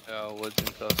 Yeah, woods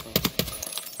and custom.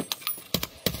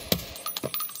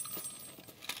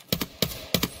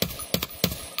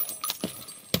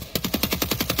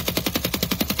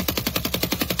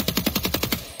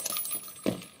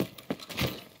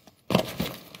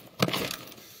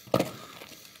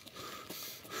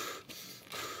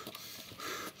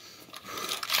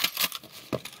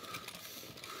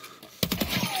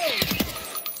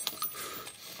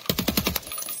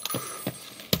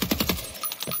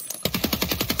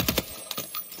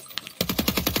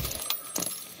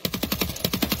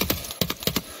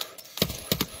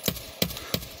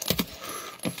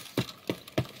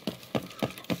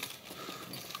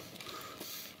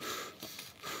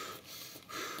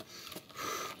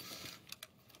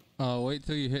 Wait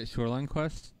till you hit Shoreline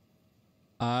Quest.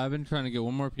 I've been trying to get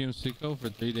one more PMC code for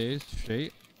 3 days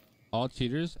straight. All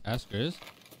cheaters, ask Grizz.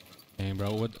 Dang,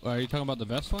 bro, what are you talking about? The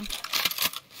vest one?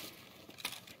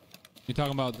 You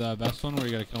talking about the vest one where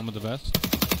you gotta kill him with the vest?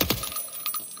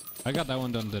 I got that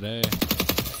one done today.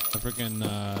 I freaking,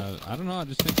 I don't know, I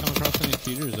just didn't come across any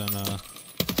cheaters on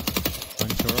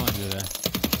Shoreline today.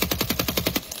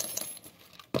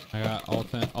 I got all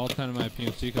 10 of my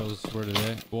PMC codes for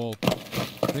today. Well,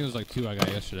 I think it was like 2 I got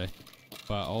yesterday.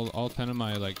 But all 10 of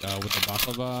my, like, with the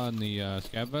baklava and the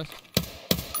scab vest,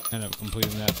 ended up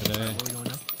completing that today. What are we doing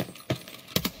now?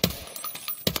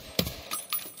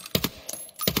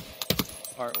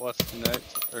 Alright, what's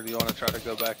next? Or do you want to try to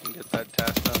go back and get that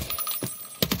task done?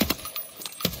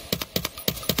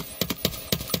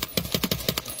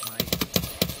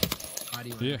 How do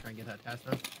you want to try and get that task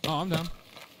done? Oh, I'm down.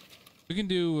 We can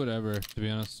do whatever, to be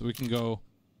honest. We can go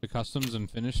to customs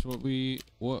and finish what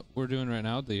we're doing right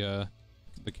now, the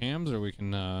cams, or we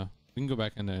can go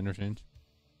back into interchange.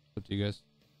 Up to you guys.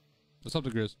 What's up to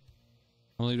Grizz?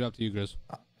 I'll leave it up to you, Grizz.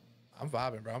 I'm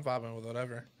vibing, bro. I'm vibing with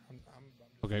whatever. I'm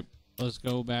Okay, let's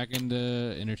go back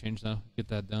into interchange now. Get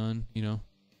that done, and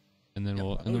then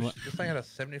we'll. And then this thing had a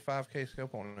 75k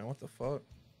scope on it. What the fuck?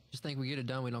 Just think we get it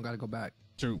done, we don't gotta go back.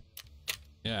 True.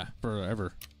 Yeah,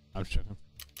 forever. I'm checking.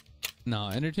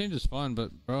 No, interchange is fun,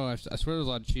 but bro, I swear there's a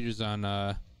lot of cheaters on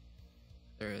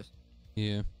There is.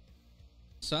 Yeah.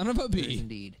 Son of a There is bee.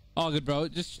 indeed. All good, bro.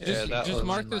 Just that just was-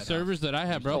 mark the servers that I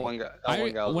have, bro. That one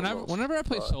guy was Whenever I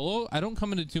play but- solo, I don't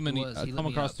come into too many. was. I He come lit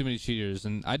me across up. too many cheaters,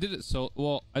 and I did it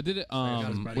I did it Got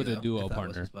his buddy, with a though, duo if that was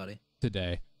partner his buddy.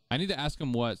 today. I need to ask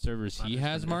him what servers Might he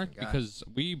have has been a marked different guy. because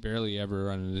we barely ever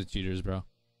run into cheaters, bro.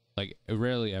 Like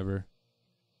rarely ever.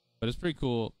 But it's pretty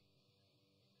cool.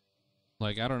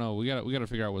 Like I don't know, we gotta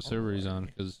figure out what server he's on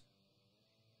because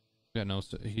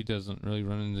he doesn't really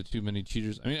run into too many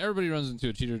cheaters. I mean, everybody runs into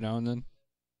a cheater now and then,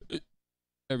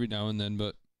 every now and then.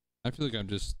 But I feel like I'm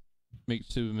just make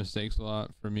stupid mistakes a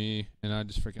lot for me, and I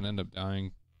just freaking end up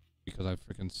dying because I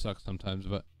freaking suck sometimes.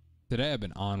 But today I've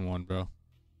been on one, bro.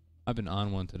 I've been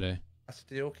on one today. I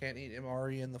still can't eat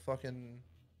MRE in the fucking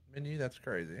menu. That's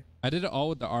crazy. I did it all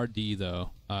with the RD though,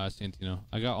 Santino.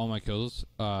 I got all my kills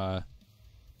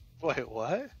Wait,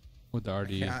 what? with the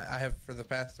RD. I have for the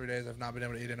past 3 days. I've not been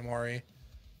able to eat an MRE.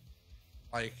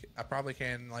 Like I probably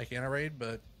can like in a raid,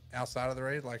 but outside of the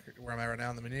raid, like where I'm at right now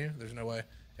in the menu, there's no way.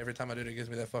 Every time I do it, it gives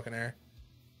me that fucking error.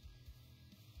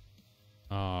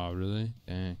 Oh, really?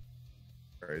 Dang.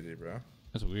 Crazy, bro.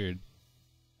 That's weird.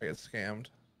 I get scammed.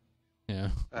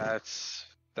 Yeah. That's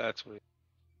weird.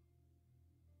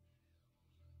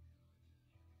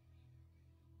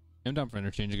 I'm down for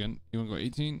interchange again. You want to go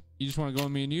 18? You just want to go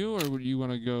with me and you, or would you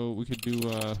want to go? We could do.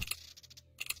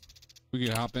 We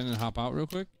could hop in and hop out real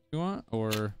quick. If you want,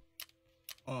 or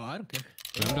Oh, I don't care.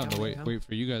 I'm down to wait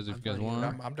for you guys if you guys want.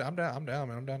 I'm down,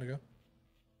 man. I'm down to go. All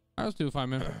right, let's do it, 5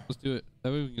 minutes. Let's do it.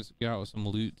 That way we can just get out with some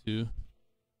loot too.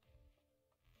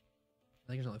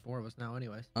 I think there's only 4 of us now,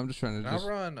 anyways. I'm just trying to. I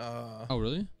run. Oh,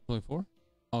 really? Only 4?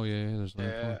 Oh yeah, there's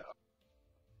only 4.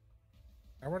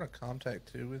 I run a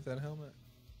Contact 2 with that helmet.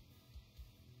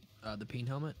 The peen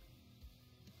helmet.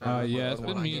 Yeah, it's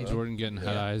been me and Jordan getting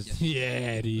head eyes.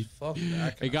 Yeah, dude. Fuck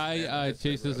that. A guy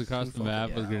chases across the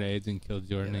map with yeah. grenades and killed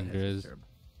Jordan and Grizz.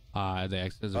 The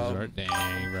exit resort. Dang,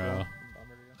 bro.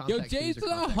 Yo, Contact Jay's twos to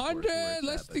or the contact fours are where 100. it's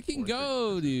Let's at, but freaking fours are go,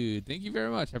 expensive. dude. Thank you very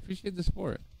much. I appreciate the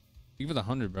support. Thank you for the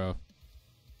 100, bro.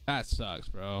 That sucks,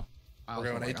 bro. I We're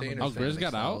also going like- I'm 18 a or big fan of Grizz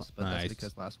got out? XLs, but Nice. that's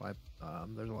because last wipe,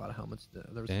 there's a lot of helmets. There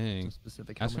was Dang. some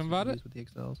specific Ask helmets him you about could it?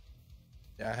 use with the XLs.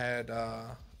 Yeah, I had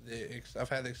I've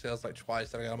had the Excels like twice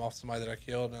that I got them off somebody that I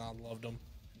killed, and I loved them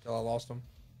until I lost them.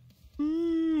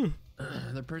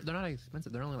 They're not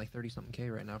expensive. They're only like 30 something K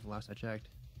right now. From last I checked,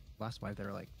 last wipe they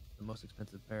were like the most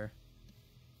expensive pair.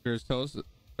 Grizz, tell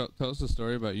us the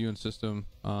story about you and System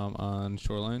on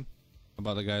Shoreline,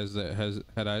 about the guys that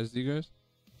had eyes. You guys?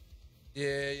 Yeah,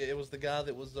 it was the guy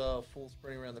that was full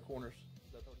spraying around the corners.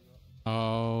 That I told you about.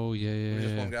 Oh yeah, There was yeah.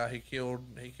 just one guy. He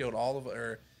killed all of,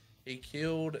 or he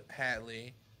killed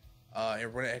Hatley.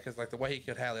 Because like the way he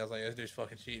killed Hatley, I was like, this dude's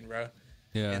fucking cheating, bro.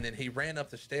 Yeah. And then he ran up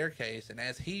the staircase, and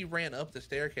as he ran up the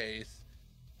staircase,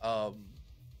 I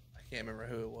can't remember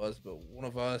who it was, but one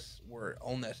of us were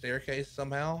on that staircase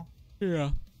somehow,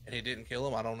 Yeah. and he didn't kill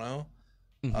him. I don't know.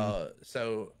 Mhm.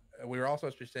 So we were all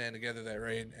supposed to be staying together that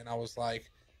raid, and I was like,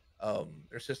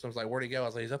 their system's like, where'd he go? I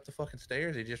was like, he's up the fucking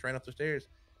stairs. He just ran up the stairs,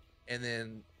 and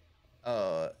then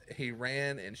he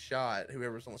ran and shot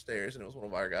whoever was on the stairs, and it was one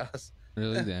of our guys.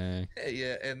 Really? Dang.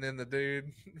 Yeah, and then the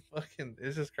dude, fucking,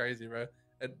 it's just crazy, bro.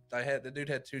 The dude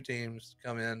had 2 teams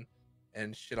come in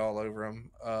and shit all over him,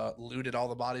 looted all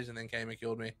the bodies, and then came and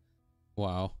killed me.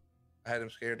 Wow. I had him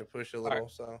scared to push a little,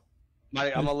 Alright. so. Mate, I'm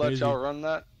That's gonna let crazy. y'all run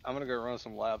that. I'm gonna go run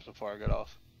some labs before I get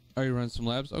off. Oh, you run some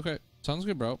labs? Okay. Sounds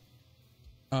good, bro.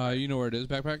 You know where it is,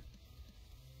 backpack?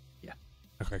 Yeah.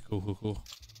 Okay, cool.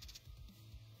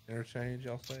 Interchange,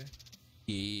 y'all say?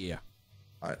 Yeah.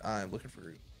 I'm looking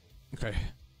for. Okay.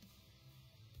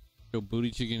 Yo,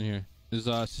 booty chicken here. Does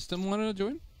System want to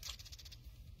join?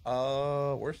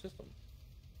 Where's system?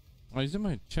 Oh, he's in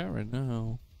my chat right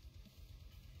now.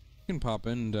 You can pop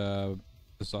in the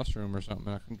sauce room or something.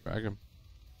 I can drag him.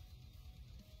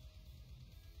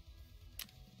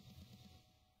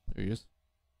 There he is.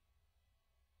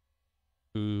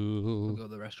 We'll Ooh. go to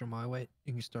the restroom while I wait.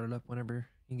 You can start it up whenever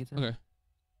he gets in. Okay.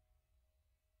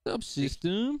 What's up,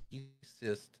 System?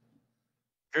 Assist.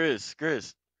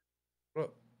 Grizz,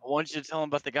 What? I want you to tell him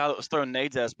about the guy that was throwing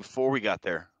nades at us before we got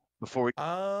there.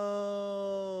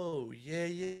 Oh, yeah.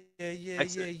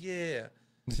 Exit. Yeah,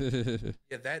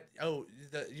 that. Oh,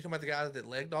 you talking about the guy that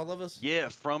legged all of us? Yeah,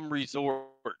 from resort,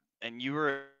 and you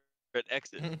were at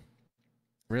exit.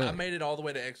 Really? I made it all the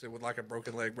way to exit with like a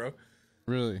broken leg, bro.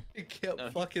 Really? He kept No,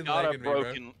 he fucking got a legging me, bro.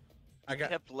 broken. I got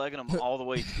Kept legging him all the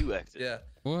way to exit. yeah.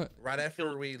 What? Right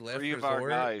after we left 3 of resort. our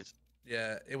guys.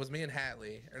 Yeah, it was me and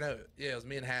Hatley. Or no, yeah, it was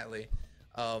me and Hatley.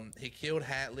 He killed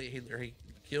Hatley. He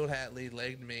killed Hatley,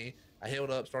 legged me, I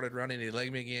healed up, started running, he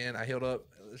legged me again. I healed up,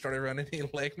 started running, he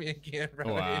legged me again,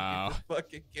 bro. Wow. He just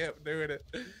fucking kept doing it.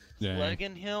 Dang.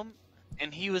 Legging him,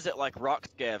 and he was at like rock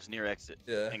scabs near exit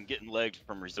Yeah. and getting legged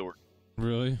from resort.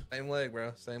 Really? Same leg,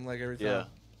 bro. Same leg every time. Yeah.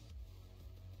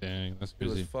 Dang, that's It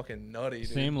was crazy. fucking nutty, dude.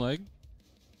 Same leg?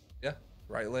 Yeah.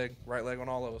 Right leg on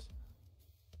all of us.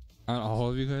 On all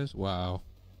of you guys? Wow.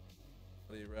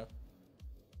 You, bro.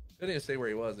 Couldn't even see where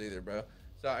he was either, bro.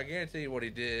 So I guarantee you what he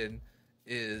did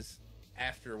is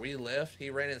after we left, he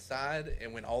ran inside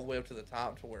and went all the way up to the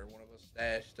top to where one of us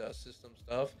stashed system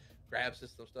stuff, grabbed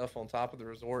system stuff on top of the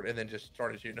resort, and then just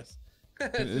started shooting us.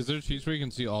 Is there cheats where you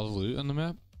can see all the loot on the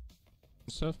map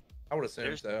and stuff? I would assume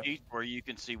There's so. cheats where you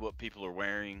can see what people are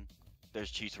wearing. There's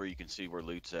cheats where you can see where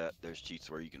loot's at. There's cheats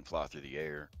where you can fly through the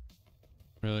air.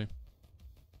 Really?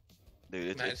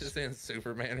 Dude, Man, just seeing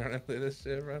Superman running through this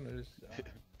shit, bro.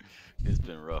 it's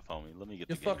been rough, homie. Let me get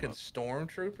You the game fucking up.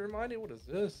 stormtrooper, Mighty? What is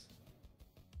this?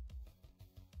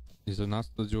 These are not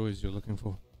the joys you're looking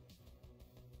for.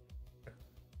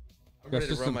 I'm Got ready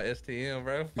to system- run my STM,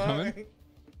 bro. You coming? Fuck.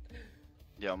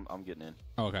 Yeah, I'm getting in.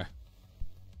 Oh, okay.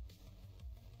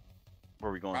 Where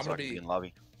are we going? I'm So gonna I can be- be in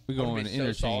lobby. We're I'm gonna going be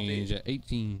so salty. interchange at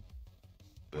 18.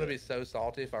 I'm gonna be so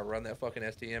salty if I run that fucking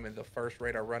STM and the first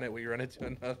raid I run it, we run into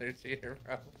another cheater,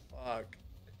 bro. Fuck.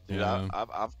 Dude, Yeah.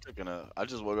 I've taken I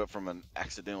just woke up from an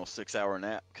accidental 6-hour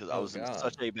nap because I Oh, was in God.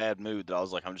 such a bad mood that I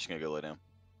was like, I'm just gonna go lay down.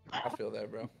 I feel that,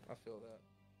 bro. I feel that.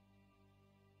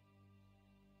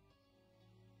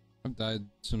 I've died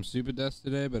some stupid deaths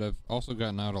today, but I've also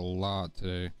gotten out a lot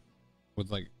today with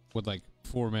like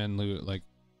 4-man loot. Like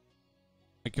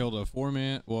I killed a 4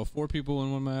 people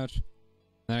in one match,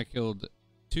 and I killed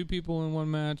 2 people in one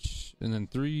match, and then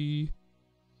 3,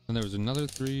 and there was another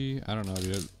 3. I don't know,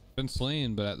 dude. I've been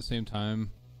slain, but at the same time,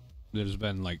 there's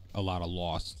been like a lot of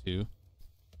loss too.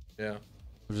 Yeah. It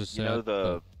was just You know sad,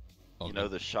 the but- you know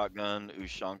the shotgun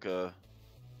Ushanka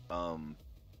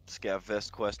scav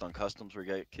vest quest on customs where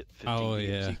you get 15 Oh, PMC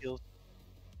yeah. kills?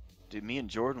 Dude, me and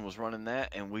Jordan was running that,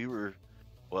 and we were,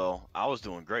 well, I was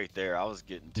doing great there. I was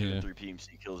getting 2 Yeah. and 3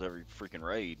 PMC kills every freaking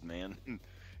raid, man.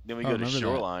 Then we I go to remember that.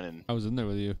 Shoreline, and I was in there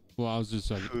with you. Well, I was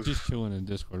just like just chilling in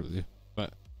Discord with you,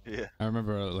 but yeah. I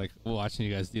remember like watching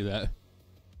you guys do that.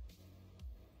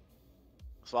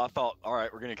 So I thought, all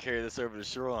right, we're gonna carry this over to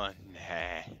Shoreline.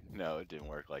 Nah, no, it didn't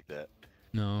work like that.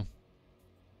 No.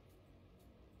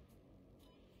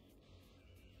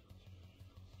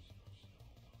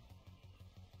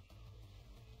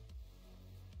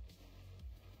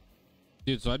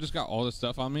 Dude, so I just got all this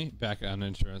stuff on me back on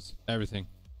insurance, everything,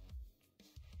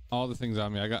 all the things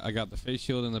on me. I got the face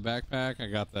shield in the backpack. I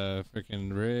got the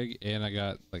freaking rig, and I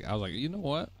got I was like, you know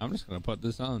what? I'm just gonna put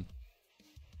this on.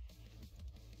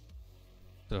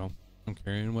 So I'm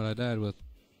carrying what I died with.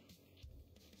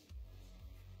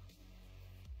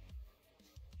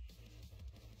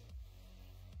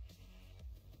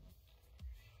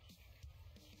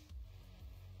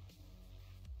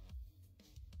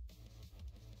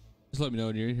 Just let me know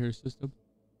when you're in here, system.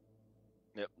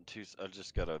 Yep, I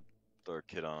just gotta throw a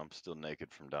kit on. I'm still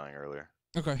naked from dying earlier.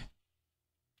 Okay.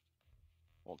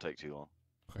 Won't take too long.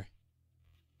 Okay.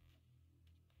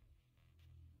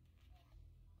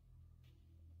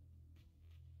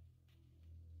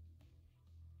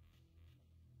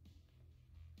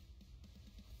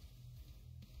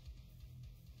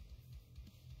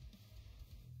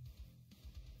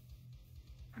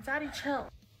 Daddy, chill.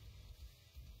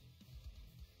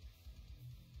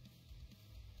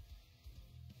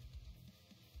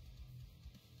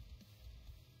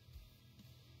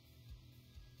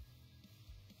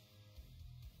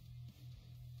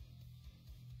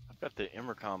 I've got the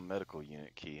Emercom medical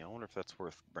unit key. I wonder if that's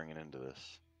worth bringing into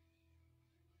this.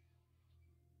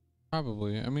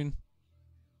 Probably. I mean,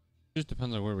 just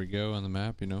depends on where we go on the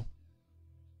map, you know.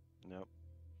 Nope.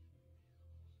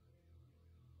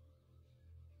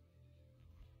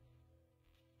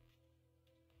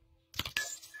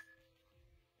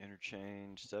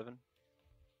 Interchange 7.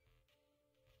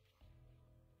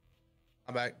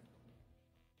 I'm back.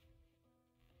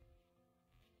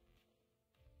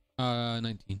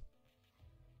 19.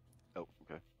 Oh,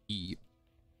 okay. Yep.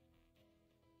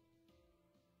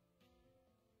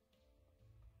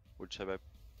 What'd you say, babe?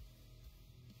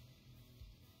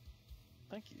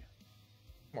 Thank you.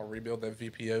 I'm gonna rebuild that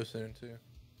VPO soon too.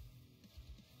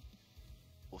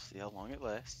 We'll see how long it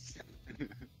lasts.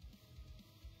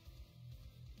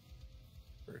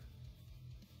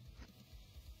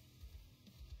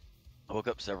 I woke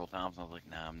up several times and I was like,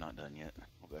 nah, I'm not done yet.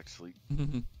 I'll go back to sleep.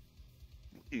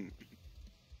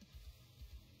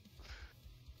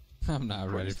 I'm not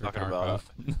ready Courtney's for talking about-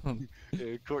 Tarkov.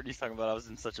 Yeah, Courtney's talking about I was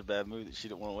in such a bad mood that she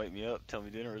didn't want to wake me up, tell me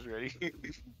dinner was ready.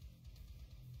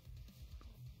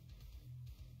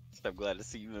 So I'm glad to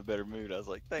see you in a better mood. I was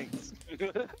like, thanks.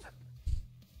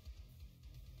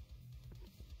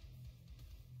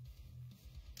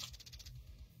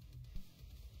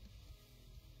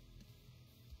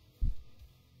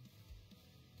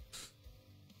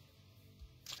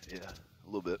 Yeah, a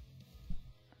little bit.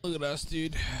 Look at us,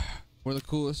 dude. We're the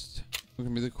coolest. We're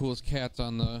gonna be the coolest cats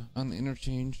on the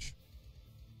interchange.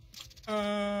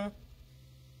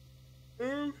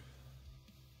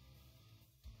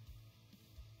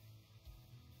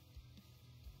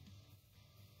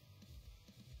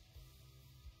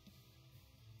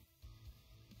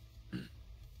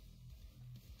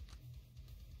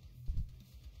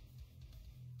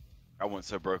 I went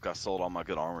so broke I sold all my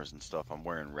good armors and stuff. I'm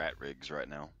wearing rat rigs right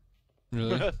now.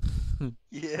 Really?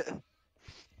 Yeah.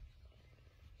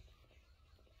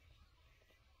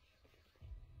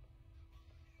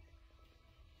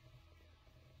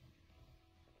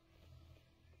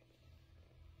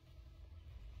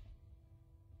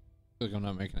 Like I'm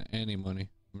not making any money.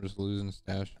 I'm just losing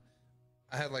stash.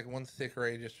 I had like one sick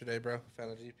raid yesterday, bro.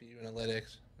 Found a GPU and a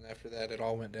LEDX, and after that, it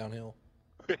all went downhill.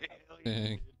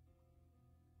 Dang.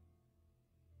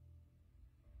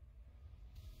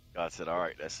 God said, all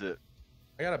right, that's it.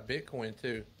 I got a Bitcoin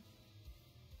too.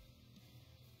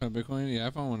 Bitcoin? Yeah,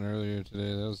 I found one earlier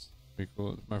today. That was pretty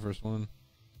cool. It's my first one.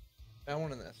 Found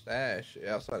one in that stash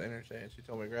outside interchange. She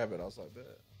told me to grab it. I was like, bet.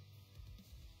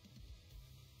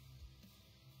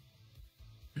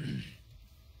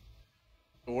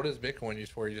 But what is Bitcoin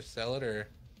used for? You just sell it, or?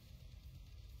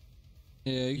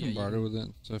 Yeah, you can Yeah, you barter can- with it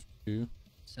and stuff too.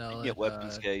 Sell You it. get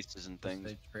weapons cases and just things.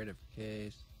 say trade it for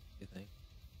case. You think?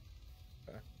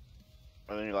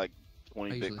 I think like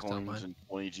 20 I usually sell Bitcoins mine. and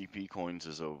 20 GP coins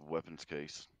is a weapons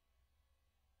case.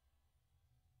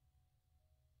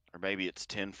 Or maybe it's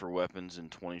 10 for weapons and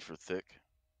 20 for thick.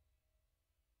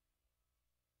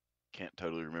 Can't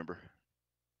totally remember.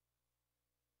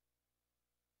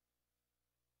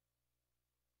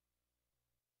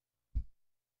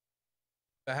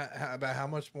 About how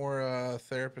much more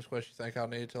therapist questions you think I'll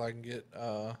need till I can get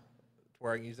to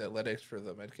where I can use that LEDX for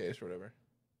the med case or whatever?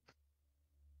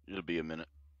 It'll be a minute.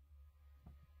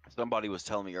 Somebody was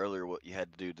telling me earlier what you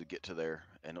had to do to get to there,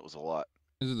 and it was a lot.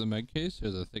 Is it the med case or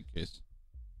the thick case?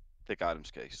 Thick items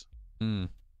case. Hmm.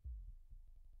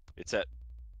 It's that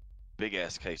big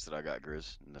ass case that I got,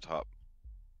 Grizz, in the top.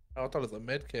 Oh, I thought it was a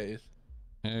med case.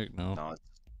 Heck no. No, it's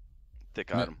thick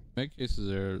Med, item. med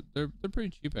cases they're pretty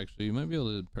cheap actually. You might be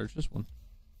able to purchase one.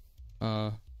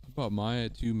 I bought my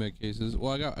 2 med cases.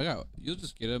 Well, I got. You'll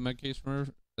just get a med case from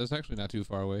her. That's actually not too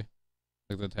far away.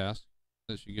 Like the task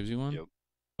that she gives you one. Yep.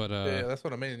 But Yeah, that's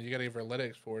what I mean. You gotta give her a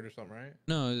LEDX for it or something, right?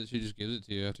 no, she just gives it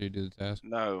to you after you do the task.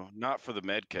 No, not for the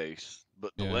med case,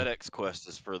 but the Yeah. LEDX quest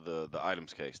is for the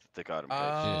items case, the thick item case.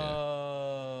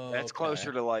 Oh, That's okay.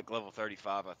 closer to like level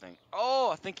 35, I think. Oh,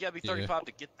 I think you gotta be Yeah. 35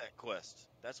 to get that quest.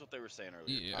 That's what they were saying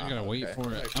earlier. Yeah, I gotta wait okay.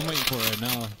 for it. Okay. I'm waiting for it right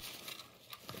now.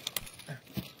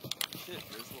 Shit,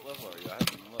 Grizz, what level are you? I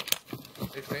haven't even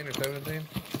looked. 16 or 17?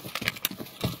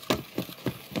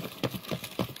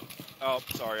 Oh,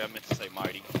 sorry, I meant to say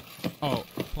mighty. Oh,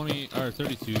 20 or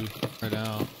 32 right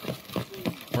now.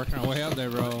 Working our way up there,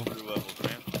 bro. Through levels,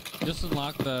 man. Just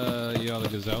unlock the the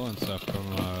gazelle and stuff from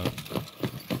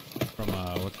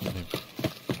what's his name?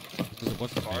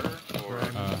 What's his Barter name? or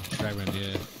Dragman,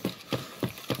 yeah.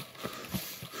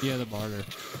 Yeah, the barter.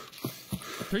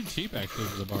 Pretty cheap actually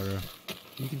for the barter.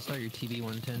 You can start your TV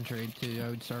 110 trade too. I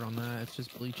would start on that. It's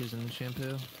just bleaches and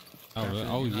shampoo. Oh, really? Craft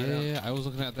it Oh in your hideout. yeah, I was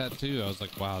looking at that too. I was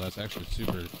like, wow, that's actually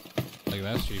super. Like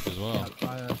that's cheap as well.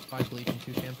 Yeah, 5 bleach and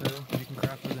 2 shampoo. You can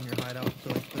craft those in your hideout for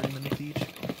like 30 minutes each.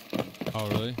 Oh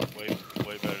really? way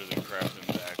better than crafting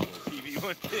the actual TV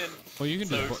 110. Well, you can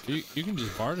So just you can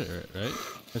just barter it, right?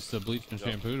 It's the bleach and Yep.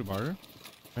 shampoo to barter.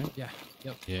 Yeah.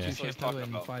 Yep. Yeah. 2 That's what he's shampoo talking and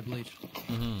about. 5 bleach.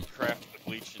 Mm-hmm. Craft the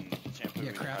bleach and shampoo. Yeah,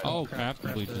 in craft- your Oh, hideout. craft the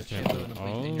craft bleach the and shampoo shampoo. and the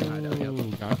bleach in your hideout, yep.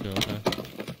 Oh, gotcha. Okay.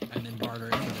 And then barter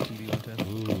it for the TV 110.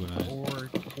 Ooh, nice.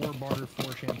 Or barter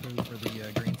for shampoo for the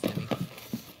green semi.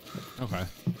 Okay.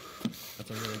 That's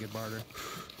a really good barter.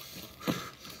 Is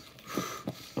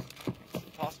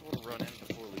it possible to run in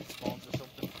before leaf spawns or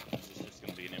something? Or is this just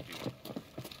gonna be an empty one?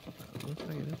 Looks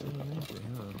like it is really nasty,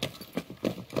 huh?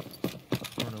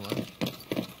 411.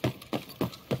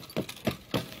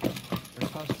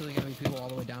 There's possibly gonna be people all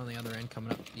the way down the other end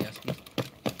coming up the Eskies.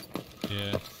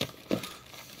 Yeah.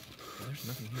 There's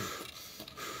nothing here.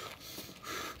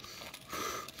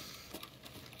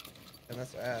 And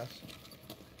that's ass.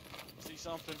 See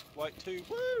something? White 2.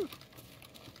 Woo!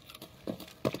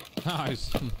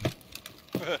 Nice.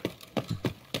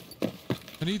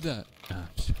 I need that.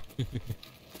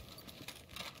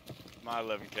 My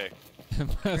 11K.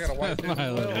 I got a white too as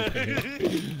well.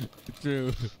 11K.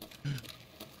 True.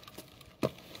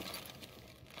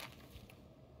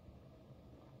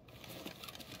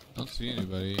 Don't see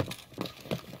anybody.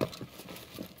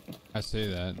 I say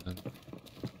that, and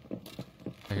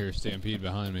I hear a stampede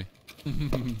behind me.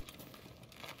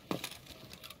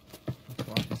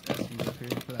 Watch this SU up here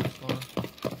for that spawn.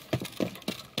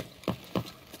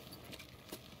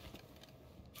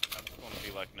 I just want to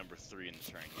be like number 3 in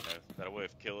this rank, you know? That way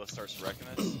if Killa starts wrecking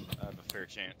us, I have a fair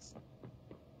chance.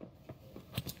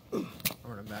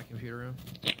 We're in a vacuum computer room.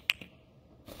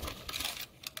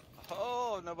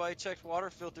 Oh, nobody checked water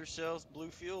filter shells, blue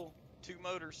fuel, 2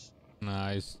 motors.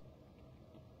 Nice.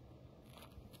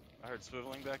 I heard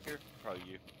swiveling back here. Probably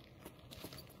you.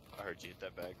 I heard you hit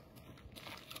that bag.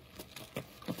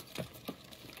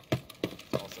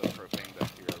 There's also propane back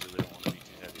here. I really don't want to be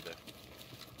too heavy though.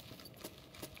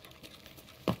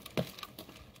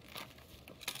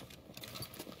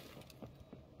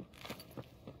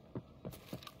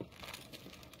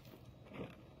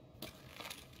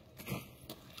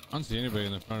 I don't see anybody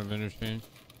in the front of interchange.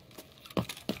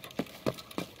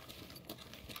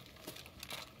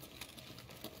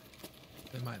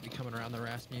 They might be coming around the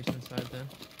Rasmussen side then.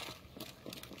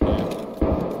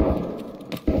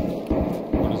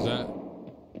 What is that?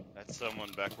 That's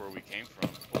someone back where we came from,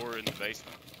 or in the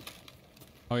basement.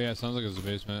 Oh yeah, it sounds like it's a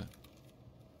basement.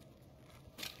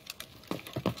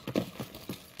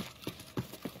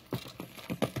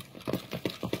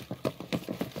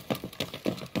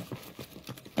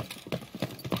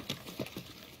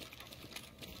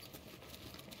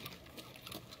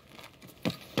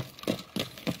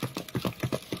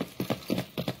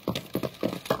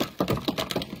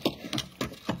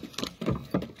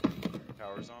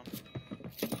 Power's on.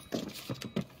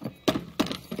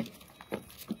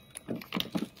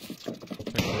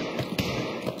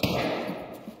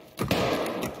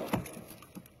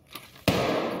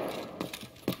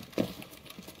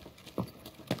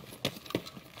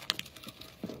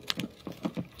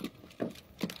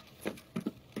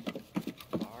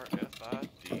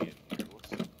 RFID.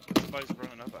 Somebody's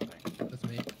running up, I think. That's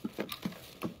me.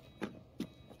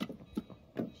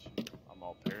 I'm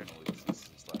all paranoid since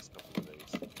these last couple of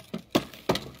days.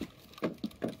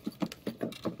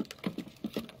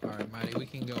 Alright, Mighty, we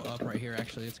can go up right here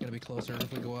actually. It's gonna be closer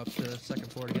if we go up to the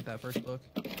second floor to get that first book.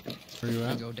 Where you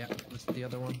And at? go down. This is the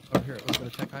other one. Over here, let's go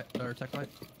to tech height or tech light.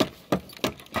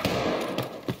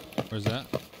 Where's that?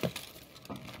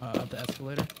 Up the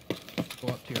escalator. Go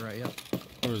up to your right, yep.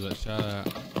 Where was that shot at?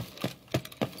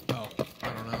 Oh,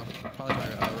 I don't know. Probably by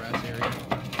rest area.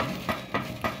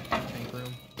 Tank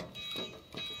room.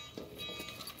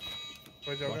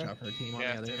 Where'd y'all Watch go? out for a team on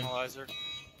Yeah, the other end. analyzer.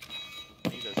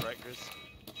 Need those, right, Chris?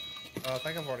 I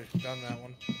think I've already done that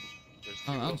one. There's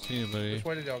Oh, two I of don't them. see anybody. Which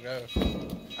way did y'all go? I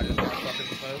just got stuck in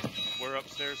the smoke. We're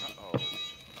upstairs.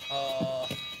 Oh,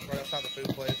 Right outside the food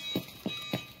place.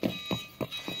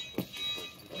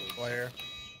 Where?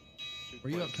 Were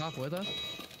you up top with us?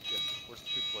 Yes. Where's the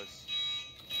food place?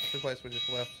 Food place we just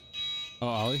left. Oh,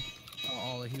 Ollie? Oh,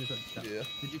 Ollie, he was up. Yeah.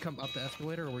 Did you come up the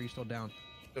escalator or were you still down?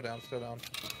 Still down, still down.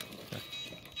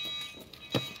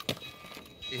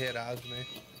 He hit eyes me.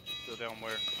 Go down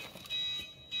where?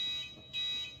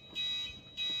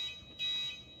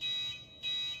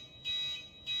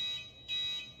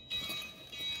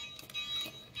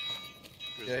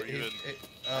 Chris, Yeah, were you in?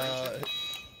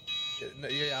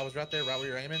 Yeah, I was right there, right where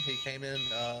you're aiming. He came in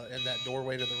that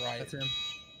doorway to the right. That's him.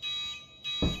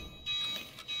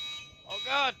 Oh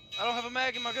God! I don't have a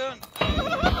mag in my gun.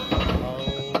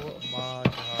 Oh my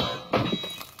god.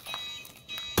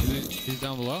 He's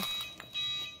down below?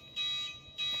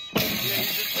 Yeah,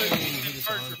 he's just moving. He He's just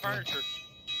furniture, armed me. furniture.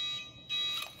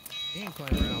 He ain't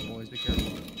climbing around, boys. Be careful.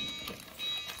 Damn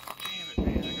it,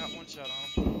 man! I got one shot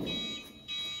on him.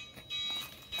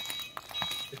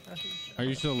 Are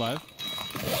you still alive?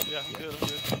 Yeah, I'm good. I'm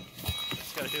good.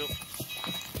 Just gotta heal.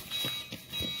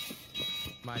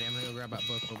 Mighty, I'm gonna go grab that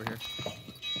book over here.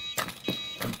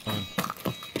 I'm fine.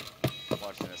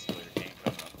 Watch the escalator game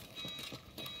coming up.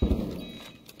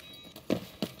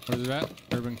 Where's it at?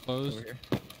 Urban closed? Over here.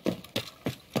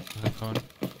 Have fun.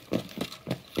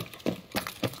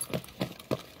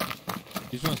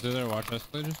 You just want to stay there and watch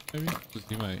escalators, maybe? Because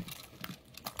he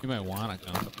might wanna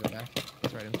come. Go back.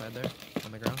 It's right inside there,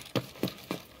 on the ground.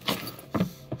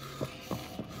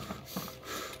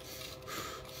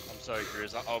 I'm sorry,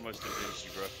 Chris. I almost didn't finish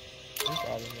you, bro. No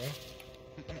problem, man.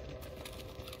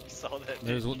 You saw that?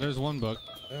 didn't you? There's one book.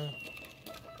 Yeah.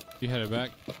 You headed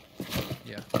back.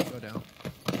 Yeah, go down.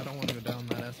 I don't want to go down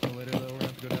that escalator though. We're gonna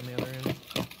have to go down the other end.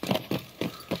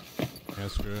 Yeah,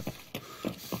 screw it.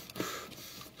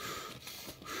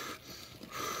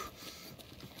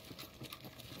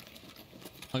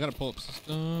 I gotta pull up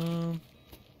system.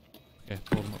 Okay,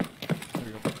 pull them up. There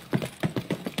we go.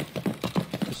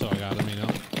 Just so I got them, you know.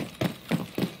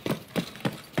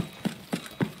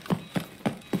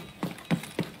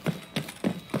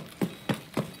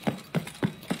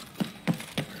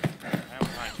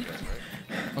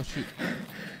 Oh shoot.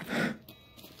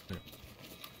 There.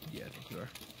 Yeah, I think you are.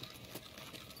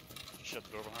 Shut the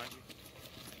door behind you.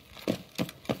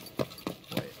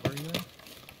 Wait, where are you at? He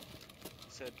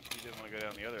said he didn't want to go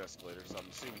down the other escalator, so I'm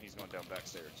assuming he's going down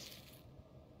backstairs.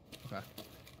 Okay.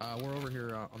 We're over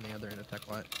here on the other end of Tech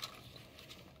Light.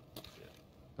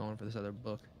 Going for this other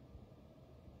book.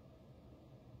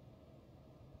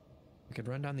 We could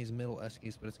run down these middle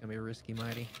eskies, but it's gonna be risky,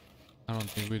 mighty. I don't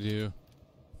think we do.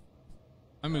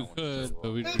 I mean, we could,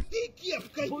 but we. Да ты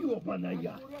кепка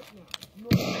ёбаная!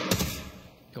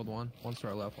 Killed one. One's to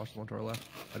our left. Watch the one to our left.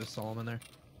 I just saw him in there.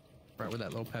 Right where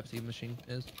that little Pepsi machine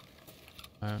is.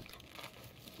 Alright.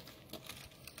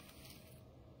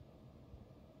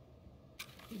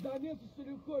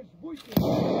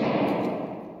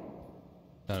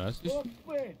 That's just. Don't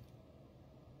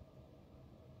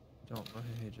know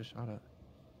who he just shot at.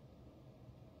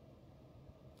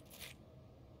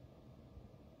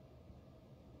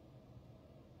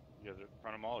 You guys in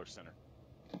front of mall or center?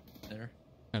 There.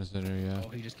 Kind of center, yeah. Oh,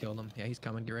 he just killed him. Yeah, he's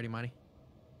coming. Get ready, mighty.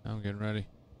 I'm getting ready.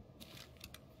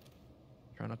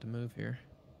 Try not to move here.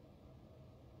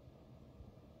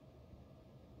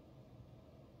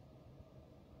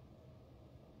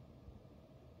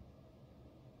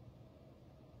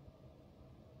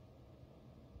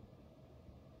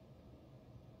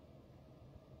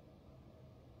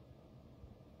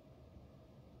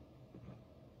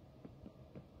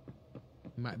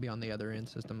 He might be on the other end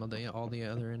system of the all the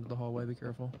other end of the hallway. Be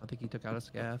careful. I think he took out a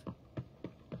scav.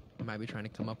 He might be trying to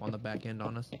come up on the back end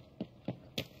on us.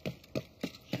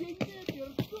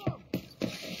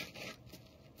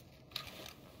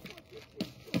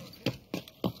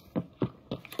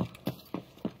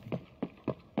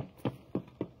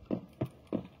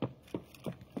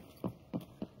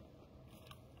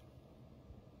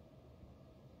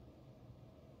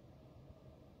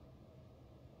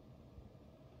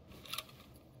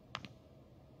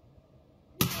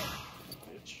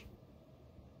 Bitch.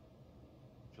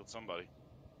 Killed somebody.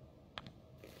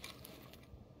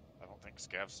 I don't think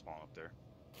scavs spawn up there.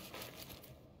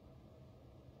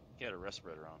 He had a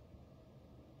respirator on.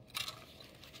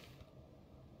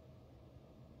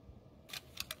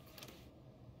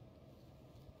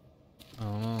 I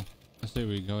don't know. I say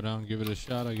we go down, give it a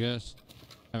shot, I guess.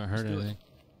 Haven't heard Let's do it. anything.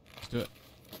 Let's do it.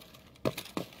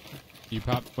 You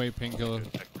pop away painkiller.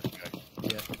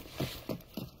 Yeah.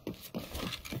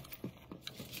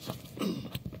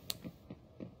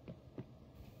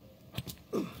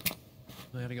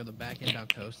 We gotta go the back end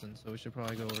out coasting, so we should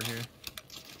probably go over here.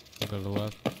 Go to the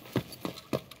left.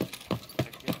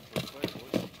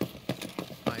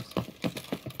 Nice.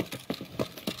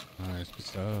 Nice, good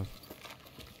stuff.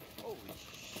 Holy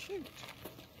shoot.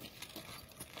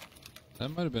 That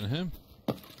might have been him.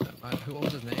 What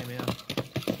was his name? Yeah.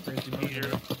 Crazy Peter.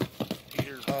 Moon.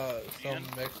 Peter. Some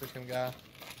Mexican guy.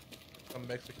 Some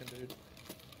Mexican dude. It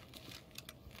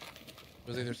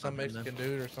was either some Mexican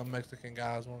dude or some Mexican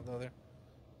guy. It was one or the other.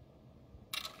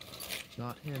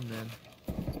 Not him then.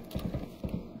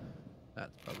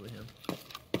 That's probably him.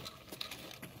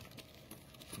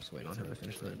 Just waiting on him to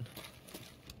finish that.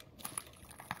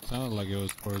 Sounded like it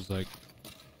was towards like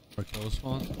where kill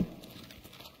spawn.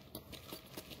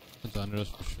 It's under us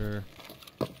for sure.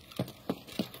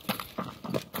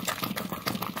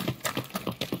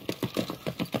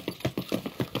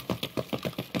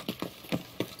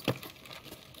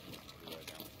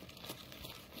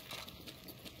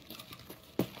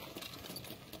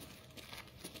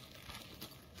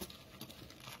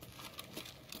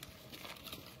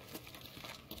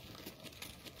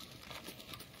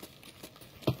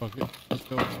 Fuck it. Let's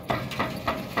go. Might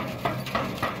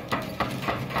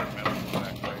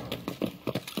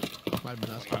have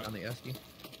been us going down the Esky.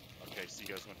 Okay, so you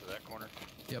guys went to that corner?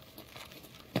 Yep.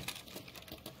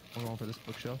 We're going for this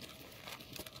bookshelf.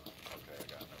 Okay, I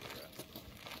got it.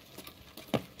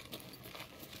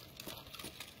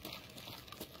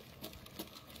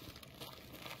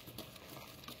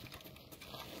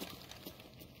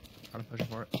 Trying to push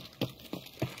for it.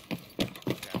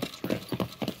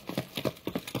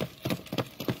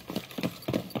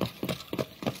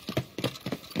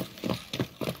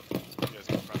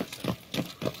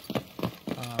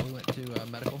 We went to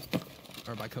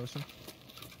coasting.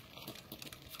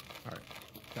 All right,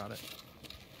 got it.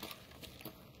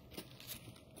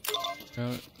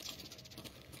 Got it.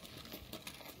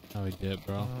 Oh, we did,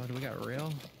 bro. Do we got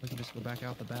rail? We can just go back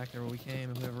out the back there where we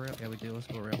came if we have rail. Yeah, we do. Let's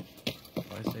go rail.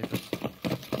 Probably safest.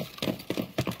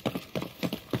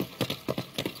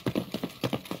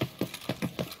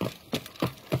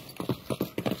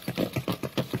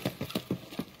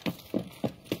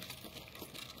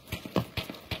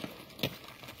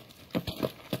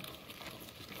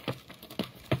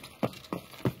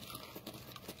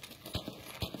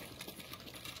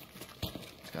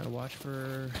 Just gotta watch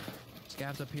for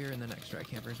scavs up here and then extract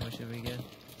campers when should we get.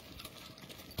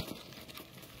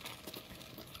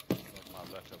 My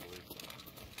left, I believe.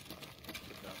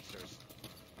 Get downstairs.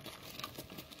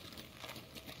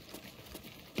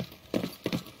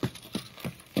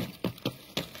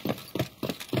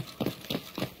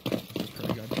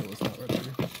 Pretty good kill us not right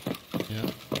there. Yeah.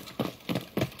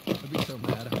 I'd be so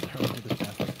mad after I would do this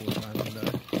task like 4 times and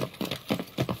die.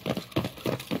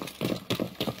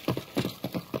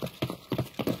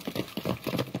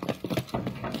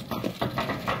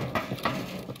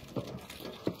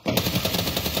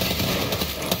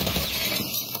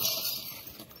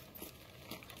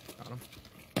 Got him.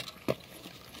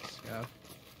 Scav.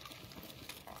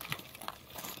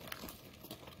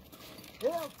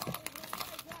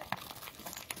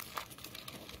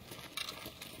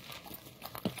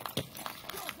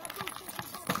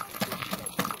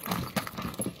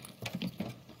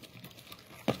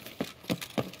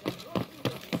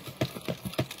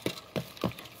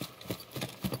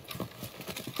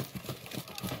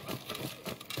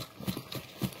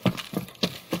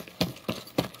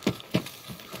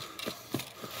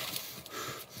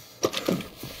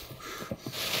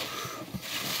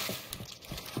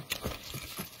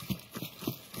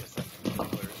 Guess I can kill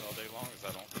players all day long as I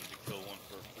don't need to kill one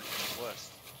for a freaking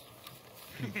quest.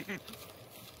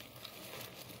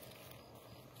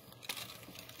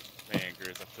 Man,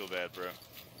 Grizz, I feel bad, bro.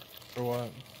 For what?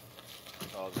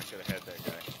 Oh, I could have had that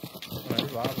guy. You're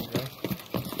vibing, bro.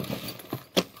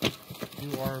 You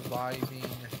are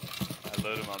vibing. I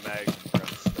loaded my mags and tried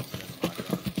to stuff it in my gun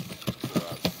before I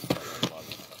was a lot of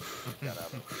stuff. Got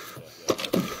out of it.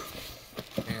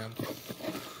 Damn.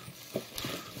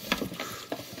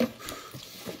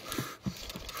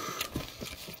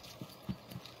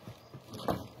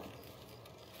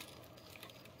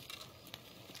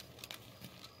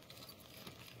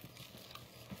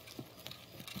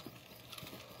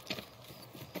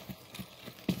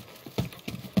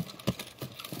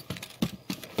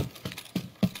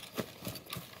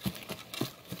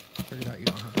 Figured out you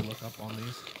don't have to look up on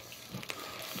these.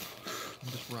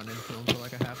 You just run into them for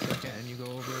like a half second and you go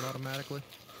over it automatically.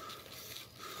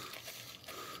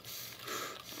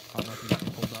 I don't know if you got me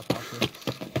pulled up, watch this.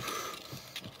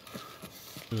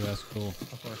 Ooh, that's cool.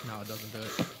 Of course, now it doesn't do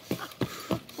it.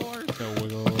 Of course. Go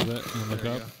wiggle a little bit and look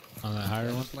There you up on that higher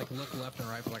Yeah, one. just like look left and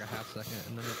right for like a half second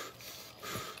and then it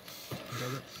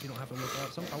does it. You don't have to look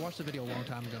up. I watched the video a long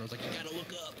time ago and I was like, you gotta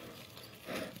look up.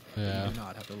 Yeah. You do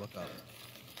not have to look up.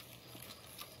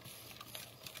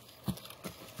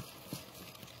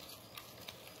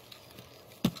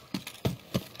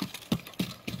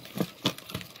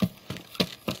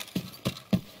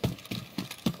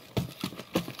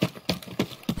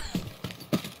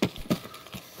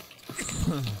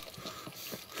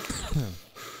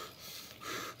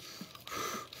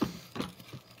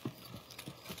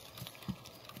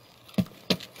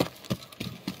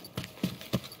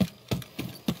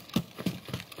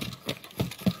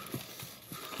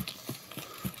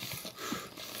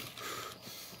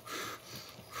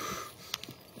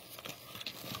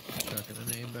 Checking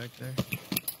the name back there.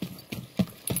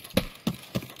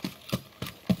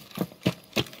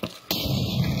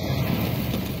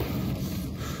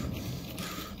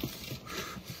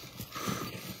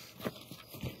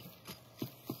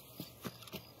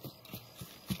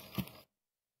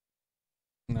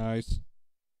 Nice.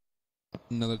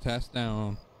 Another task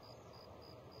down.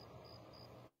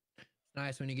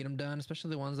 Nice when you get them done, especially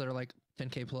the ones that are like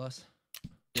 10K plus.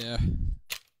 Yeah.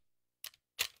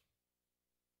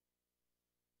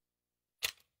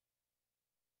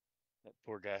 That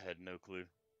poor guy had no clue.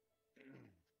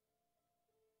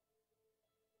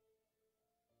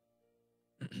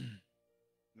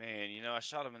 Man, you know, I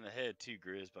shot him in the head too,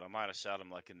 Grizz, but I might have shot him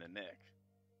like in the neck.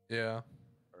 Yeah.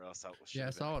 Or else I was Yeah,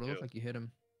 I saw it. It looked like you hit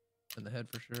him in the head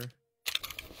for sure.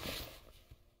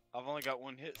 I've only got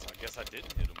one hit, so I guess I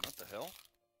didn't hit him. What the hell?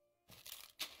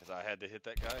 Because I had to hit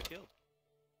that guy I killed.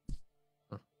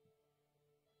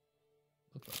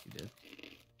 Looked like you did.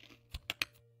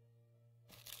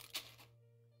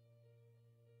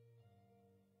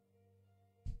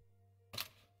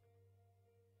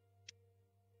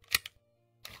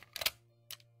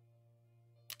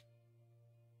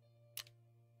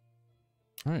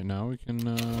 All right, now we can.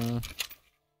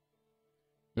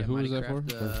 Yeah, who was Mighty that for?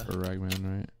 Craft, For Ragman,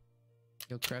 right?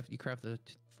 You craft the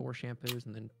 4 shampoos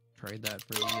and then trade that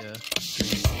for the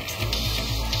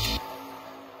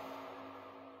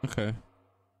Okay.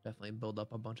 definitely build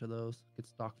up a bunch of those. Get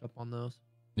stocked up on those.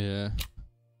 Yeah.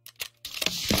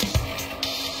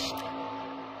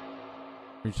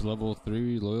 Reach level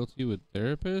 3 loyalty with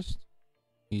therapist.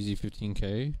 Easy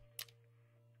 15k.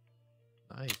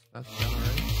 Nice. That's done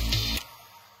already.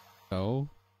 Oh.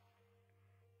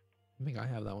 I think I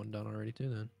have that one done already too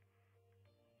then.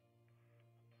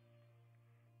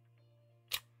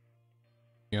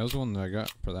 Yeah, that was the one that I got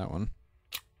for that one.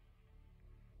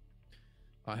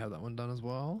 I have that one done as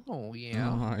well. Oh yeah.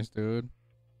 Oh, nice, dude.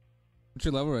 What's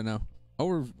your level right now?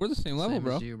 Oh, we're the same level, Same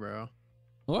bro. as you, bro.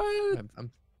 What?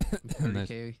 I'm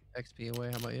 30k XP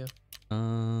away. How about you?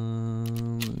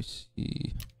 Let me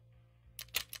see.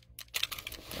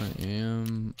 I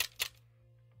am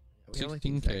We only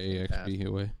think the 16k exact same XP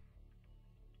away.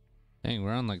 Dang,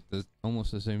 we're on like the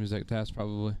almost the same exact task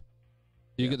probably.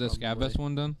 Did you get the Scav probably. Vest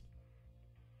one done?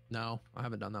 No, I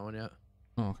haven't done that one yet.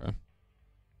 Oh, okay.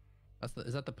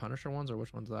 Is that the Punisher ones or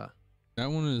which one's that?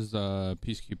 That one is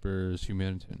Peacekeepers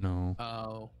Humanitarian. No.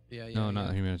 Oh, yeah. No,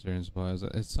 not Humanitarian Supplies.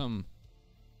 It's some.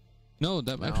 No,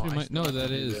 that No, actually I might. still No, have to that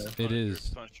do is. the It is.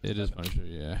 Punisher It is 7. Punisher.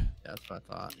 Yeah. That's what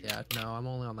I thought. Yeah, no, I'm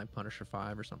only on like Punisher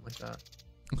 5 or something like that.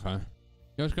 Okay.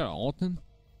 You guys got an Alton?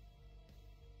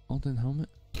 Alton helmet?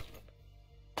 How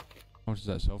much does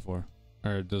that sell for?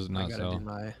 Or does it I not gotta sell? do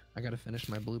I gotta finish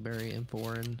my Blueberry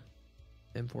M4 and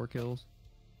M4 kills.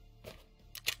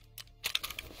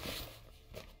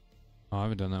 Oh, I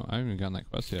haven't done that. I haven't even gotten that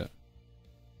quest yet.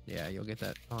 Yeah, you'll get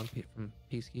that on from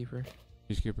Peacekeeper.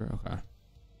 Peacekeeper. Okay.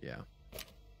 Yeah.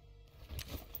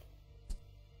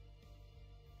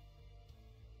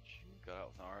 Got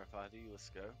out with an RFID. Let's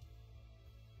go.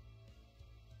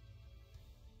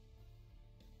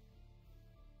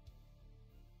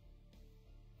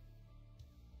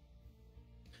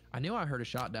 I knew I heard a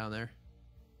shot down there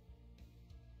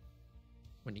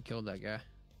when you killed that guy.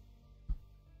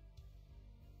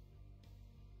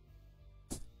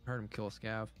 I heard him kill a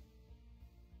scav.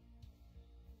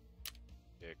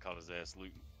 Yeah, caught his ass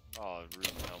looting. Oh,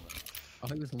 ruined the helmet. Oh,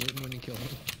 he was looting when you killed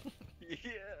him.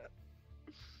 Yeah.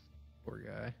 Poor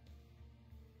guy.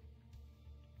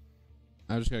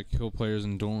 I just gotta kill players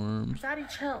in dorms. Daddy,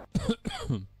 chill.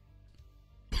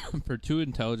 For 2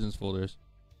 intelligence folders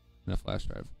and a flash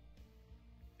drive.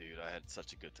 Dude, I had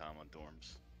such a good time on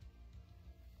dorms.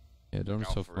 Yeah,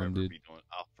 dorms so fun, dude.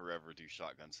 I'll forever do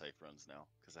shotgun safe runs now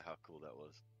because of how cool that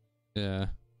was. Yeah.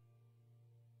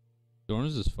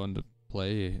 Dorms is fun to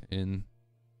play in.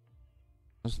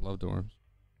 I just love dorms.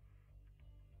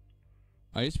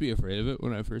 I used to be afraid of it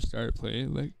when I first started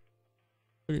playing. Like,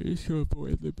 I used to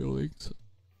avoid the buildings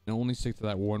and only stick to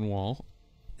that one wall.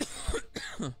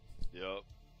 Yep.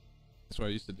 That's what I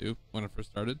used to do when I first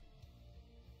started.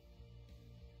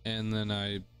 And then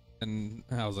I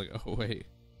was like, oh wait,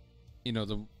 you know,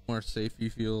 the more safe you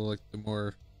feel, like the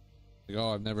more like,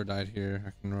 oh, I've never died here,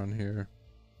 I can run here.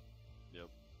 Yep.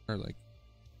 Or like,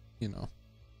 you know,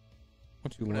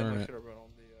 once you What learn I it. should have run on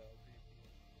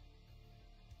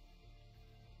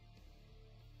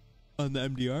the On the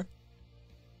MDR?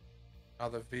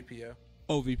 the VPO.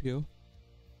 Oh, VPO.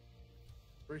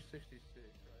 366,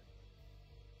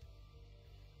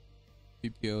 right?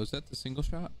 VPO, is that the single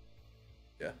shot?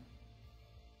 Yeah.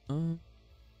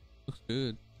 Looks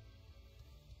good.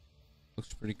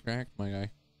 Looks pretty cracked, my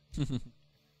guy.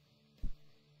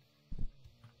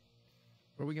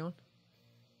 Where are we going?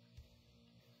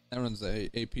 That runs the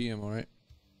APM, alright?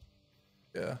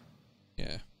 Yeah.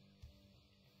 Yeah.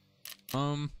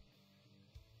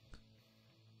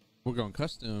 We're going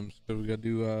customs, but we gotta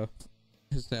do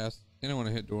his task. And I want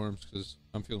to hit dorms because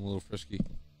I'm feeling a little frisky.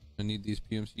 I need these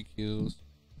PMC kills.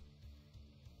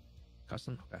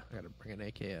 Custom? Okay, I gotta bring an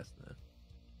AKS then.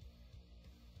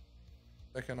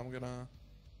 Second, I'm gonna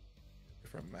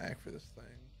different mag for this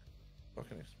thing.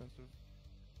 Fucking expensive.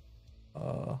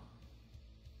 8103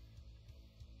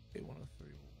 will work.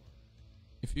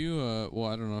 If you well,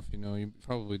 I don't know if you know, you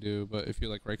probably do, but if you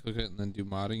like right click it and then do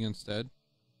modding instead,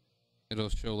 it'll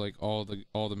show like all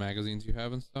the magazines you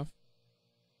have and stuff.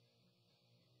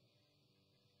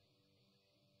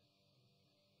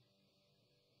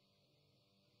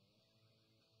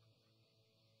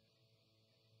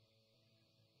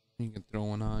 You can throw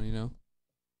one on, you know.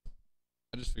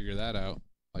 I just figured that out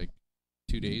like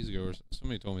 2 days ago, or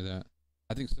somebody told me that.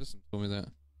 I think System told me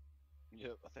that.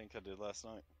 Yep, I think I did last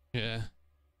night. Yeah.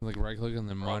 Like right click and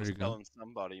then Or I monitor was your gun. telling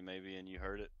somebody maybe and you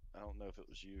heard it. I don't know if it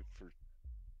was you for.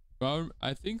 Well,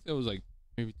 I think that was like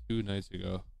maybe 2 nights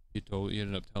ago. You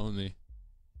ended up telling me.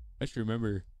 I should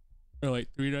remember. Or like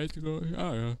 3 nights ago. I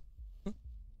don't know.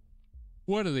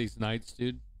 One of these nights,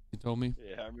 dude. You told me.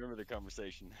 Yeah, I remember the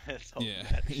conversation. That's all Yeah.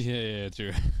 that matters. Yeah,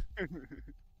 true.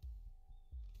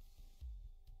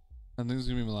 I think this is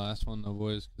gonna be my last one though,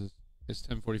 boys, because it's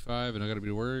 10:45 and I gotta be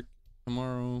to work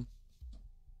tomorrow.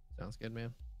 Sounds good,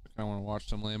 man. I kind of want to watch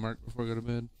some Landmark before I go to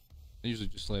bed. I usually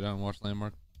just lay down and watch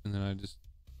Landmark, and then I just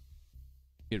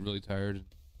get really tired and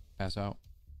pass out.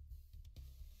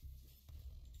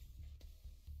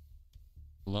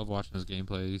 I love watching his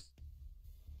gameplay. He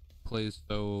plays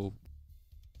so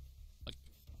like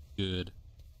good.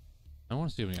 I want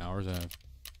to see how many hours I have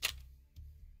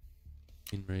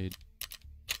in raid.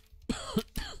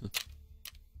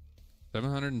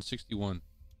 761.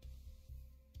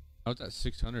 I was at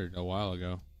 600 a while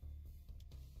ago.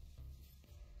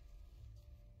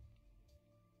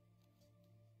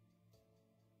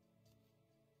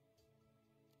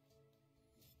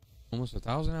 Almost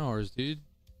 1,000 hours, dude.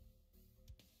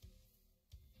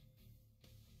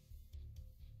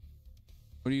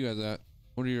 What are you guys at?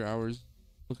 What are your hours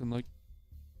looking like?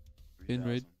 In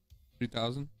raid?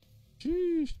 3,000?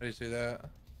 Sheesh. How do you see that?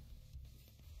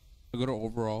 I go to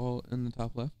overall in the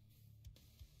top left.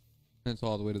 And it's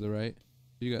all the way to the right.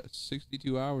 You got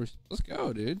 62 hours. Let's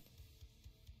go, dude.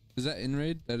 Is that in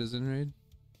raid? That is in raid?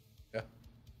 Yeah.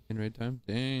 In raid time?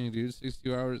 Dang, dude.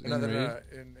 62 hours in No, raid?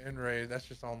 in raid. That's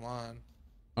just online.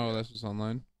 Oh, that's just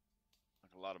online?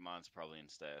 Like a lot of mine's probably in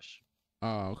stash.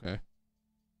 Oh, okay.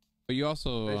 But you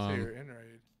also... They say you're in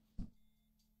raid.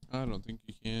 I don't think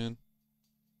you can.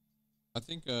 I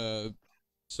think,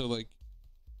 so like,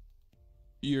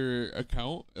 your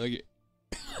account, like,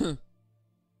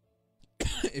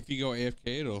 if you go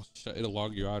AFK, it'll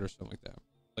log you out or something like that.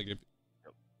 Like if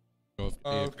you go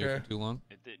AFK for too long.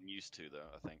 It didn't used to though,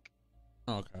 I think.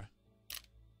 Oh, okay.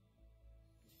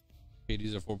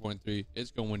 KDs are 4.3.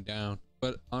 It's going down,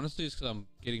 but honestly, it's because I'm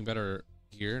getting better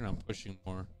here and I'm pushing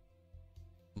more.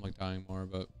 I'm like dying more,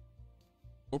 but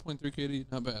 4.3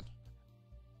 KD, not bad.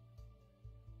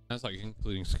 That's like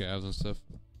including scavs and stuff.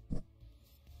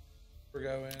 We're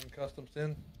going custom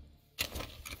sin.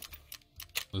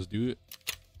 Let's do it.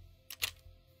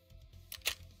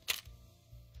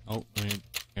 Oh, man.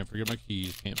 Can't forget my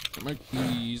keys. Can't forget my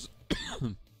keys.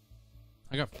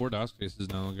 I got 4 DOS cases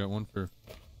now. I got one for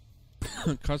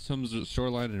customs,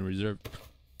 shoreline, and reserve.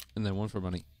 And then one for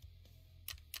money.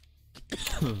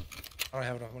 I don't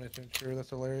have enough money to insure. That's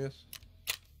hilarious.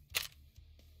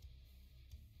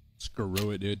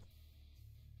 Screw it, dude.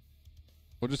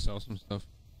 We'll just sell some stuff.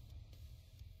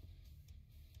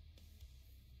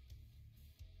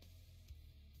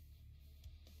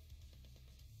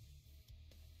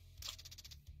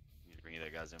 Need to bring you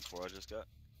that guy's M4 I just got.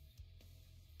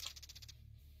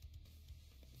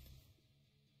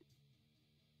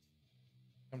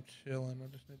 I'm chilling. I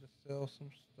just need to sell some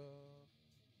stuff.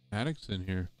 Addict's in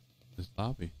here. This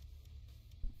lobby.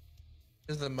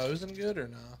 Is the Mosin good or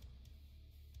not?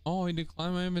 Oh, he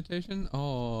declined my invitation?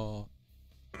 Oh.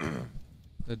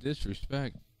 The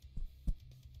disrespect.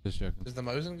 Just checking. Is the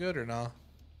Mosin good or not?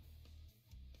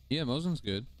 Yeah, Mosin's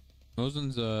good.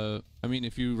 Mosin's, I mean,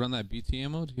 if you run that BT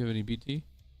ammo, do you have any BT?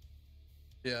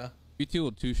 Yeah. BT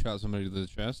will 2-shot somebody to the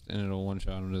chest, and it'll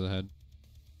 1-shot him to the head.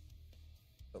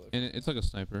 And it's like a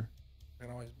sniper. I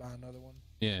can always buy another one.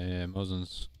 Yeah,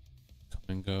 Mosin's come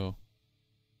and go.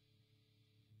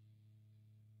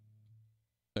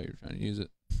 Thought you were trying to use it.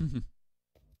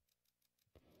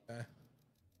 Okay.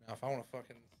 Now, if I want to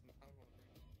fucking...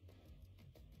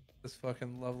 this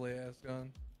fucking lovely ass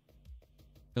gun.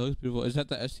 It looks beautiful. Is that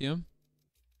the STM?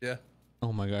 Yeah.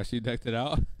 Oh my gosh, you decked it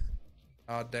out?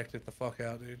 I decked it the fuck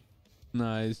out, dude.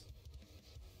 Nice.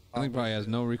 I think probably has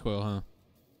no recoil, huh?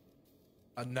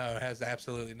 No, it has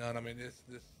absolutely none. I mean, this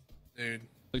dude.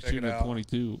 Like check shooting it a out.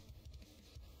 22.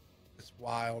 It's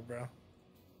wild, bro.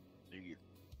 You could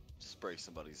spray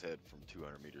somebody's head from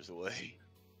 200 meters away.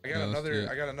 I got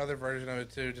I got another version of it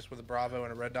too, just with a Bravo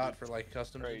and a red dot for like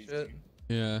customs and shit.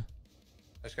 Yeah.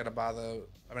 I just gotta buy the.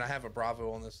 I mean, I have a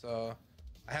Bravo on this. I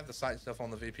have the sight stuff on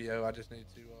the VPO. I just need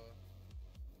to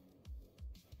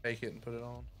take it and put it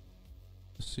on.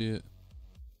 Let's see it.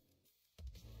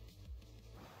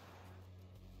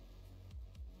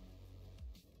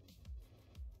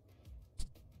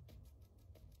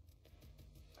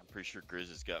 I'm pretty sure Grizz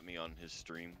has got me on his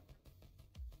stream,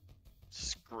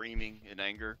 screaming in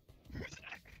anger.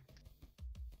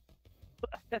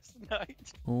 Last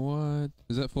night. What?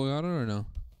 Is that fully auto or no?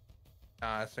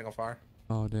 Nah, it's single fire.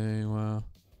 Oh, dang. Wow.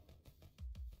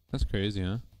 That's crazy,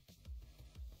 huh?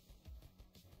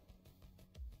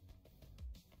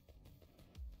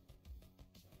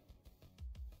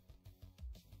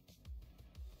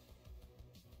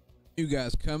 You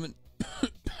guys coming?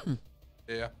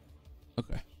 Yeah.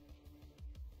 Okay.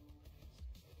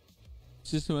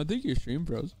 System, I think your stream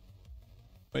froze.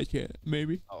 Wait, yeah,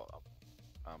 maybe. Oh,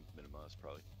 I'm minimized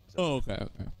probably. Is that Oh, okay,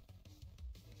 okay.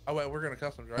 Oh wait, we're gonna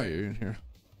customs, Oh, right? you're in here.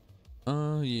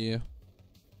 Yeah.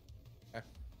 Okay.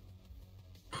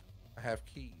 I have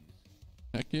keys.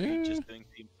 Heck Are yeah. you just doing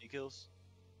PMC kills?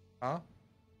 Huh?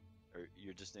 Or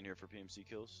you're just in here for PMC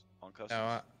kills on customs?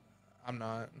 No, I'm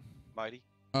not. Mighty?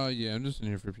 Oh, yeah, I'm just in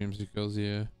here for PMC kills,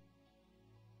 yeah.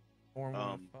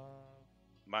 415.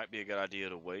 Might be a good idea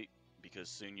to wait because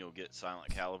soon you'll get Silent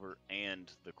Caliber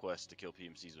and the quest to kill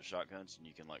PMCs with shotguns, and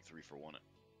you can like 3-for-1 it.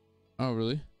 Oh,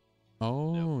 really?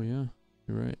 Oh, yeah.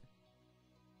 You're right.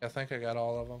 I think I got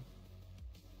all of them.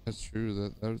 That's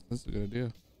true. That's a good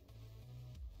idea.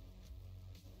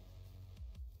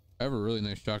 I have a really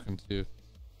nice shotgun, too.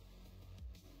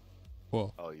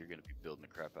 Whoa. Oh, you're gonna be building the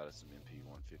crap out of some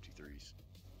MP153s.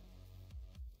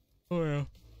 Oh, yeah.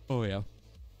 Oh, yeah.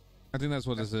 I think that's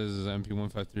what this is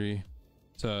MP153.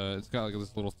 It's got like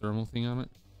this little thermal thing on it.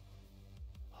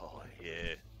 Oh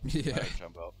yeah. Yeah. Right, talking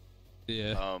about.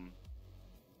 Yeah.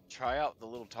 Try out the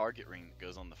little target ring that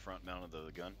goes on the front mount of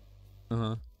the gun.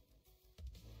 Uh-huh.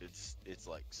 It's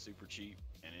like super cheap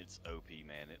and it's OP,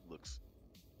 man.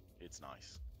 It's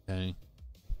nice. Dang.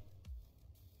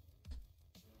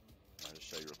 I'll just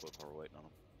show you real quick while we're waiting on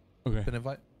them. Okay. An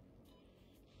invite.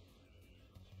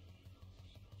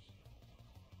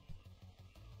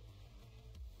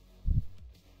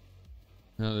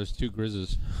 No, there's two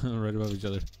grizzes right above each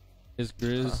other. It's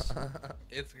Grizz.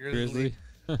 It's Grizzly.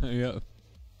 Grizzly. Yep.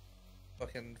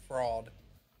 Fucking fraud.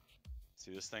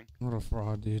 See this thing? What a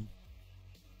fraud, dude.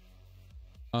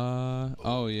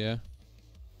 Oh yeah.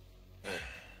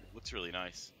 Looks really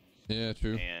nice. Yeah,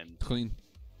 true. And Clean.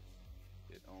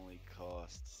 it only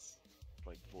costs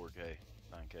like 4K,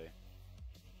 9K.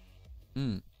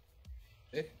 Hmm.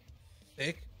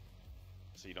 Thick.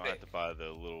 So you don't have to buy the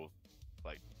little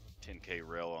like 10K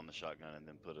rail on the shotgun and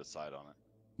then put a sight on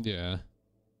it. Yeah.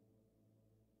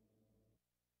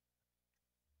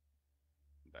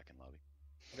 Back in lobby.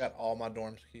 I got all my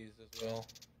dorms keys as well.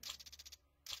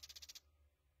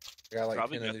 I got like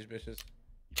Probably 10 of got- these bitches.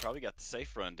 You probably got the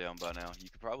safe run down by now. You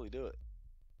could probably do it.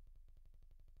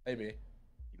 Maybe. You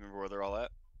remember where they're all at?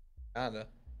 Kinda.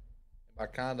 By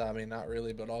kinda, I mean not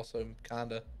really, but also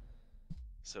kinda.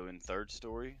 So in third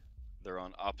story, they're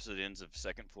on opposite ends of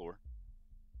second floor.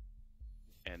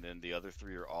 And then the other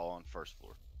three are all on first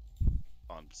floor.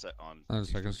 On On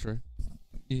second story.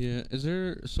 Yeah. Is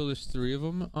there? So there's three of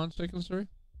them on second story.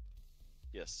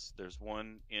 Yes, there's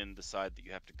one in the side that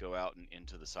you have to go out and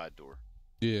into the side door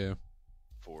Yeah.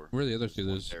 for. Where are the other two? one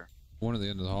There's there. one at the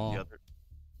end of the hall.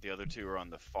 The other two are on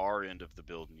the far end of the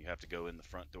building. You have to go in the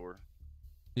front door,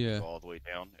 Yeah. go all the way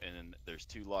down, and then there's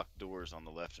two locked doors on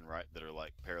the left and right that are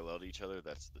like parallel to each other.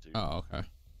 That's the two. Oh, okay.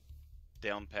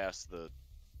 Down past the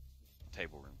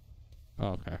table room. Oh,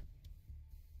 okay.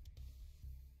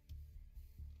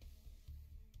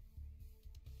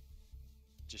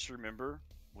 Just remember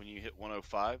when you hit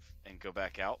 105 and go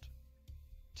back out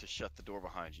to shut the door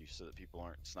behind you so that people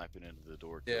aren't sniping into the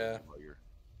door. killing Yeah. you while you're...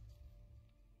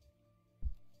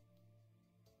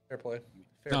 Fair play.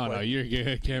 Fair No, play. no, you're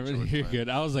good, Cameron. Enjoy You're playing. good.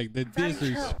 I was like the Very chill.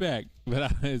 disrespect,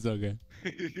 but it's okay.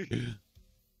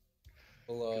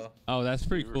 Well, Oh, that's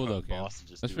pretty We were cool going though, Cam. boss and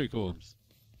just That's doing pretty cool. dorms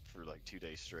for like 2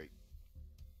 days straight.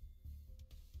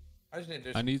 I just need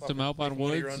to do I need some fucking help on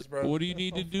money woods. runs, bro. What do you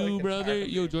need to I'm do, fucking brother? tired of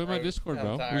Yo, it, join my bro. Discord, I'm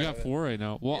bro. tired We got of it. 4 right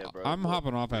now. Well, Yeah, bro, I'm look,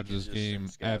 hopping off we after can this just game.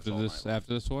 send scavs After all this, night long.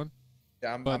 after this one.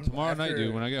 Yeah, But tomorrow night,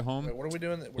 dude, when I get home, Wait, what are we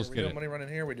doing? let's We're get doing it. money running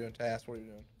here. We're doing tasks. What are we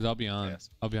doing? 'cause I'll be on. Yes.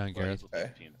 I'll be on Right, Gareth. we'll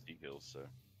Okay. take PMC kills, so.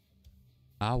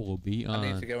 I will be I need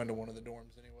to on. go into one of the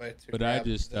dorms anyway. To But I grab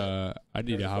just, that- I need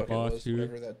to whatever the hop fuck it off was, too.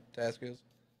 Whatever that task is.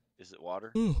 Is it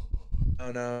water?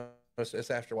 Oh no,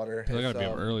 it's after water. 'Cause I gotta be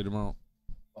up It's, early tomorrow.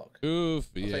 fuck. Oof,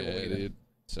 I'll yeah, take what we did. dude.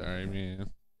 Sorry, man.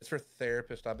 It's for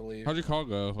therapist, I believe. How'd your call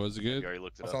go? Was it You good? already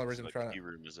looked it That's up. the only It's reason I'm like trying a to- key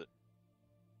room, is it?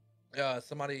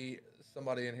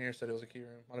 Somebody in here said it was a key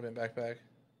room. Might have been backpack.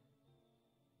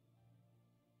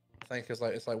 I think it's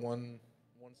like one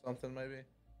something maybe. I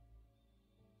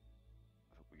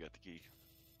hope we got the key.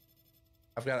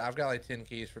 I've got like 10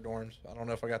 keys for dorms. I don't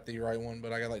know if I got the right one,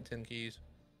 but I got like 10 keys.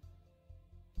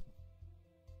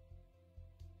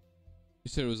 You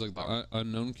said it was like the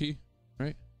unknown key,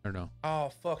 right? Or no? Oh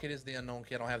fuck! It is the unknown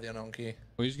key. I don't have the unknown key.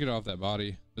 Well, you just get off that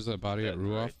body. Is that body at Dead,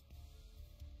 Ruoff? right?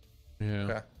 Yeah.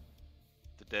 Okay.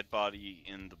 The dead body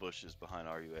in the bushes behind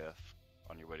RUF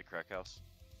on your way to Crack House.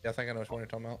 Yeah, I think I know which one you're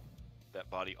talking about. That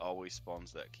body always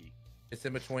spawns that key. It's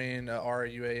in between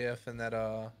RUAF and that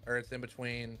or it's in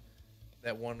between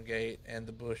that one gate and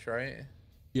the bush, right?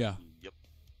 Yeah. Yep.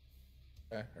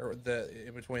 Okay. Or the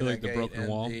in between Like that the gate broken and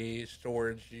wall? the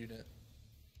storage unit.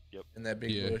 Yep. And that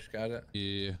big Yeah. bush, got it.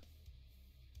 Yeah.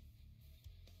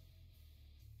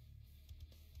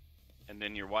 And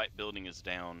then your white building is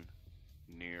down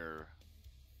near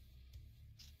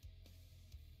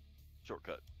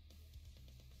shortcut.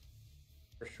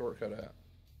 Or shortcut at.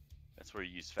 That's where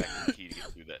you use factory key to get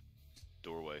through that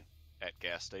doorway at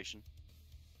gas station.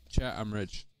 Chat, I'm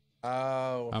rich.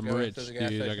 Oh, I'm go rich, to the gas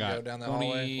dude. I station, got go down the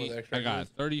hallway with 20. extra I got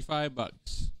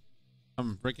 $35.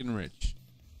 I'm freaking rich.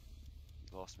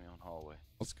 You lost me on hallway.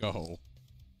 Let's go.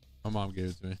 My mom gave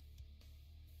it to me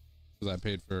because I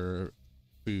paid for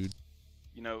food.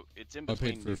 You know, it's in I paid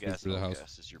between for new food gas for and the old house.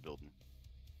 gas is your building.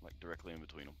 Like directly in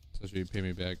between them. So she pay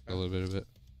me back a little bit of it.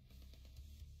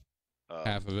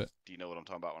 Half of it. Do you know what I'm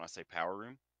talking about when I say power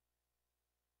room?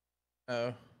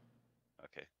 Oh.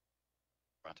 Okay.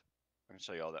 Right. I can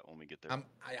show you all that when we get there. I'm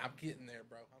getting there,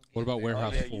 bro. What about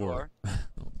warehouse yeah, you 4? are.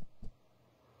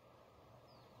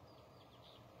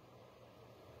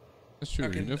 That's true. I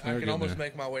can, you definitely are getting almost there.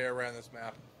 make my way around this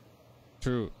map.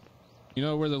 True. You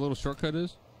know where the little shortcut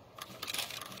is?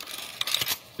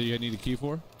 That you need a key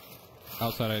for?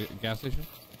 Outside a gas station?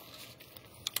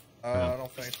 I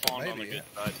don't think so. Spawned on the Maybe. good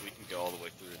side, we can go all the way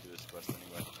through and do this quest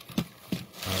anyway.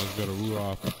 Let's go to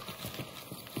Rudolph.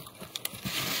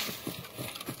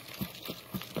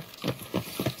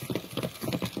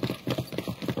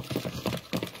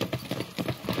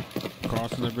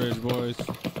 Crossing the bridge, boys.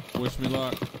 Wish me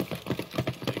luck.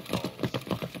 Big balls.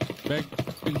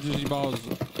 Big juicy balls.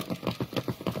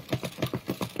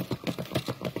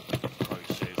 Probably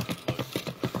shaves and looks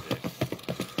dick.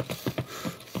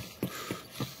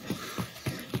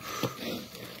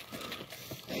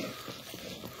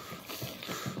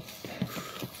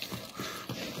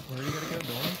 Where are you gonna go,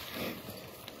 Dawn?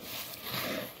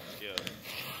 Yeah.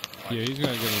 Yeah, he's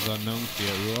gonna get his unknown key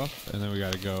at Rudolph, and then we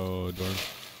gotta go Dorn.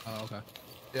 Oh, okay.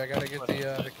 Yeah, I gotta get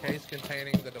the case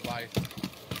containing the device.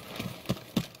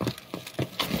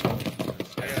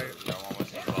 I gotta, Yeah, I'm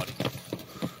almost in the body.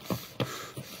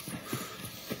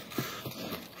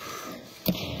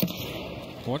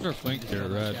 What's our flank here,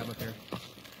 red? Scab up here.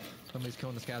 Somebody's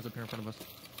killing the scabs up here in front of us.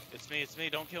 It's me,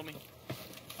 don't kill me.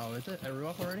 Oh, is it? Are we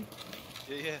off already?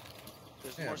 Yeah.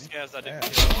 There's Yeah, more man. scavs I didn't Yeah.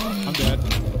 kill. I'm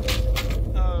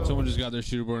dead. No. Someone just got their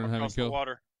shooter board and haven't Across the killed.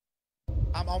 water.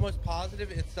 I'm almost positive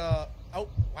it's oh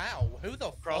wow, who the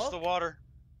Across fuck? the water.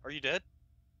 Are you dead?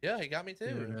 Yeah, he got me You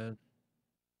were too. dead.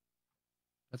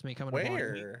 That's me coming. upon you.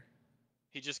 Where?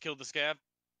 He just killed the scab?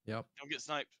 Yep. Don't get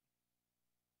sniped.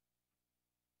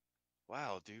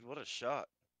 Wow, dude, what a shot.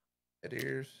 It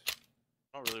is.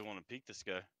 I don't really want to peek this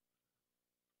guy.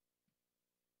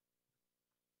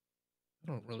 I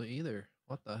don't really either.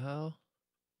 What the hell?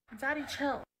 Daddy,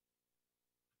 chill.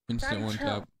 Instant Daddy, one chill.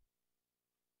 tap.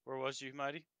 Where was you,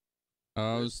 Mighty?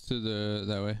 I was to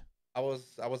that way. I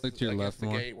was Like to your against left the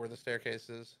more. gate where the staircase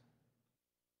is.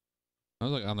 I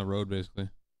was like on the road basically.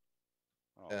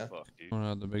 Oh, Yeah. fuck, dude. Going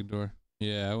out the big door.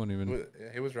 Yeah, I wouldn't even.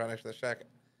 He was right next to the shack.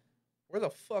 Where the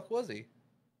fuck was he?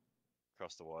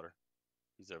 Across the water.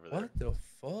 He's over there. What the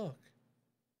fuck?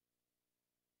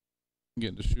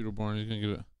 Getting the shooter born. He's gonna get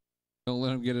it. Don't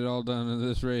let him get it all done in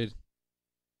this raid.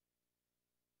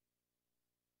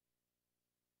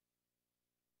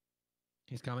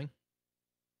 He's coming.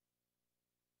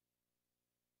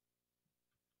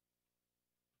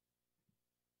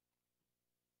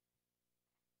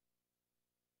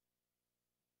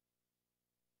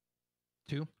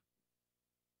 Two.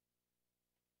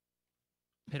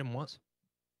 Hit him once.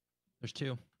 There's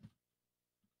two.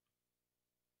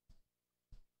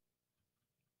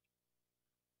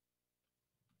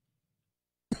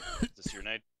 Is this your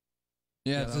nade?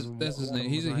 Yeah, Yeah, that's that his, was that's his one of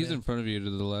name. them was my He's name. in front of you to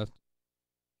the left.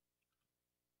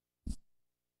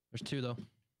 There's two though.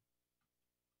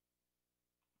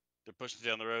 They're pushing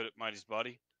down the road at Mighty's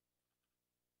body.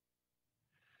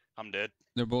 I'm dead.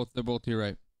 They're both to your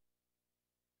right.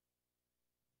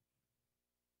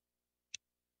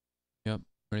 Yep,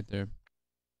 right there.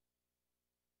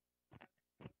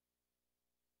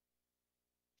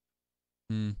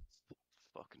 Hmm.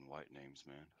 Fucking white names,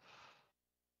 man.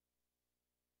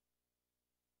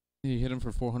 You hit him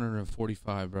for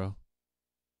 445, bro.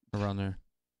 Around there,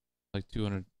 like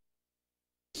 200.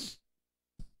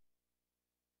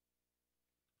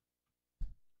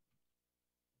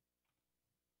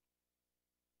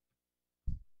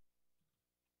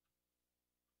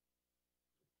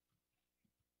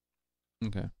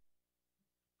 Okay.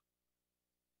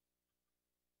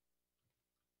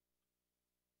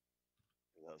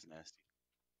 That was nasty.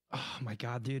 Oh my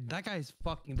god, dude, that guy's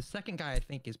fucking. The second guy I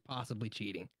think is possibly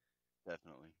cheating.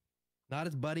 Definitely. Not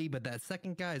his buddy, but that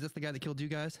second guy. Is this the guy that killed you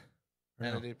guys? Or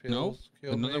no? Vanity Nope. Pills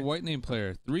killed Another me. white name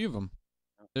player. 3 of them.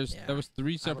 There's Yeah. That was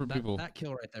 3 separate people. That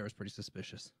kill right there was pretty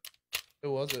suspicious.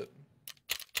 Who was it?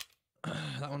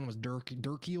 That one was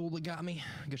Durkeel that got me.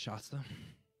 Good shots though.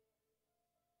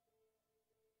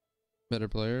 Better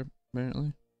player,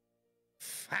 apparently.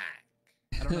 Fuck.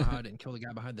 I don't know how I didn't kill the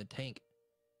guy behind the tank.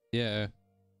 Yeah.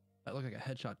 That looked like a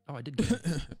headshot. Oh, I did get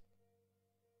him.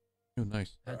 Oh,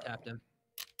 nice. I tapped him.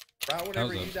 Right whenever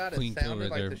was a you died, clean it kill sounded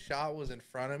right like there. the shot was in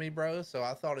front of me, bro. So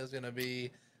I thought it was gonna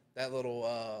be that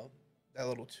little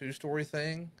 2-story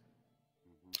thing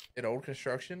at old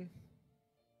construction.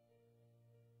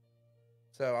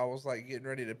 So I was like getting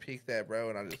ready to peek that, bro,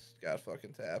 and I just got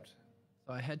fucking tapped.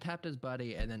 So I head tapped his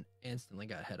buddy and then instantly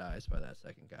got head eyes by that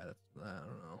second guy. That's I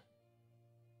don't know.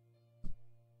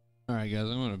 All right, guys.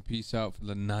 I'm going to peace out for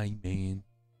the night, man.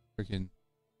 Freaking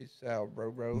Peace out,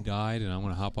 bro. died, and I'm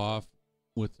going to hop off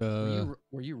with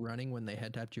Were you running when they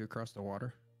head tapped you across the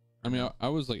water? I mean, I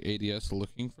was like ADS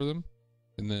looking for them,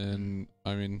 and then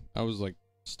I mean, I was like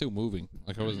still moving,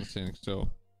 like I wasn't standing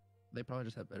still. They probably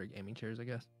just have better gaming chairs, I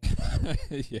guess.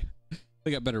 Yeah,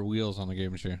 they got better wheels on the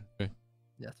game chair. Okay.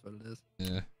 That's what it is.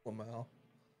 Yeah. Lamau. All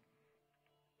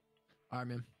right,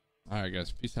 man. All right,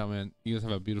 guys. Peace out, man. You guys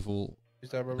have a beautiful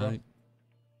Peace out, bro. night.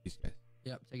 Peace, guys.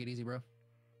 Yep. Take it easy, bro.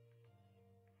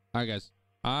 All right, guys.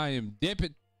 I am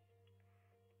dipping.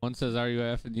 One says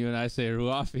RUF, and you and I say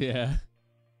Ruaf. Yeah.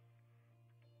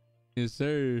 Yes,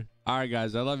 sir. All right,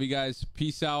 guys. I love you guys.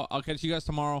 Peace out. I'll catch you guys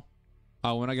tomorrow.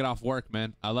 When I get off work,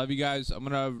 man. I love you guys. I'm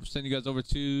gonna send you guys over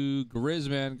to Grizz,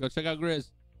 man. Go check out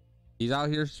Grizz. He's out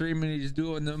here streaming. He's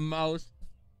doing the most.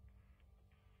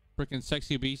 Freaking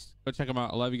sexy beast. Go check him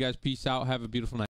out. I love you guys. Peace out. Have a beautiful night.